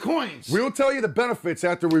get the coins. We'll tell you the benefits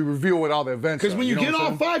after we reveal what all the events are. Because when you get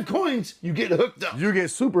all 5 coins, you get hooked up. You get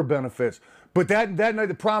super benefits. But that night,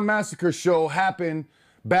 the Prom Massacre show happened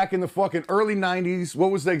back in the fucking early 90s.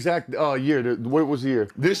 What was the exact year? What was the year?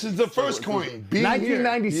 This is the first coin.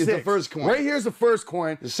 1996. Here's the first coin. Right here's the first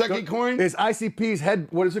coin. The second coin is ICP's head.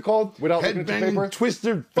 What is it called? Without looking at the paper. Headbanging,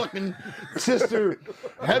 twister, fucking sister,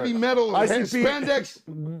 heavy metal, ICP.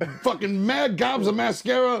 spandex, fucking mad gobs of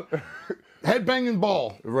mascara, headbanging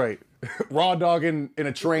ball. Right. Raw dog in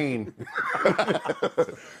a train.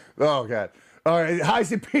 Oh, God. All right,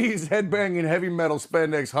 ICP's headbanging heavy metal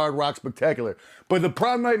spandex hard rock spectacular. But the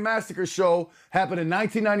Prom Night Massacre show happened in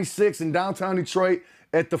 1996 in downtown Detroit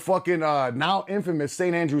at the fucking now infamous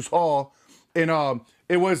St. Andrews Hall. And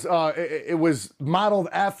it was modeled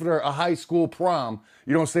after a high school prom.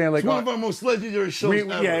 You know what I'm saying? Like It's one of our most legendary shows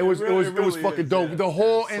ever. yeah, it was really fucking is, dope. yeah. The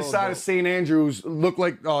whole So inside dope. of St. Andrews looked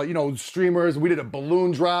like streamers. We did a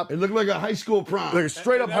balloon drop. It looked like a high school prom. Like a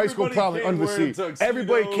straight up And high school prom, like everybody under the came sea. wearing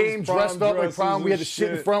Everybody tuxedos, came dressed prom up like prom. dresses We had the and shit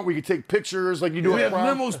in shit. front. We could take pictures like you do We at had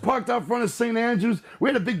prom. limos parked out front of St. Andrews. We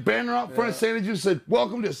had a big banner out front of St. Andrews that said,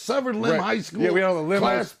 "Welcome to Severed Limb Right. High School Yeah, we had all the limos.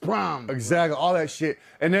 class prom." Exactly, all that shit.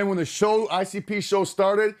 And then when the show, ICP show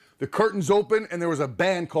started, the curtains opened and there was a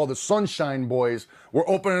band called the Sunshine Boys. We're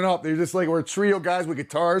opening up. They're just like, we're a trio of guys with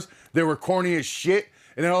guitars. They were corny as shit.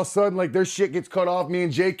 And then all of a sudden, like, their shit gets cut off. Me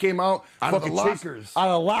and Jay came out. Out of the fucking lockers. Out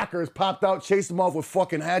of the lockers, popped out, chased them off with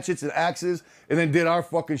fucking hatchets and axes, and then did our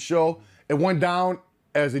fucking show. It went down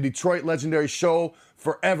as a Detroit legendary show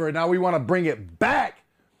forever. Now we want to bring it back.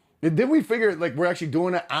 Did we figure, like, we're actually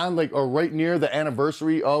doing it on, like, or right near the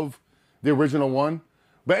anniversary of the original one?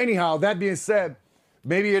 But anyhow, that being said,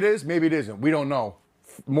 maybe it is, maybe it isn't. We don't know.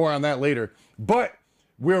 More on that later. But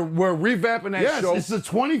we're revamping that Yes, show. it's the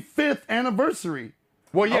 25th anniversary.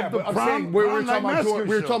 Well, yeah, of the but I'm prom- saying we were prom talking night about doing, massacre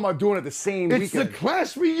we were show. talking about doing it the same It's weekend. the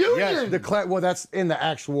class reunion. Yes, well, that's in the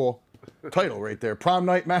actual title right there. Prom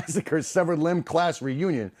Night Massacre Severed Limb Class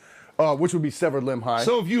Reunion, which would be Severed Limb High.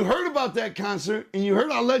 So if you heard about that concert and you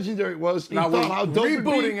heard how legendary it was, and Now you thought we're how dope it'd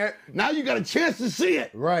be, rebooting it. now you got a chance to see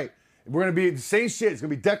it. Right. We're going to be the same shit. It's going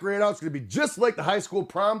to be decorated out. It's going to be just like the high school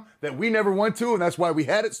prom that we never went to, and that's why we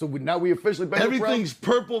had it. So now we officially been to prom. Everything's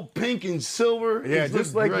purple, pink, and silver. Yeah, It just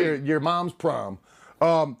looks like great. your mom's prom.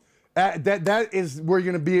 That is where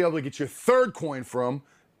you're going to be able to get your third coin from,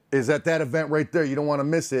 is at that event right there. You don't want to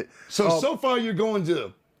miss it. So far you're going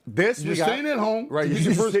to this you're we got- staying at home. Right. You get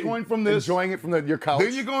your first coin from this. Enjoying it from your couch.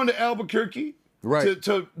 Then you're going to Albuquerque. Right.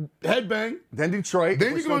 To headbang. Then Detroit.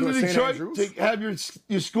 Then We're you're still going to doing St. Detroit Andrews. to have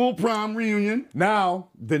your school prom reunion. Now,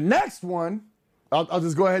 the next one, I'll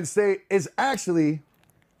just go ahead and say, is actually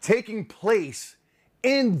taking place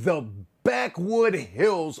in the backwood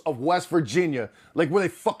hills of West Virginia, like where they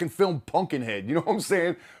fucking filmed Pumpkinhead. You know what I'm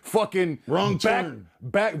saying? Fucking Wrong turn.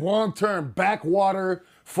 Wrong turn, backwater,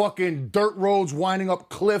 fucking dirt roads winding up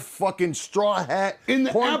cliff, fucking straw hat. In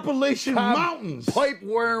the corn Appalachian cob, Mountains. Pipe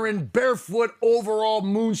wearing, barefoot, overall,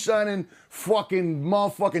 moonshining, fucking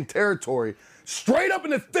motherfucking territory. Straight up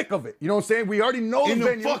in the thick of it. You know what I'm saying? We already know In the the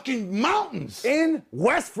venue. fucking mountains. In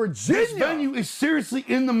West Virginia. This venue is seriously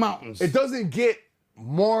in the mountains. It doesn't get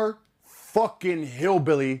more fucking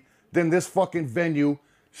hillbilly than this fucking venue.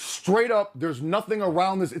 Straight up, there's nothing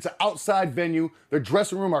around this. It's an outside venue. Their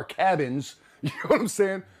dressing room are cabins. You know what I'm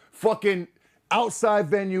saying? Fucking outside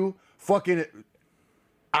venue, fucking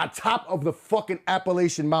on top of the fucking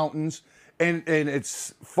Appalachian Mountains. And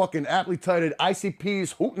it's fucking aptly titled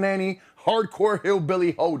ICP's Hootenanny Hardcore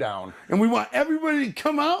Hillbilly Hoedown. And we want everybody to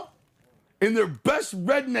come out in their best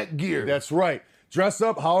redneck gear. That's right. Dress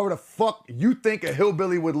up however the fuck you think a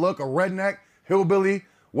hillbilly would look, a redneck, hillbilly,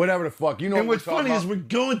 whatever the fuck. You know and what what's we're talking funny is about. we're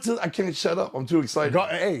going to, I can't shut up, I'm too excited.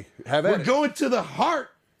 Hey, have at We're it. going to the heart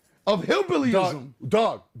of hillbillyism.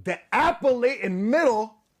 Dog, the Appalachian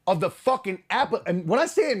middle of the fucking Apple. And when I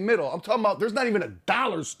say in middle, I'm talking about there's not even a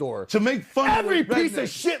dollar store. To make fun of Every the piece of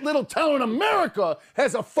rednecks. shit little town in America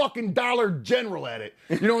has a fucking Dollar General at it.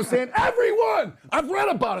 You know what I'm saying? Everyone! I've read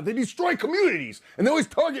about it. They destroy communities. And they always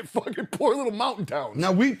target fucking poor little mountain towns.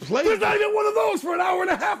 Now we played. There's not even one of those for an hour and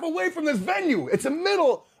a half away from this venue. It's a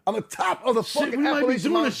middle on the top of the Shit, fucking we might be Appalachian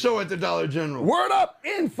doing a Mountains. show at the Dollar General. Word up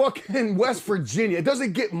in fucking West Virginia. It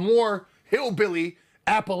doesn't get more hillbilly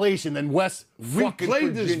Appalachian than West We fucking played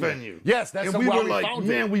Virginia. this venue. Yes, that's and we why were like, found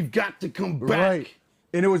man, it. we've got to come back. Right.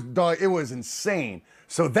 And it was, dog, it was insane.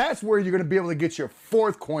 So that's where you're gonna be able to get your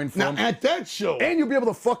fourth coin Now from. at that show, And you'll be able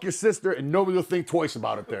to fuck your sister and nobody will think twice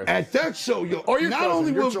about it there. at that show, yo, Or your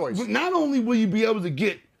cousin, your choice. not only will you be able to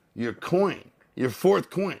get your coin, your fourth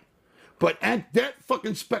coin, But at that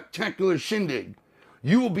fucking spectacular shindig,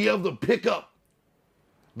 you will be able to pick up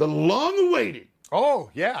the long-awaited, Oh,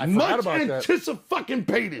 yeah, I forgot much about that.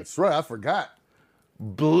 anticipated That's right, I forgot.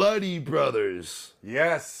 Bloody Brothers.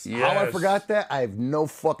 Yes. How I Yes. forgot that, I have no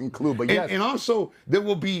fucking clue. But yes. And also, there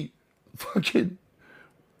will be fucking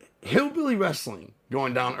hillbilly wrestling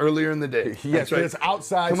going down earlier in the day. Yes, That's it's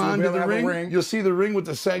outside, Come so on you'll to be the able to have a ring. ring. You'll see the ring with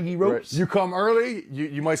the saggy ropes. You come early,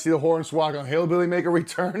 you might see the Hornswoggle Hillbilly make a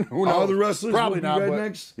return. Who knows? All the wrestlers Probably will be not, but-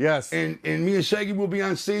 rednecks. Yes. And me and Shaggy will be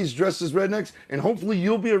on stage dressed as rednecks. And hopefully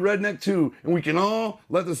you'll be a redneck too. And we can all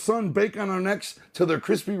let the sun bake on our necks till they're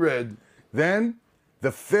crispy red. Then,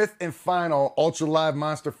 the fifth and final Ultra Live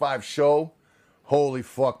Monster 5 show. Holy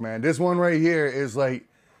fuck, man. This one right here is like,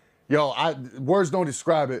 yo, words don't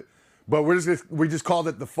describe it, but we just called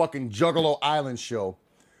it the fucking Juggalo Island show.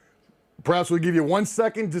 Perhaps we'll give you 1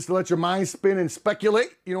 second just to let your mind spin and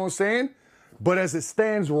speculate, you know what I'm saying? But as it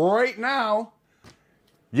stands right now,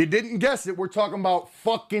 you didn't guess it, we're talking about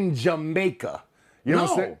fucking Jamaica. You know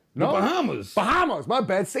what I'm saying? The Bahamas. Bahamas, my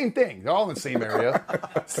bad. Same thing. They're all in the same area.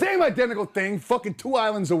 Same identical thing, fucking 2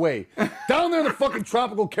 islands away. Down there in the fucking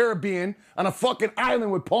tropical Caribbean, on a fucking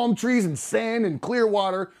island with palm trees and sand and clear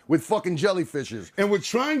water with fucking jellyfishes. And we're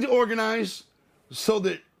trying to organize so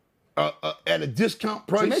that at a discount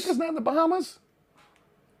price. Jamaica's not in the Bahamas?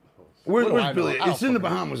 Where's What do I Billy? know? I don't It's in the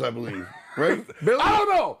fucking Bahamas, I believe. Right? Billy? I don't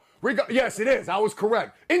know. Yes, it is. I was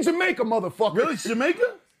correct. In Jamaica, motherfucker. Really? It's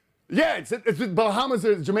Jamaica? Yeah, it's Bahamas.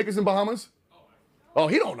 Jamaica's in Bahamas? Oh,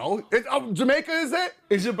 he don't know. Jamaica is that?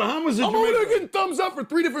 Is it Bahamas or I'm over there Jamaica? getting thumbs up for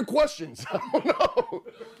 3 different questions. I don't know.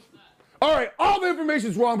 All right, all the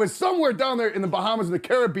information's wrong, but somewhere down there in the Bahamas and the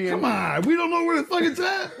Caribbean. Come on, we don't know where the fuck it's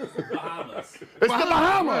at. It's the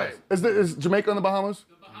Bahamas. Right. Is Jamaica in the Bahamas?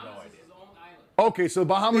 Okay, so the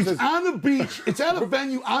Bahamas It's is. on the beach. It's at a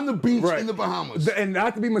venue on the beach Right. in the Bahamas. And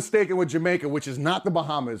not to be mistaken with Jamaica, which is not the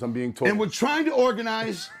Bahamas, I'm being told. And we're trying to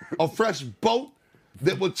organize a fresh boat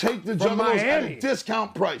that will take the From Juggalos at Miami. a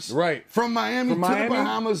discount price. Right. From Miami From to Miami the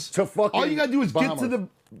Bahamas. to fucking all you gotta do is Bahamas. get to the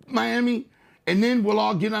Miami, and then we'll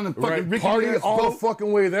all get on the fucking right, rickety party ass all the boat.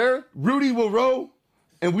 fucking way there. Rudy will row,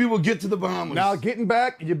 and we will get to the Bahamas. Now, getting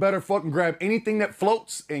back, you better fucking grab anything that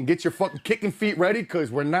floats and get your fucking kicking feet ready because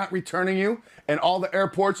we're not returning you. And all the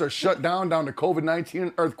airports are shut down to COVID-19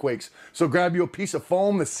 and earthquakes. So grab you a piece of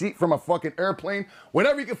foam, the seat from a fucking airplane,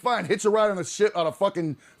 whatever you can find. Hitch a ride on a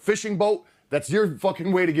fucking fishing boat. That's your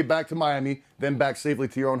fucking way to get back to Miami, then back safely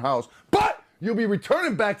to your own house. But you'll be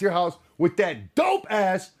returning back to your house with that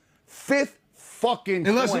dope-ass 5th fucking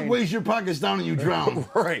unless coin. it weighs your pockets down and you drown.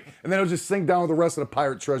 Right. And then it'll just sink down with the rest of the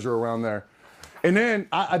pirate treasure around there. And then,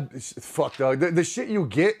 fuck, dog. The shit you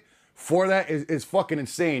get for that is fucking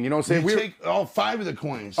insane. You know what I'm saying? You take all 5 of the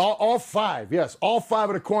coins. All 5, yes. All 5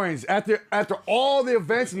 of the coins. After all the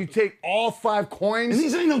events, and you take all 5 coins. And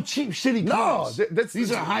these ain't no cheap, shitty coins. No,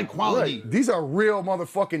 these are high quality. Right. These are real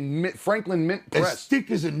motherfucking Franklin Mint As press. thick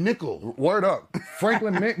as a nickel. Word up.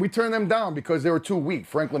 Franklin Mint, we turned them down because they were too weak.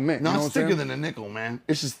 Franklin Mint. No, you know it's what I'm thicker saying? than a nickel, man.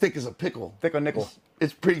 It's as thick as a pickle. Thick a nickel.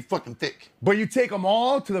 It's pretty fucking thick. But you take them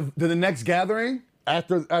all to the next gathering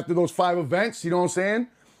after those 5 events, you know what I'm saying?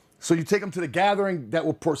 So you take them to the gathering that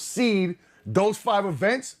will precede those 5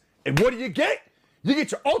 events, and what do you get? You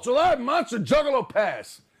get your Ultra Live Monster Juggalo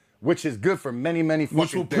Pass, which is good for many, many fucking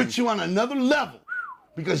Which will things. put you on another level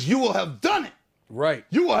because you will have done it. Right.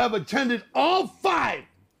 You will have attended all 5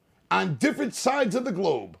 on different sides of the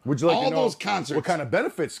globe. Would you like all to know those concerts? what kind of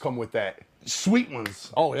benefits come with that? Sweet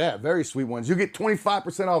ones. Oh, yeah, very sweet ones. You get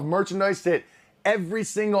 25% off merchandise at every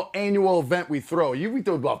single annual event we throw. We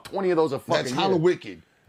throw about 20 of those a fucking That's year. Hollow Wicked.